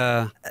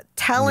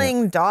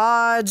 telling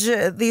Dodge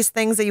these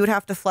things that you would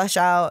have to flesh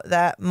out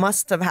that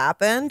must have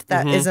happened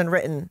that isn't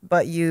written,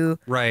 but you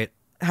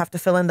have to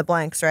fill in the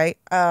blanks, right?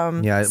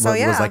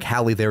 Was like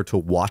Hallie there to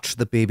watch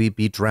the baby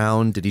be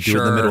drowned? Did he do it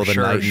in the middle of the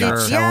night and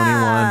not tell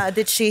anyone?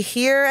 Did she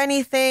hear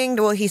anything?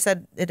 Well, he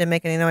said it didn't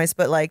make any noise,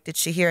 but like, did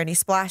she hear any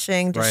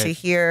splashing? Did she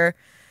hear...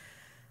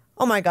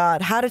 Oh my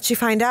God, how did she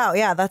find out?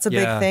 Yeah, that's a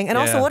big thing. And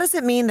also, what does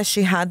it mean that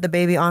she had the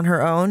baby on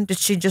her own? Did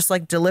she just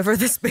like deliver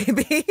this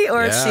baby?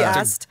 Or she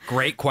asked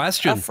great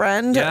question. a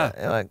friend?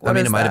 Like, I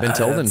mean, it might have been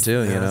Tilden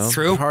too, you know?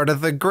 True. Part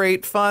of the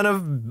great fun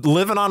of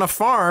living on a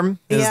farm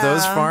is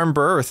those farm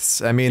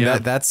births. I mean,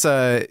 that's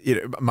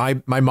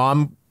my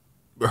mom,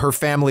 her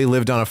family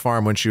lived on a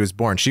farm when she was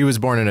born. She was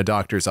born in a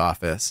doctor's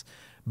office.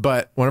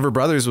 But one of her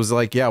brothers was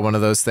like, one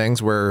of those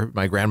things where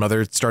my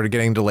grandmother started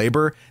getting into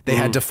labor. They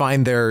had to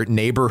find their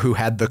neighbor who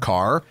had the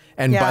car.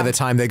 And by the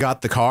time they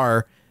got the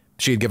car,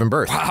 she had given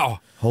birth.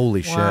 Wow.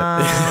 Holy shit. You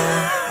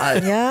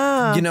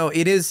know,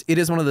 it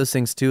is one of those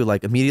things too.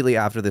 Like immediately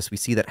after this, we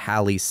see that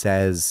Hallie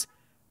says,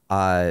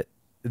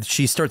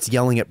 she starts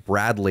yelling at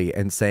Bradley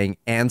and saying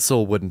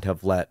Ansel wouldn't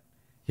have let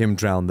him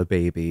drown the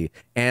baby.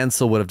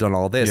 Ansel would have done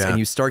all this. And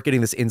you start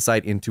getting this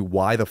insight into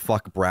why the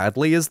fuck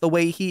Bradley is the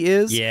way he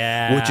is.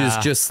 Yeah. Which is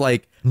just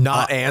like...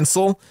 Not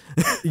Ansel.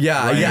 Because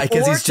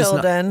he's just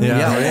Tilden.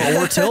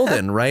 or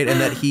Tilden, right?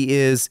 And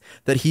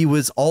that he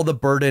was all the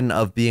burden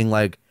of being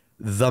like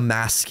the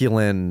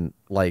masculine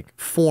like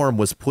form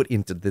was put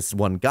into this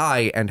one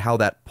guy, and how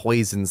that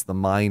poisons the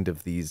mind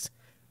of these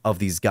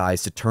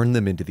guys to turn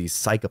them into these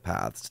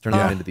psychopaths, to turn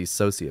them into these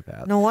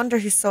sociopaths. No wonder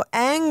he's so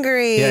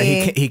angry. Yeah,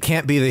 he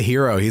can't be the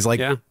hero. He's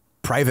like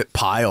Private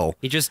Pile.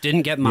 He just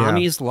didn't get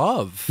mommy's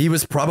love. He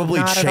was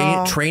probably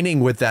training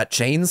with that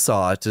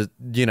chainsaw to,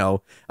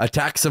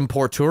 attack some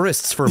poor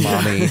tourists for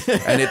mommy,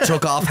 and it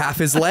took off half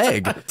his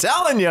leg. I'm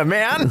telling you,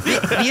 man.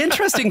 The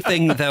interesting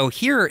thing, though,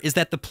 here is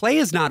that the play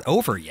is not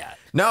over yet.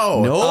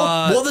 No.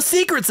 Well, the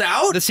secret's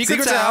out. The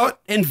secret's out,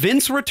 and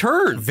Vince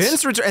returns.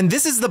 And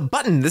this is the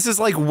button. This is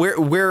like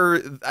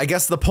where I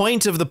guess the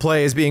point of the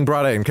play is being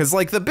brought in, because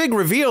like the big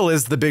reveal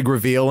is the big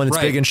reveal, and it's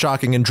big and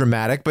shocking and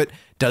dramatic. But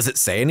does it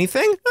say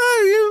anything?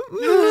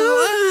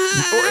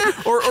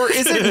 Or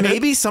is it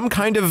maybe some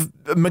kind of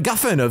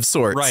MacGuffin of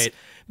sorts? Right.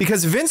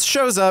 Because Vince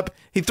shows up,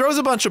 he throws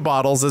a bunch of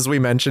bottles, as we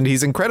mentioned.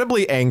 He's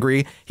incredibly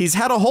angry. He's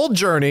had a whole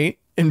journey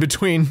in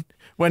between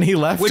when he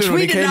left and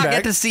when he came back. Which we did not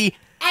get to see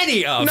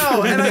any of.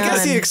 No, and I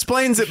guess he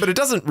explains it, but it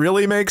doesn't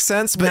really make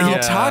sense. But he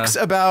talks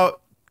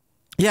about,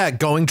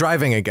 going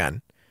driving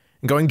again.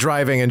 going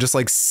driving and just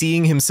like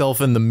seeing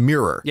himself in the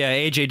mirror. Yeah,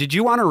 AJ, did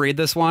you want to read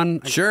this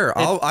one? Sure.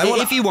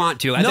 If you want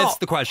to. That's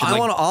the question.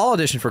 I'll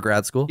audition for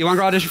grad school. You want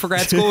to audition for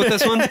grad school with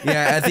this one? Yeah,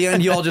 at the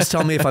end, you all just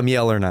tell me if I'm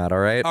Yale or not, all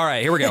right? All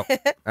right, here we go.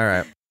 All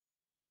right.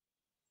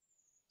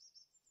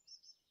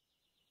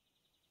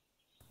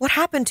 What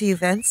happened to you,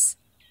 Vince?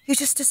 You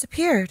just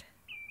disappeared.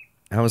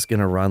 I was going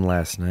to run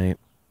last night.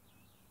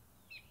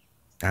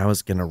 I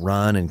was going to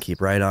run and keep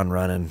right on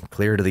running,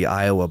 clear to the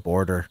Iowa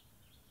border.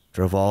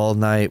 Drove all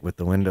night with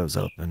the windows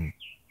open.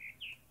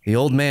 The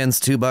old man's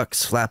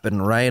 $2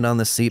 flapping right on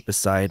the seat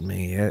beside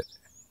me. It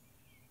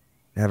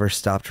never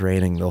stopped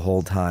raining the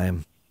whole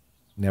time.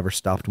 Never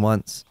stopped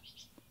once.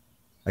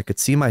 I could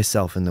see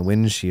myself in the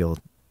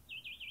windshield.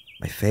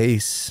 My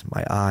face,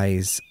 my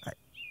eyes.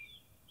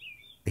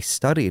 I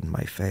studied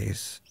my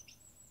face.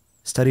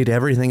 Studied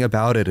everything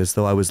about it as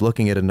though I was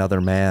looking at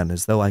another man,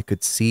 as though I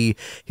could see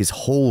his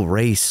whole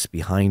race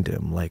behind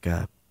him, like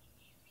a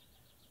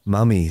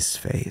mummy's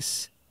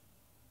face.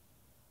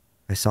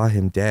 I saw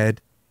him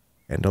dead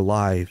and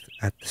alive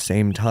at the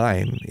same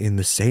time, in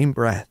the same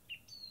breath.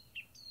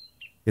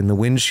 In the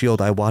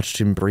windshield, I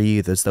watched him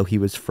breathe as though he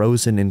was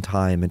frozen in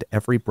time, and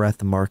every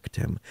breath marked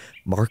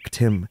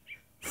him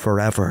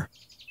forever,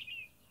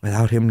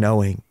 without him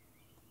knowing.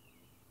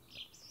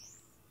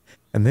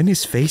 And then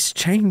his face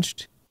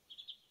changed.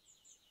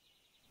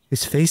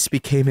 His face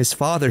became his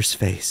father's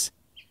face.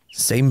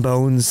 Same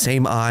bones,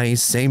 same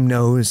eyes, same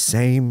nose,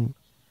 same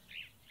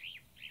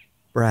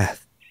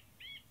breath.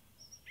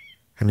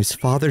 And his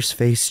father's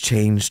face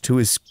changed to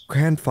his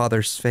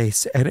grandfather's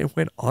face, and it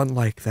went on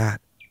like that.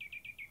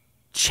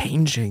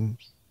 Changing.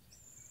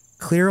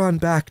 Clear on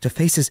back to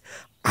faces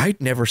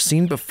I'd never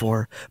seen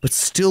before, but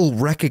still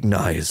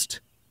recognized.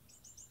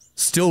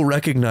 Still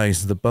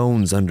recognized the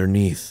bones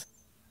underneath.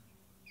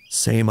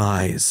 Same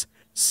eyes,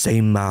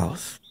 same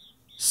mouth.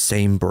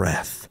 Same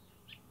breath.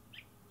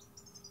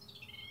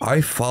 I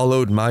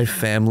followed my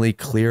family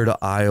clear to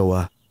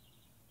Iowa.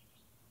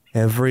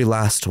 Every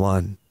last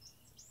one.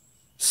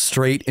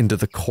 Straight into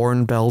the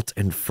Corn Belt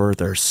and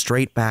further,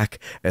 straight back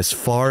as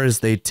far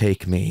as they'd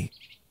take me.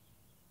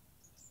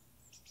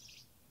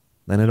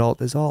 Then it all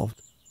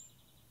dissolved.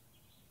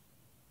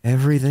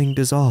 Everything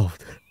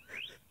dissolved.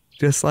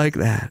 Just like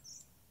that.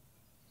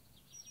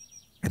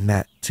 And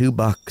that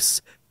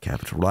 $2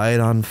 kept right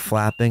on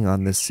flapping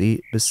on the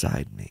seat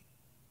beside me.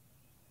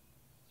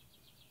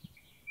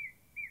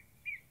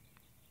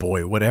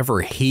 Boy,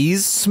 whatever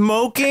he's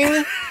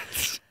smoking,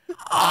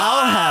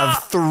 I'll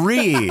have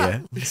 3.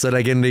 So did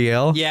I get into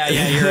Yale? Yeah,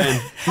 you're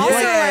in. Also,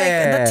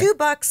 like the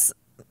 $2,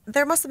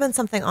 there must have been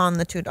something on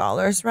the $2,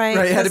 right?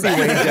 Right, it had to be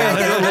weighed down.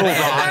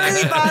 That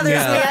really bothers me.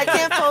 I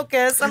can't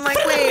focus. I'm like,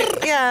 wait,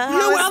 yeah.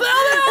 Well,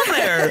 they're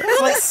on there.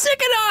 Like,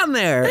 stick it on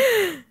there.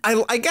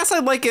 I guess I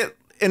like it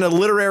in a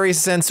literary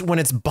sense when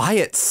it's by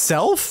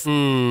itself.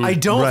 I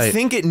don't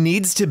think it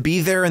needs to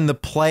be there in the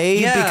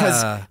play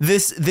because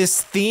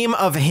this theme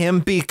of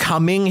him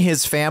becoming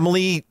his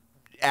family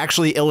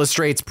actually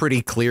illustrates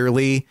pretty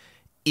clearly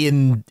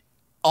in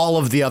all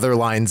of the other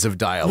lines of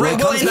dialogue. Right,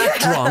 comes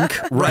back drunk,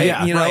 right?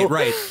 Yeah, you know,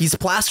 right. He's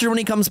plastered when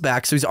he comes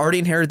back, so he's already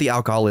inherited the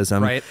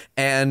alcoholism. Right.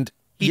 And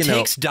He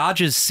takes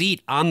Dodge's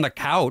seat on the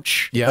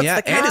couch.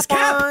 Yeah, and his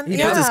cap. He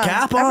puts his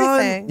cap on.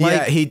 Everything.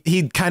 Yeah,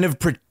 he kind of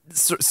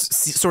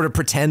sort of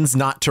pretends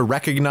not to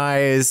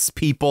recognize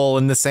people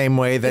in the same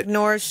way that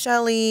ignores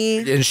Shelley.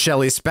 And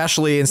Shelley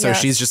especially, and so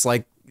she's just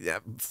like, yeah,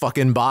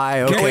 fucking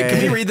bye. Okay. Wait,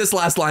 can you read this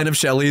last line of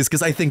Shelley's?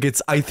 Because I think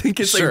it's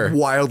Sure. a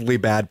wildly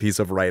bad piece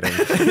of writing.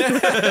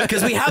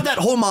 Because we have that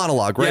whole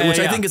monologue, right? Which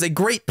I think is a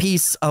great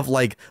piece of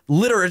like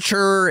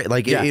literature.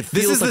 Like it feels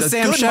this is like the a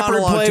Sam good Shepard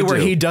monologue play to where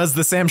do. he does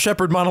the Sam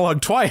Shepard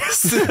monologue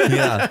twice.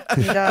 Yeah.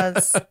 He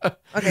does.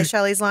 Okay,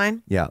 Shelley's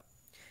line. Yeah.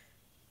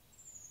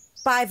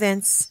 Bye,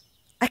 Vince.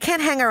 I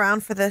can't hang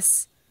around for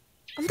this.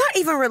 I'm not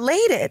even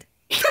related.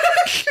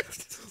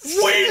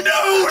 We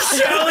know,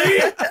 Shelley!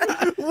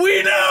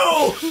 We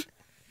know!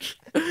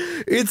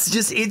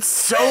 It's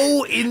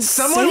so insane.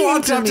 Someone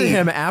walked up to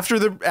him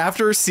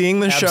after seeing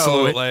the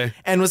Absolutely. show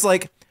and was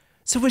like,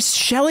 so was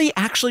Shelley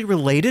actually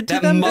related to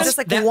them? Just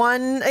like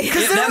one.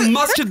 That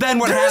must have been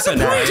what happened.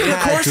 Right? In the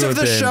Had course to of have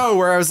the been. show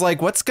where I was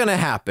like, what's going to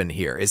happen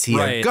here? Is he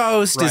a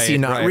ghost? Is he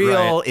not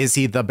real? Is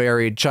he the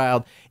buried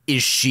child?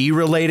 Is she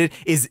related?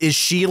 Is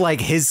she like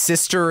his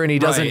sister and he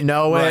doesn't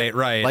know it?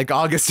 Right. Like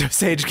August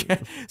Osage.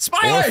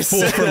 Spoilers!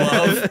 Fool for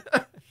love.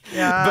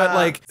 Yeah. But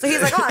like, so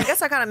he's like, oh, I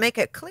guess I gotta make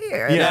it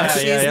clear Yeah, that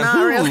she's yeah.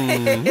 not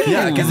related.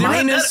 Yeah, because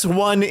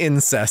 -1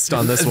 incest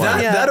on this one.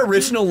 That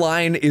original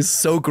line is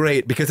so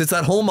great because it's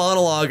that whole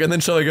monologue, and then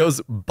Shelley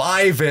goes,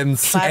 "Bye,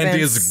 Vince," Bye, and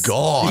Vince. is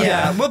gone.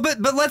 Yeah,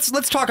 but let's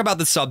talk about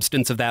the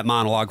substance of that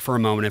monologue for a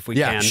moment if we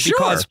Yeah, can, sure.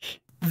 because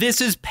this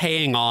is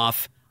paying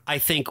off, I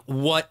think,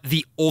 what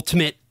the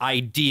ultimate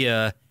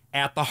idea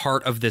at the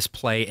heart of this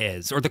play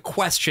is, or the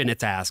question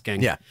it's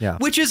asking. Yeah.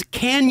 Which is,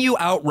 can you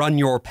outrun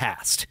your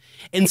past?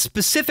 And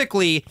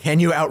specifically, Can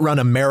you outrun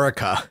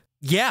America?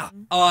 yeah.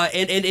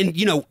 And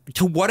you know,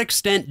 to what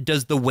extent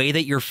does the way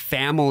that your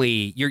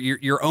family,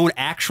 your own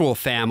actual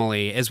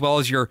family, as well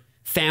as your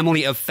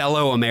family of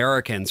fellow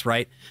Americans,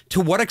 right?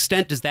 To what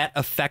extent does that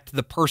affect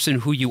the person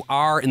who you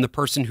are and the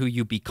person who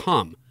you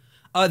become?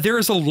 There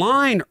is a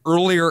line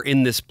earlier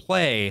in this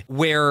play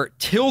where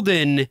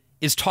Tilden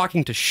is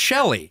talking to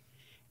Shelley,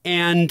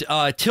 and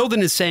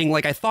Tilden is saying,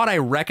 like, I thought I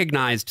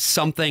recognized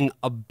something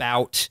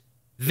about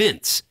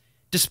Vince,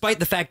 despite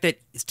the fact that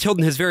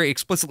Tilden has very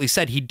explicitly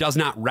said he does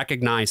not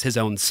recognize his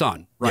own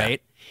son,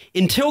 right?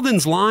 Yeah. And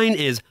Tilden's line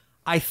is,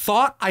 I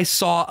thought I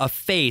saw a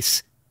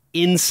face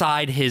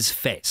inside his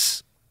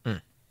face.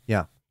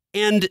 Yeah.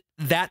 And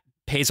that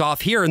pays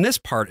off here in this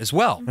part as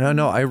well.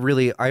 No, I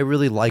really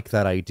like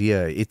that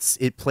idea.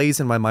 It plays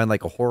in my mind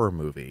like a horror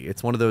movie.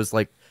 It's one of those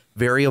like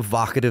very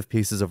evocative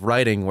pieces of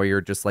writing where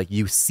you're just like,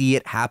 you see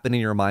it happen in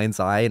your mind's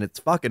eye and it's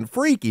fucking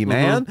freaky,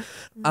 man.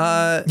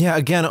 Yeah,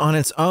 again, on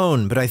its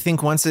own. But I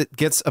think once it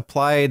gets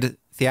applied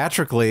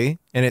theatrically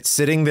and it's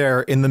sitting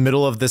there in the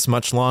middle of this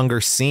much longer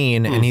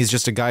scene and he's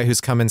just a guy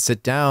who's come and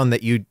sit down,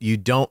 that you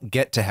don't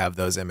get to have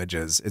those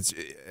images. It's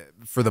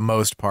for the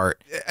most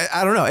part.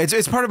 I don't know.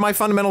 It's part of my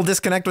fundamental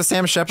disconnect with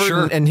Sam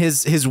Shepard and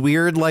his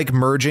weird like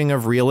merging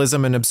of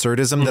realism and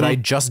absurdism that I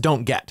just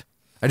don't get.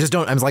 I just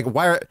don't. I'm like,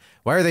 why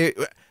are they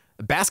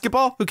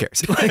basketball? Who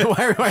cares? Like,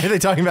 why are they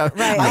talking about?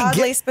 Right,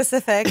 oddly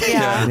specific.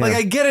 Yeah. Like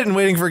I get it in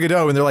Waiting for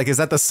Godot, and they're like, is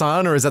that the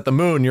sun or is that the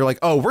moon? And you're like,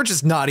 oh, we're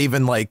just not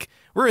even like,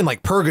 we're in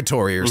like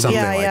purgatory or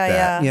something like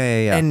that.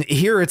 Yeah. And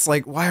here it's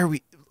like, why are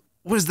we?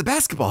 What does the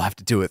basketball have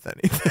to do with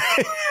anything?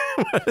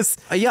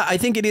 Yeah, I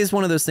think it is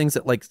one of those things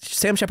that like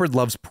Sam Shepard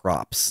loves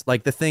props.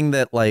 Like the thing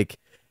that like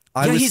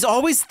he's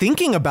always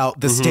thinking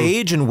about the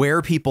stage and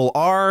where people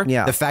are.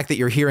 Yeah. The fact that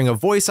you're hearing a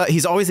voice.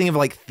 He's always thinking of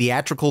like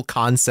theatrical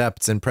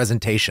concepts and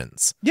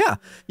presentations. Yeah.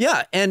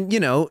 And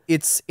you know,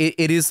 it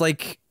is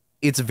like,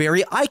 it's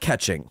very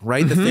eye-catching,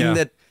 right? The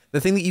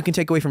thing that you can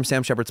take away from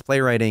Sam Shepard's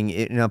playwriting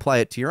and apply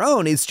it to your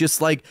own is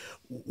just like,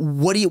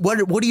 what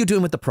are you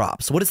doing with the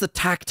props? What does the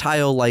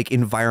tactile like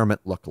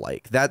environment look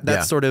like?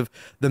 That's sort of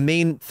the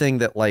main thing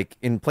that like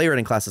in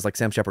playwriting classes like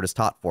Sam Shepard is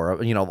taught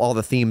for, you know, all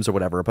the themes or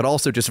whatever, but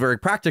also just very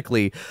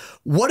practically,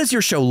 what does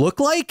your show look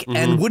like?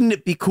 And wouldn't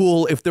it be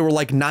cool if there were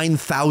like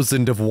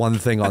 9,000 of one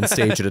thing on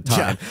stage at a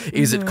time?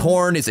 Is it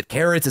corn? Is it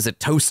carrots? Is it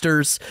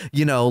toasters?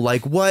 You know,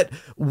 like what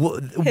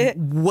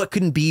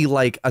couldn't be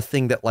like a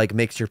thing that like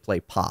makes your play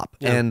pop?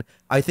 And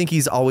I think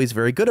he's always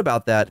very good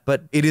about that,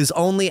 but it is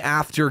only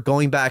after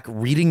going back,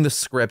 reading the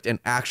script and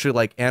actually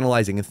like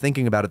analyzing and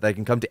thinking about it that I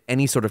can come to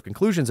any sort of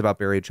conclusions about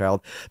Buried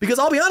Child. Because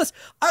I'll be honest,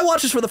 I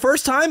watched this for the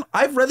first time.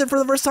 I've read it for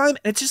the first time, and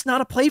it's just not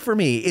a play for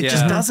me. It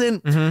just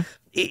doesn't.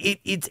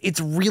 It's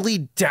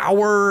really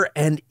dour,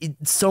 and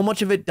so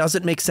much of it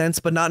doesn't make sense,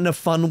 but not in a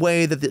fun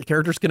way that the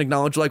characters can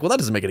acknowledge. Like, well, that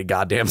doesn't make any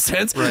goddamn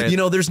sense. Right. You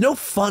know, there's no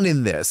fun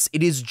in this.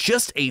 It is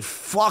just a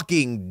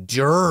fucking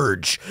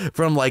dirge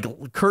from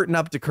like curtain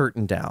up to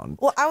curtain down.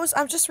 Well,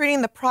 I'm just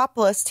reading the prop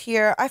list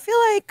here. I feel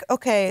like,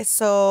 okay,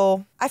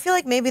 so I feel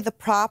like maybe the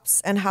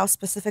props and how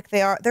specific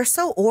they are, they're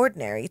so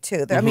ordinary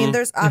too. I mean,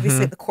 there's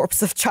obviously the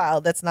corpse of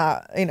child that's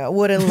not, you know,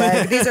 wooden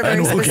leg. These are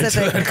very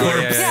specific.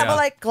 But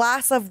like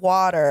glass of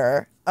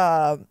water,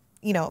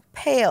 you know,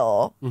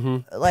 pail,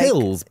 like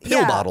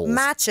pill bottles,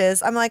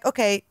 matches. I'm like,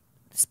 okay,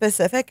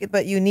 specific,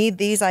 but you need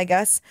these, I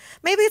guess.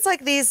 Maybe it's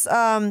like these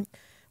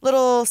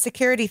little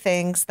security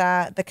things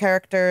that the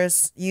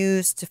characters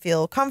use to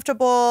feel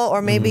comfortable,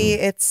 or maybe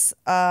it's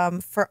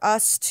for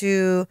us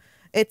to,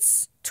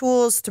 it's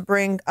tools to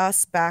bring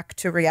us back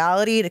to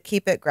reality, to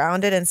keep it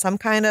grounded in some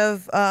kind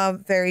of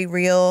very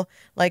real,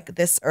 like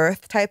this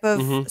earth type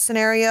of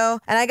scenario.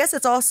 And I guess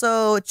it's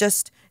also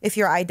just if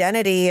your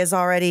identity is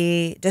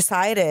already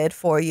decided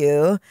for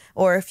you,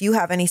 or if you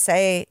have any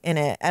say in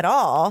it at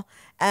all.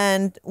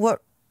 And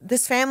what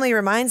this family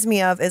reminds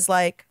me of is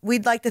like,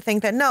 we'd like to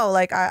think that no,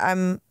 like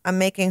I'm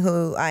making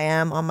who I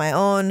am on my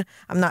own.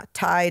 I'm not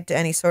tied to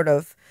any sort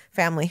of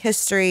family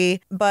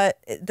history, but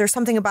there's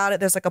something about it.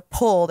 There's like a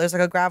pull, there's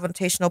like a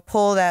gravitational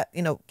pull that,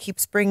 you know,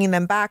 keeps bringing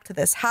them back to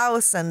this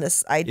house and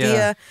this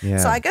idea.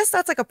 So I guess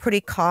that's like a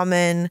pretty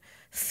common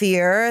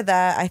fear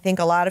that I think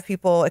a lot of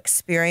people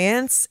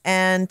experience.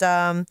 And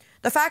the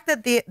fact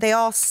that they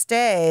all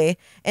stay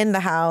in the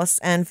house,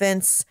 and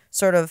Vince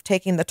sort of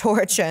taking the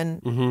torch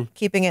and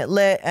keeping it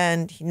lit,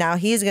 and now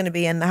he's going to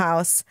be in the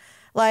house.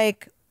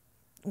 Like,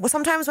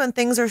 sometimes when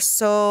things are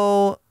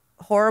so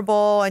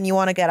horrible and you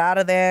want to get out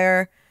of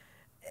there,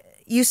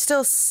 you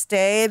still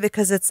stay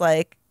because it's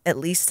like, at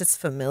least it's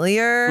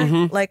familiar.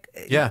 Like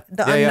the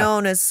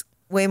unknown is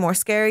way more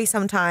scary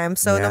sometimes.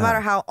 So no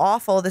matter how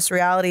awful this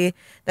reality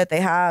that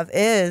they have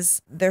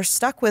is, they're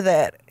stuck with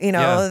it. You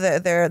know,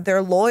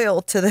 they're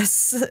loyal to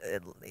this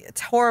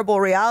it's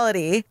horrible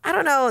reality. I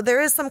don't know. There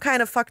is some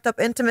kind of fucked up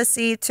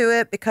intimacy to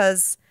it,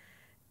 because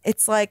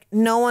it's like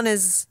no one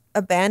is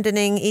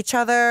abandoning each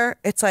other.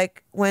 It's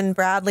like when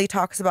Bradley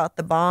talks about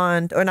the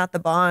bond, or not the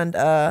bond,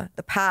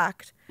 the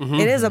pact.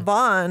 It is a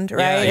bond,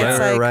 right? It's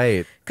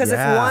like, because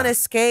if one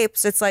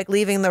escapes, it's like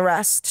leaving the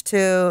rest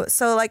to.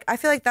 So like, I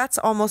feel like that's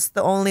almost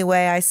the only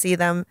way I see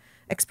them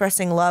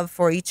expressing love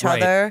for each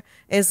other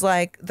is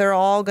like they're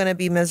all going to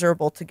be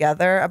miserable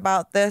together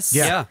about this.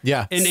 Yeah.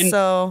 And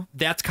so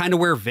that's kind of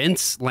where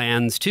Vince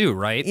lands too,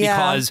 right? Yeah.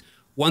 Because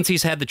once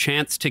he's had the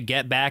chance to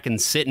get back and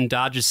sit in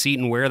Dodge's seat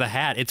and wear the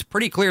hat, it's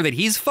pretty clear that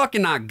he's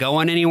fucking not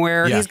going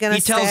anywhere. He's gonna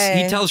He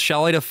tells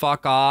Shelley to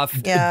fuck off.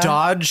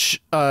 Dodge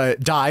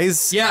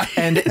dies. Yeah.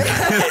 And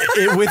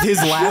with his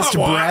last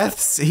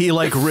breaths, he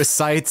like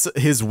recites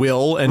his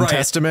will and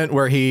testament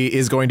where he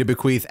is going to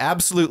bequeath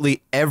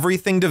absolutely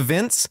everything to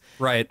Vince.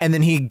 Right. And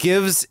then he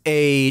gives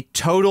a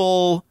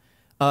total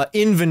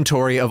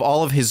inventory of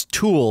all of his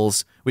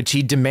tools, which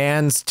he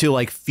demands to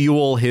like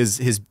fuel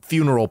his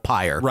funeral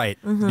pyre. Right.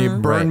 You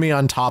burn me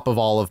on top of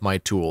all of my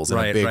tools in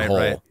a big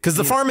hole. Because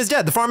the farm is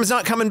dead. The farm is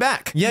not coming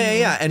back.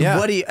 Yeah.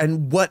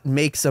 And what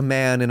makes a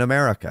man in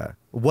America?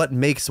 What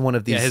makes one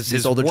of these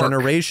his older work.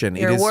 generation?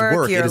 Your it is work,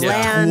 work. your It is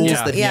land, the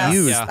tools that he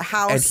used. the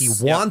house. And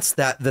he wants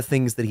the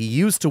things that he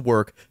used to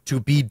work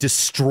to be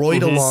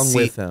destroyed along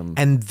with him.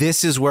 And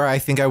this is where I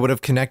think I would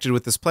have connected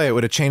with this play. It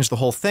would have changed the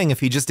whole thing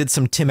if he just did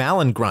some Tim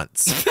Allen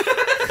grunts.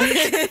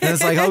 And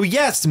it's like, oh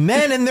yes,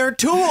 men and their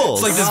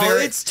tools. It's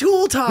like it's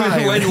tool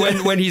time.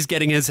 when he's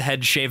getting his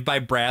head shaved by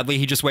Bradley,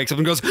 he just wakes up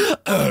and goes,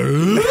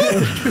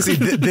 See,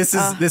 this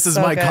is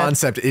so my good.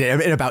 concept.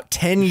 In about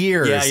 10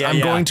 years,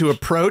 I'm going to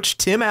approach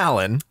Tim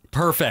Allen.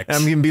 perfect. And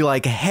I'm going to be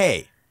like,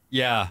 hey,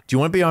 yeah. do you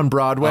want to be on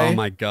Broadway? Oh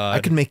my God. I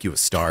can make you a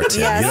star, Tim.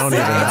 Yes, You don't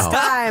even know. it's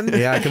time.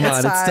 Yeah, come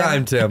on, it's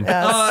time, Tim.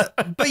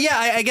 But yeah,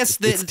 I guess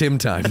It's Tim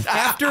time.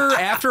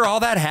 after all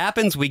that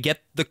happens, we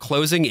get the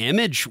closing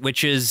image,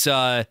 which is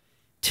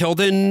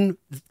Tilden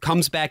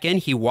comes back in.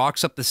 He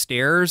walks up the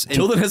stairs. And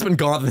Tilden has been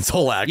gone this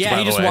whole act. yeah, by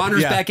he the just way.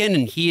 wanders back in,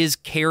 and he is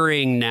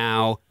carrying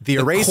now The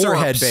eraser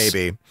head corpse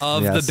baby.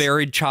 of Yes. the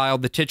buried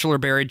child, the titular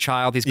buried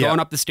child. He's going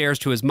up the stairs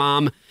to his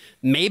mom.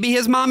 Maybe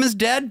his mom is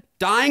dead,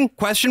 dying?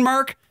 Question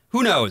mark.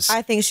 Who knows?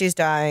 I think she's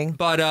dying.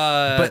 But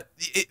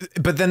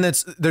then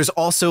there's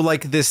also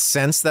like this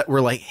sense that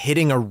we're like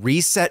hitting a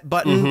reset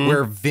button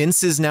where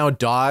Vince is now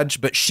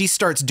Dodge, but she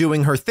starts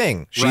doing her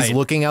thing. She's Right.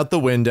 looking out the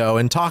window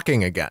and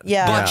talking again.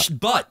 Yeah.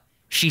 but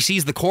she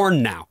sees the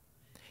corn now.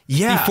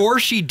 Yeah. Before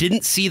she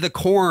didn't see the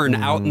corn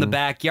out in the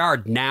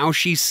backyard. Now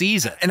she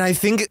sees it. And I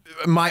think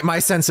my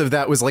sense of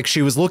that was like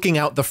she was looking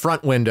out the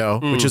front window,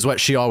 which is what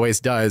she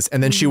always does,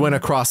 and then she went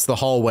across the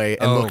hallway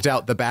and looked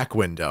out the back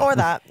window. Or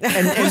that.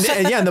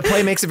 And the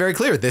play makes it very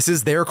clear. This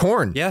is their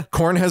corn. Yeah.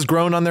 Corn has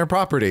grown on their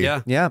property.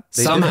 Yeah. Yeah.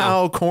 they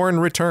Somehow corn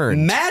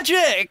returned.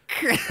 Magic.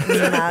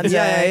 Magic.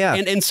 Yeah.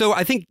 And so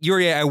I think,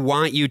 Yurié, I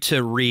want you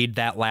to read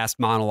that last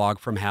monologue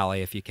from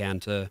Hallie, if you can,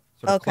 to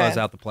sort of close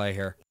out the play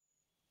here.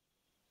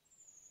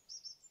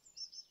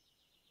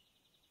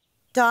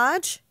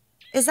 Dodge?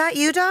 Is that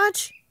you,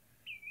 Dodge?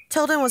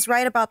 Tilden was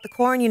right about the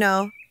corn, you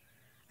know.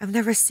 I've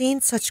never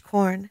seen such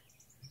corn.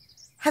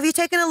 Have you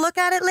taken a look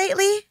at it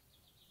lately?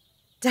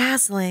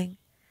 Dazzling.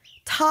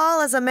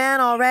 Tall as a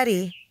man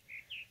already.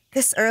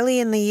 This early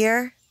in the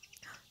year.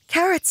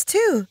 Carrots,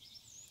 too.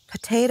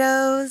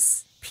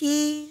 Potatoes,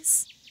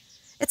 peas.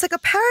 It's like a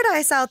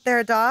paradise out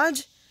there,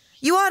 Dodge.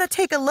 You ought to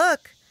take a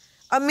look.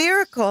 A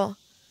miracle.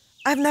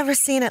 I've never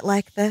seen it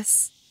like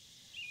this.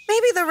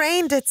 Maybe the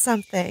rain did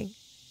something.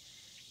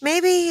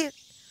 Maybe it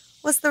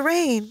was the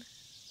rain.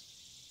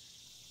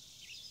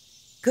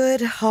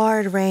 Good,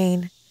 hard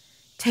rain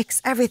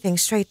takes everything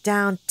straight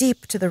down,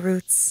 deep to the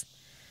roots.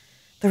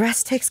 The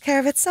rest takes care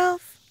of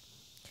itself.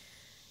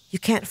 You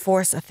can't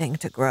force a thing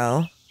to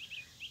grow.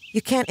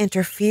 You can't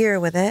interfere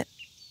with it.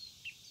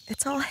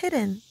 It's all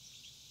hidden,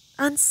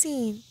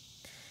 unseen.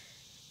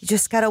 You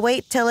just gotta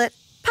wait till it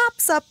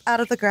pops up out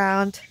of the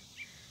ground.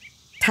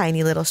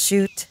 Tiny little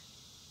shoot.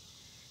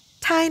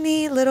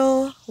 Tiny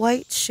little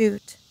white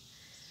shoot.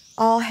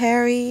 All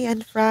hairy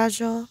and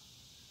fragile.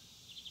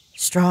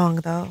 Strong,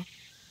 though.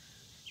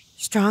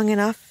 Strong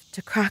enough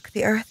to crack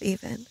the earth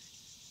even.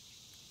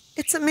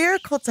 It's a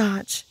miracle,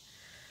 Dodge.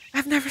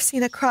 I've never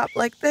seen a crop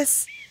like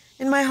this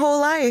in my whole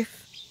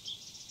life.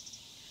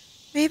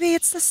 Maybe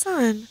it's the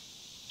sun.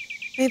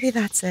 Maybe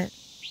that's it.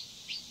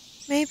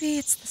 Maybe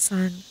it's the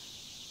sun.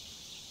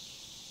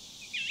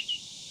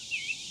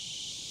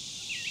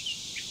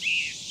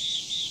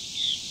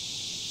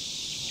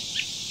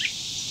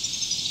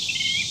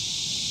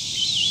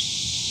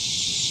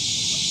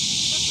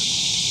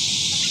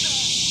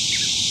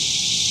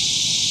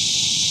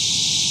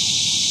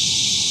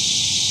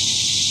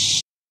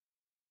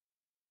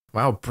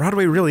 Wow,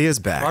 Broadway really is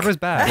back. Broadway's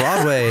back.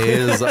 Broadway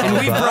is. and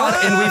we've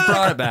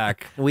brought it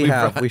back. We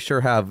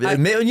sure have.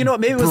 You know what?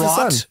 Maybe it was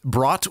the sun.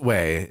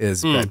 Broadway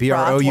is back.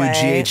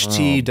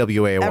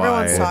 BROUGHTWAY.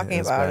 Everyone's talking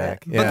is about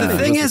back. it. Yeah. But the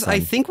thing was is, the I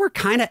sun. think we're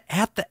kind of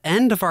at the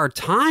end of our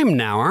time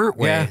now, aren't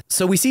we? Yeah.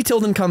 So we see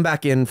Tilden come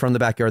back in from the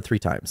backyard 3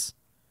 times.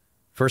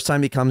 First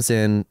time he comes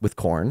in with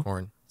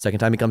corn. Second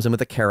time he comes in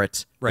with a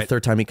carrot. Right. The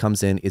third time he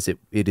comes in it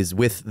is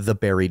with the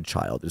buried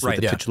child. It's Right.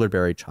 with the Yeah. titular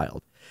buried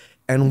child.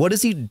 And what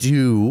does he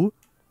do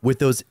with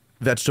those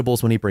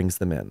vegetables when he brings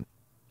them in?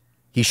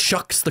 He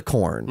shucks the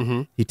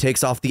corn. He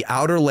takes off the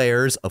outer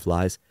layers of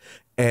lies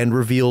and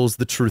reveals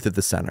the truth at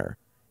the center.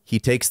 he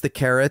takes the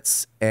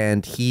carrots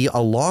and he,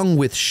 along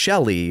with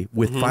Shelley,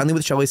 finally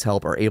with Shelley's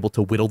help, are able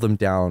to whittle them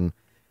down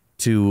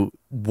to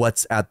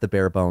what's at the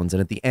bare bones.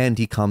 And at the end,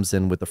 he comes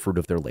in with the fruit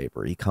of their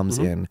labor. He comes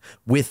in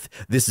with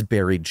this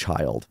buried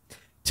child.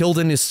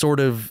 Tilden is sort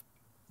of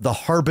the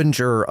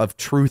harbinger of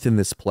truth in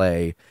this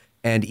play.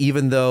 And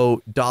even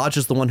though Dodge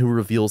is the one who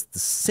reveals the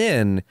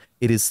sin,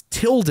 it is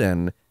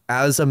Tilden,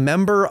 as a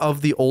member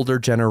of the older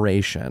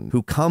generation,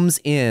 who comes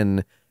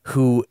in,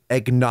 who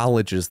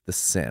acknowledges the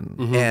sin.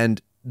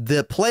 And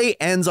the play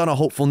ends on a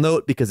hopeful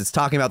note because it's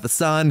talking about the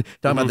sun,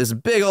 talking about this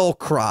big old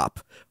crop,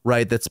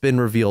 right, that's been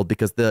revealed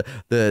because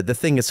the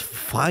thing has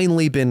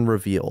finally been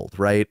revealed,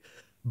 right?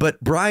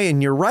 But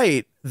Brian, you're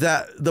right,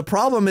 that the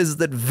problem is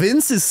that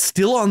Vince is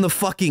still on the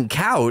fucking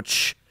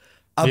couch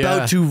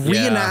about to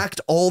reenact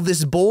all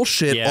this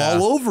bullshit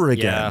all over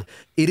again.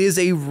 It is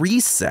a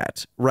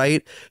reset,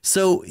 right?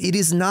 So it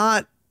is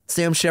not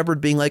Sam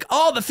Shepard being like,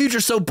 oh, the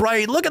future's so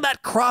bright. Look at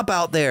that crop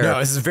out there. No,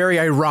 this is very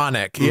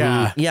ironic.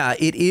 Yeah. Yeah,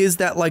 it is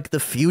that like the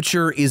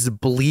future is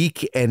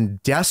bleak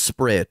and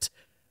desperate,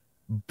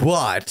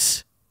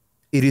 but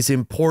it is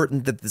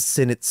important that the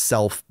sin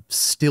itself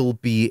still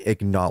be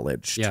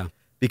acknowledged. Yeah.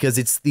 Because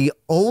it's the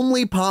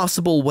only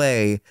possible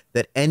way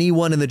that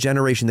anyone in the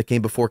generation that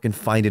came before can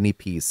find any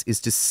peace is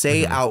to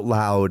say out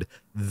loud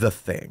the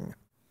thing.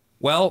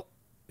 Well,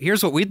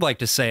 here's what we'd like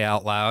to say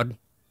out loud.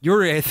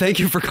 Yurié, thank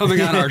you for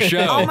coming on our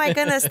show. Oh my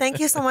goodness,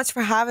 thank you so much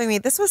for having me.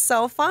 This was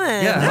so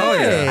fun. Yeah, hell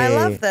yeah. I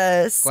love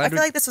this. Glad I feel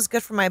like this was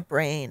good for my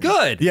brain.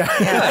 Good. Yeah.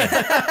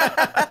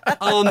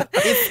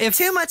 If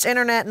Too much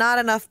internet, not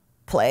enough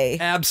play.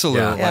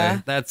 Absolutely.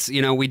 Yeah. That's,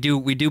 we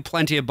do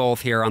plenty of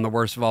both here on the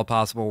Worst of All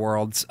Possible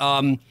Worlds.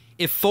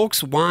 If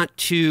folks want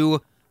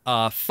to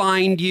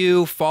find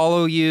you,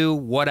 follow you,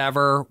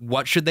 whatever,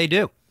 what should they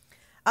do?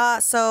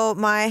 So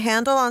my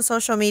handle on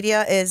social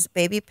media is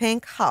Baby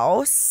Pink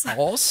House.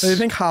 Baby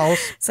Pink House.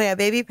 So yeah,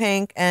 Baby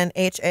Pink and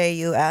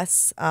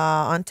HAUS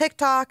on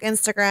TikTok,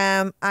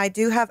 Instagram. I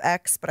do have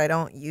X, but I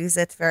don't use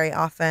it very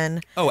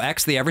often. Oh,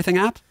 X, the everything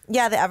app?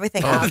 Yeah, the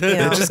everything app. You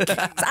know, 'cause I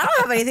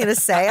don't have anything to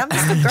say. I'm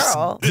just a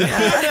girl.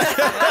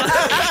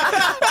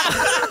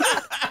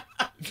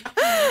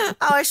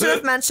 Oh, I should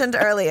have mentioned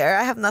earlier.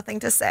 I have nothing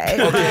to say.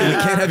 Okay, we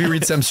can't have you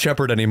read Sam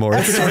Shepard anymore.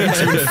 It's starting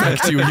to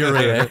affect you,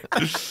 Yurié.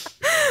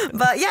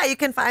 But yeah, you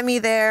can find me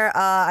there.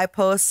 I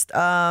post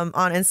on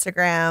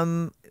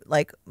Instagram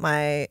like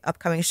my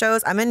upcoming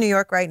shows. I'm in New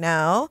York right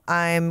now.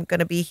 I'm going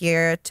to be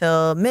here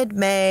till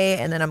mid-May,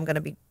 and then I'm going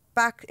to be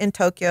back in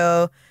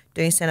Tokyo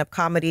doing stand-up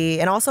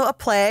comedy and also a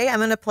play.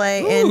 I'm in a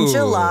play in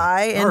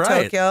July in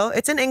Tokyo.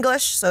 It's in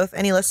English, so if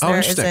any listener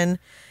is in...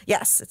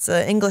 Yes, it's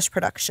an English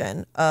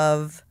production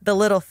of The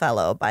Little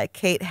Fellow by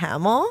Kate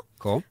Hamill.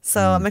 Cool.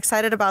 So I'm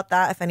excited about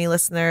that. If any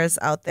listeners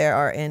out there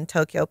are in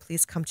Tokyo,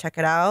 please come check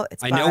it out.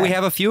 It's I know we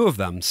have a few of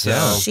them.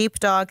 So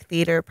Sheepdog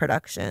Theater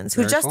Productions,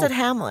 who Very just cool. did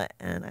Hamlet,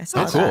 and I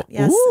saw Oh, cool. that.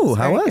 Yes, Ooh, it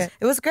how very was? good.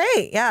 It was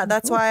great. Yeah,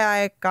 that's why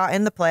I got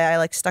in the play. I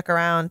like stuck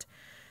around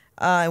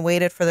and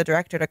waited for the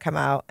director to come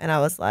out, and I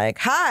was like,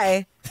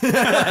 "Hi, when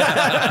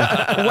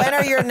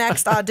are your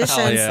next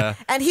auditions?" yeah.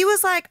 And he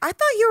was like, "I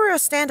thought you were a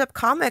stand-up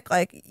comic.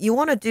 Like, you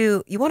want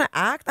to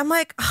act?" I'm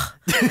like,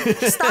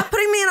 "Stop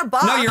putting me in a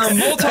box." no, you're a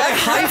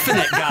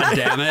multi-hyphenate,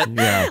 goddammit.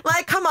 Yeah.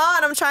 Like, come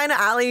on, I'm trying to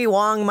Ali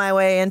Wong my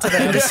way into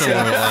the industry.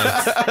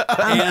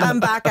 I'm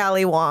back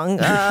Ali Wong.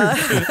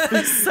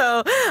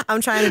 So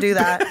I'm trying to do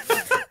that.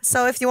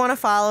 So if you want to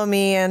follow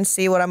me and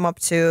see what I'm up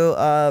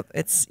to,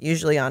 it's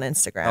usually on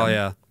Instagram. Oh,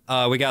 yeah.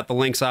 We got the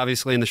links,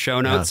 obviously, in the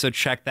show notes, so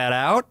check that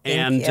out.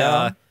 Thank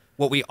you.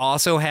 What we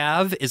also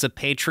have is a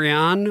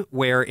Patreon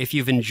where if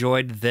you've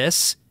enjoyed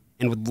this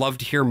and would love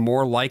to hear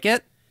more like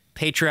it,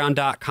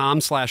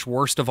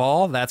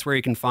 patreon.com/worstofall. That's where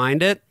you can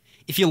find it.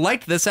 If you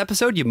liked this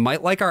episode, you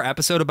might like our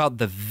episode about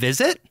The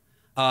Visit,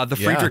 the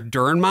Friedrich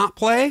Dürrenmatt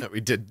play. That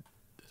we did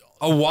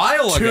A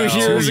while ago. 2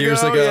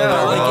 years ago.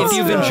 Yeah, like if Oh.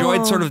 you've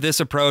enjoyed sort of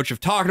this approach of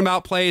talking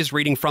about plays,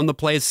 reading from the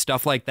plays,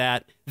 stuff like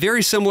that,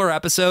 very similar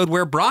episode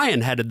where Brian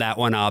headed that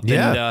one up.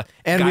 Yeah.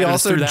 And we guided us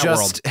also through that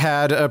just world.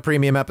 had a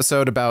premium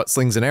episode about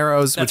Slings and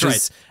Arrows, That's which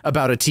is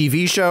about a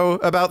TV show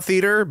about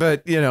theater.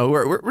 But,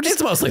 we're just...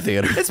 It's mostly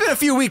theater. It's been a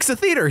few weeks of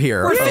theater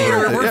here. We're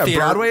theater. We're theater.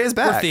 Broadway is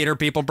back. We're theater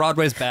people.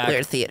 Broadway's back.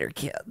 We're theater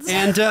kids.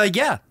 And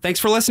yeah, thanks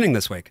for listening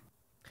this week.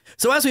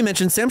 So as we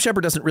mentioned, Sam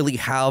Shepard doesn't really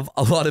have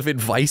a lot of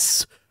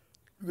advice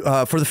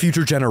for the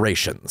future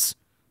generations,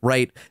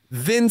 right?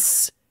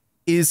 Vince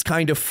is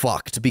kind of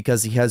fucked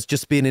because he has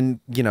just been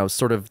in,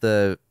 sort of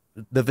the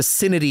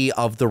vicinity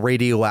of the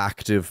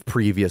radioactive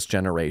previous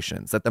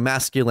generations, that the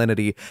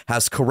masculinity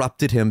has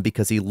corrupted him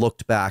because he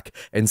looked back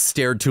and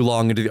stared too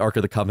long into the Ark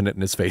of the Covenant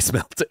and his face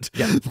melted,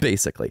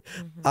 basically.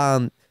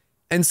 And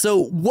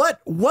so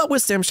what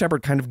was Sam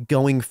Shepard kind of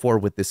going for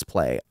with this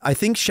play? I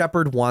think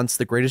Shepard wants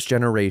the greatest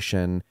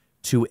generation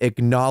to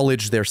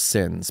acknowledge their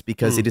sins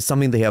because it is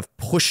something they have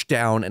pushed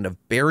down and have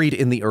buried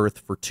in the earth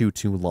for too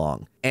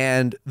long.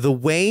 And the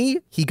way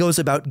he goes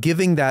about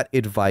giving that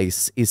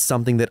advice is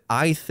something that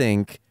I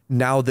think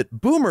now that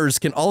boomers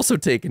can also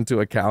take into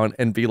account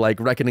and be like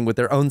reckoning with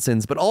their own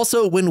sins, but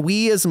also when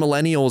we as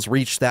millennials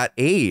reach that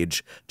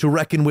age to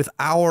reckon with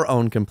our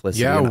own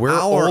complicity. Yeah, we're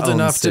old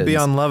enough to be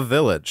on Love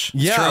Village.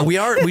 Yeah, we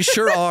are. We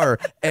sure are.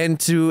 And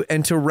to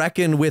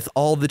reckon with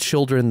all the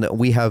children that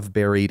we have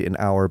buried in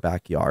our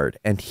backyard.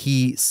 And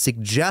he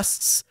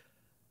suggests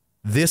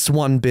this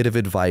one bit of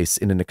advice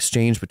in an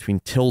exchange between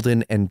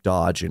Tilden and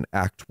Dodge in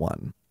Act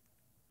 1.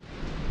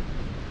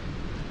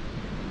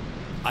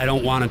 I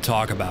don't want to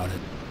talk about it.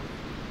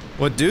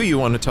 What do you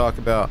want to talk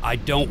about? I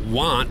don't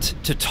want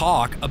to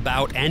talk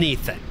about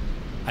anything.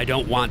 I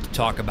don't want to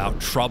talk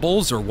about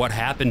troubles or what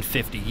happened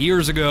 50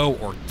 years ago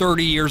or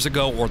 30 years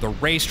ago or the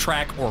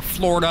racetrack or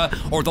Florida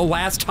or the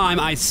last time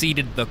I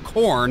seeded the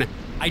corn.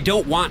 I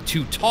don't want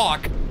to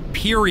talk,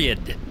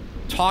 period.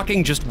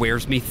 Talking just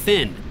wears me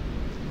thin.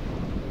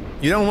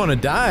 You don't want to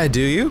die, do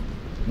you?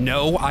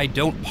 No, I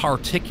don't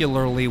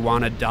particularly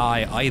want to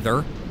die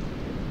either.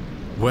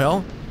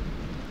 Well,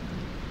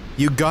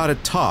 you gotta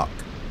talk,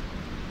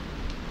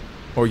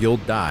 or you'll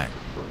die.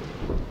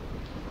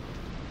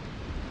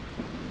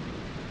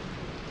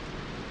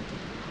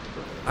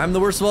 I'm the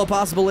worst of all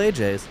possible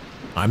AJs.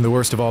 I'm the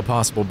worst of all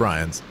possible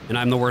Brians. And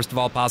I'm the worst of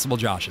all possible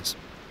Joshes.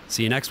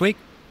 See you next week.